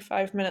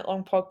 20-25 minute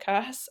long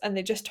podcasts, and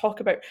they just talk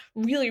about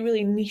really,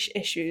 really niche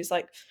issues.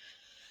 Like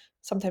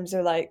sometimes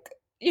they're like,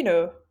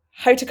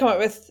 how to come up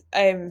with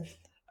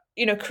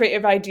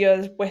creative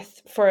ideas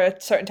for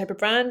a certain type of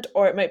brand,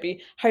 or it might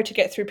be how to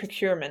get through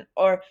procurement,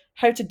 or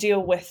how to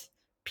deal with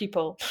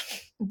people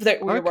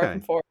that we're working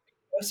for.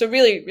 So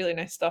really, really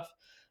nice stuff.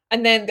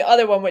 And then the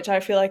other one, which I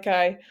feel like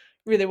I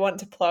really want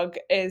to plug,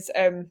 is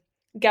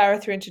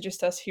Gareth, who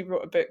introduced us. He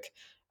wrote a book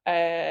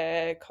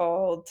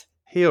called...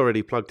 He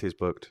already plugged his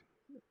book.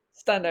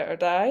 Stand Out or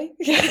Die.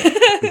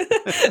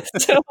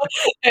 So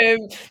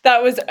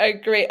that was a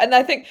great... And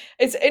I think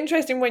it's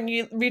interesting when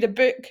you read a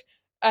book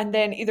and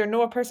then either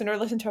know a person or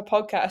listen to a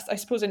podcast, I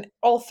suppose, in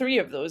all three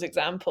of those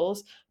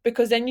examples,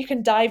 because then you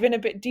can dive in a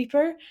bit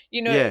deeper.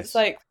 Yes. It's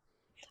like,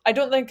 I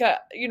don't think,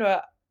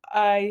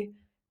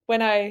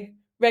 when I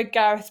read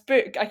Gareth's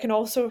book, I can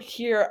also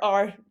hear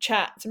our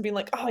chats and being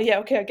like, oh yeah,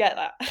 okay, I get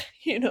that,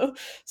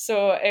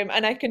 So,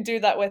 and I can do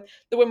that with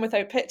the Win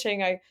Without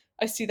Pitching. I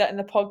see that in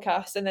the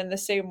podcast, and then the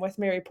same with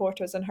Mary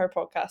Portas and her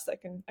podcast.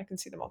 I can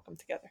see them all come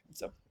together.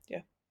 So,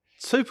 yeah.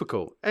 Super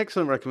cool.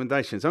 Excellent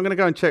recommendations. I'm going to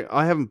go and check.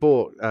 I haven't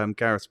bought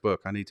Gareth's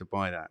book. I need to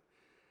buy that.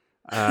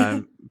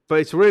 But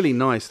it's really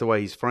nice the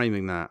way he's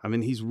framing that. I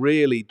mean, he's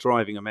really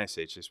driving a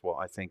message, is what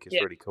I think is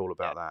really cool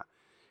about that.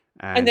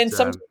 And then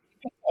sometimes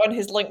on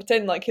his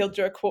LinkedIn, like, he'll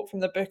do a quote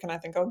from the book, and I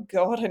think, oh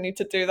God, I need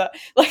to do that.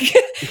 Like,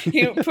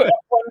 he put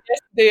up one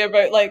yesterday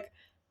about like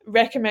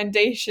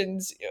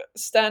recommendations.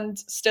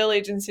 Still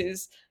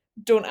agencies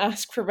don't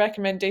ask for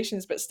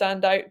recommendations, but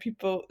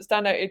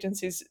standout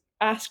agencies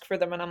ask for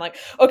them, and I'm like,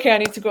 okay, I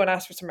need to go and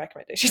ask for some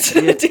recommendations.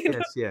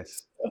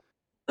 Yes.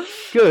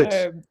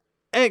 Good.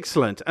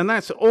 Excellent. And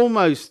that's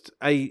almost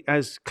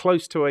as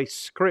close to a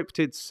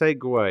scripted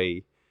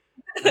segue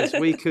as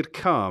we could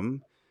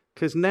come,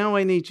 because now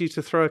I need you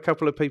to throw a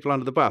couple of people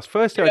under the bus.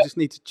 Firstly, I just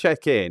need to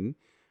check in.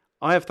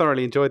 I have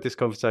thoroughly enjoyed this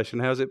conversation.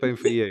 How's it been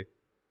for you?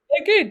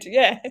 Yeah, good.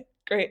 Yeah,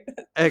 great.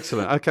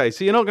 Excellent. Okay,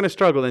 so you're not going to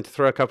struggle then to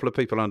throw a couple of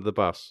people under the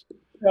bus?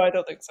 No, I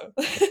don't think so.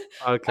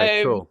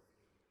 Okay, cool.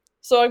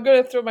 So I'm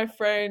going to throw my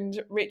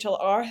friend Rachel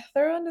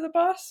Arthur under the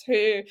bus,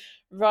 who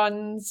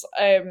runs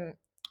an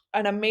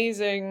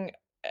amazing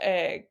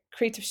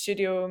creative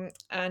studio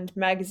and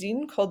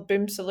magazine called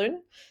Boom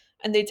Saloon.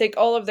 And they take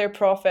all of their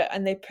profit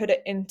and they put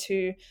it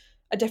into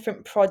a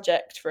different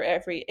project for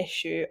every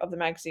issue of the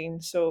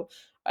magazine. So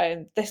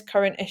this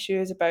current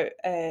issue is about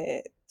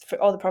for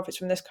all the profits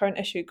from this current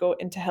issue go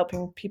into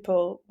helping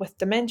people with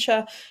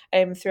dementia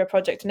through a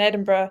project in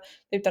Edinburgh.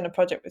 They've done a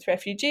project with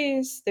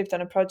refugees. They've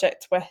done a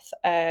project with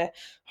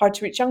hard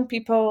to reach young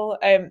people.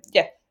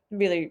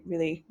 Really,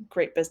 really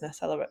great business.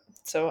 I love it.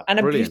 So, and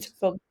a Brilliant.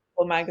 beautiful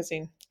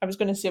magazine. I was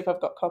going to see if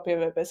I've got a copy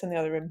of it, but it's in the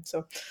other room.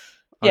 So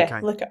yeah,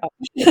 Okay. look it up.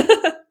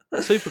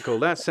 Super cool.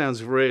 That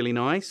sounds really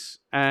nice.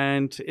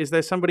 And is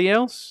there somebody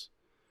else?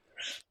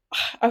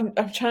 I'm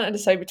trying to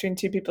decide between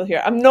two people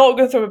here. I'm not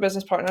going to throw a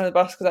business partner on the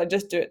bus because I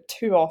just do it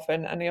too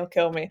often and he'll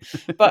kill me.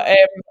 But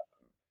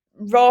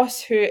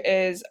Ross, who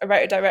is a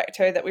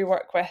writer-director that we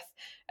work with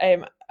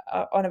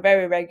on a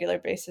very regular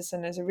basis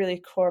and is a really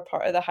core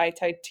part of the High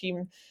Tide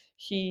team.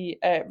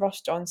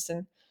 Ross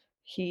Johnston,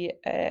 he's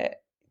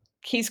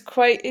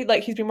quite,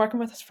 like, he's been working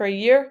with us for a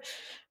year,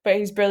 but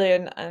he's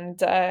brilliant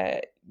and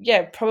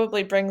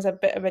probably brings a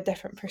bit of a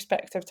different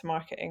perspective to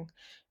marketing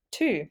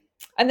too.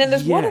 And then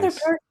there's one other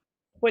person,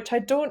 which I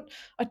don't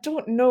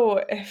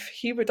know if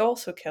he would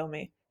also kill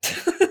me.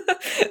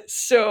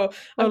 So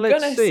I'm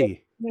gonna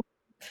see.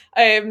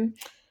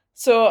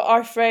 So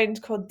our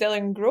friend called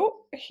Dylan Grote,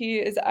 he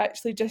is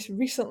actually just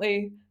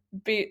recently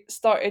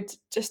started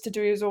just to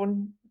do his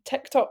own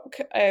TikTok,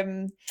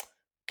 kind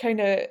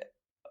of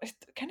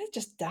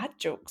just dad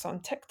jokes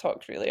on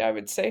TikTok, really, I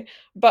would say,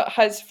 but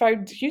has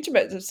found huge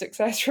amounts of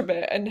success from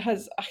it and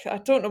has, I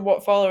don't know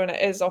what following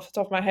it is off the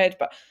top of my head,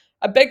 but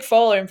a big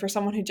following for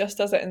someone who just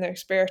does it in their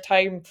spare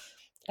time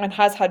and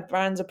has had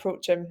brands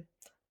approach him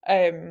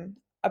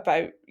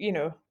about, do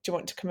you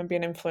want to come and be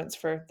an influence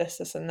for this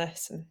and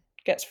this, and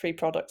gets free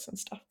products and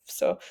stuff.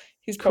 So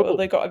he's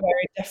probably got a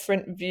very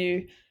different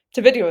view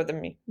to video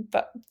than me,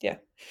 but yeah.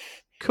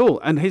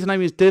 Cool. And his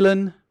name is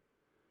Dylan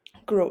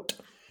Grote.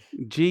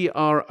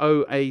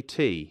 Groat.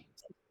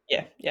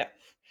 Yeah.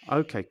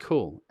 Okay,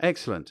 cool.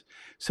 Excellent.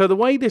 So the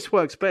way this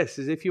works best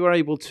is if you are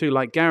able to,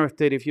 like Gareth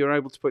did, if you're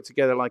able to put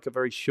together like a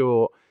very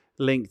short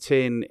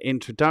LinkedIn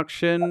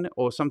introduction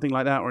or something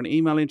like that, or an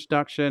email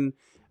introduction,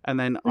 and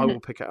then I will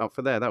pick it up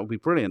for there. That would be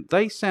brilliant.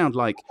 They sound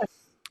like,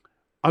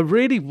 I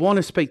really want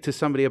to speak to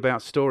somebody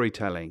about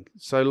storytelling.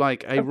 So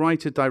like a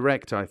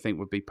writer-director, I think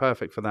would be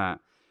perfect for that.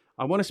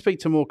 I want to speak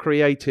to more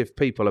creative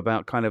people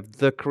about kind of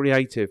the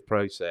creative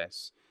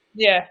process.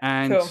 Yeah,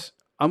 and cool.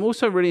 I'm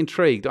also really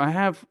intrigued.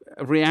 I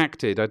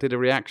did a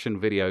reaction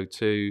video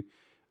to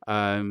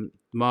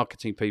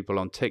marketing people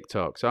on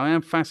TikTok. So I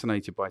am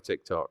fascinated by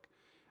TikTok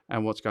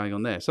and what's going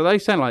on there. So they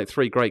sound like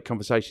 3 great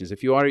conversations.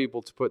 If you are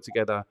able to put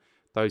together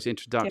those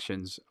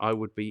introductions, I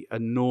would be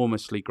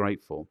enormously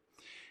grateful.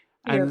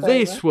 And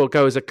this will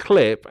go as a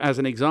clip, as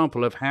an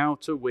example of how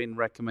to win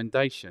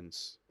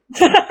recommendations.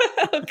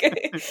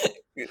 Okay.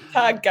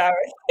 Tag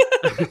Gareth.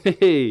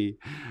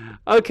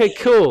 Okay,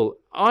 cool.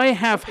 I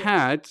have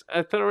had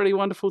a thoroughly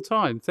wonderful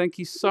time. Thank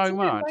you so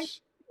much. Thank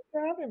you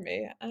for having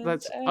me. And,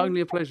 that's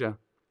only a pleasure.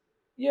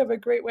 You have a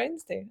great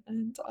Wednesday,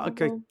 and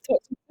okay. I'll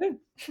talk to you soon.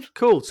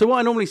 Cool. So what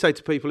I normally say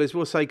to people is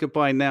we'll say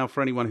goodbye now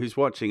for anyone who's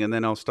watching, and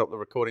then I'll stop the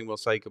recording. We'll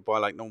say goodbye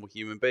like normal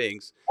human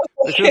beings.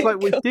 It feels like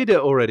we did it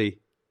already.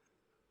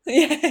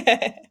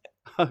 Yeah.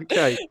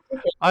 Okay.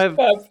 I have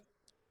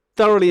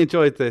thoroughly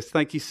enjoyed this.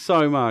 Thank you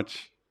so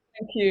much.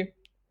 Thank you.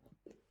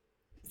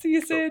 See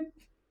you soon.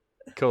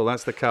 Cool.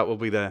 That's the cut. We'll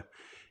be there.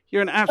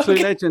 You're an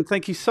absolute legend.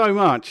 Thank you so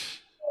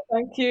much.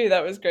 Thank you.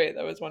 That was great.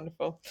 That was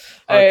wonderful.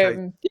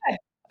 Okay.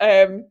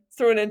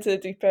 Thrown into the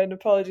deep end.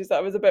 Apologies,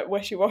 that was a bit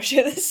wishy-washy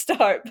at the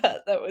start,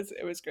 but it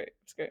was great. It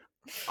was great.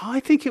 I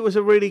think it was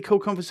a really cool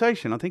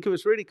conversation. I think it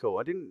was really cool.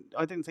 I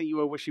didn't think you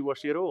were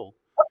wishy-washy at all.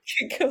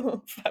 Okay,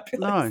 cool. Fabulous.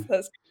 No.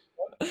 That's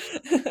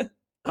cool.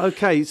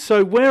 Okay,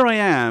 so where I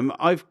am,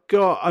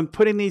 I'm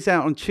putting these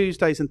out on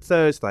Tuesdays and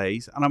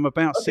Thursdays, and I'm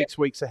about 6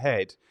 weeks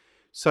ahead.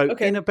 So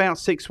in about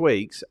 6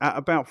 weeks, at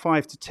about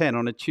 5 to 10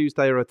 on a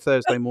Tuesday or a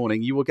Thursday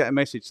morning, you will get a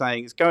message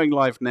saying it's going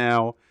live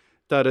now.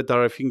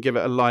 If you can give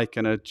it a like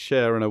and a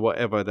share and a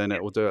whatever, then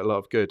it will do it a lot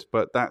of good.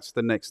 But that's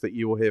the next that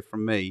you will hear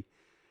from me.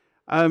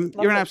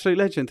 You're an absolute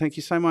legend. Thank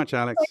you so much,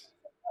 Alex.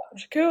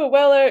 Cool.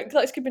 Well,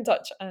 let's keep in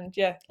touch, and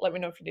let me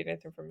know if you need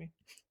anything from me.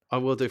 I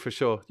will do for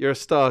sure. You're a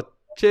star.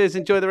 Cheers.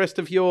 Enjoy the rest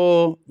of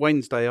your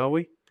Wednesday, are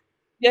we?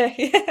 Yeah.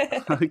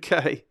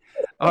 Okay.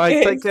 All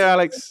right. Take care,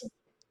 Alex.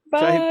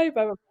 Bye. Okay.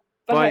 Bye.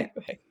 Bye.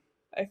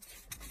 Bye.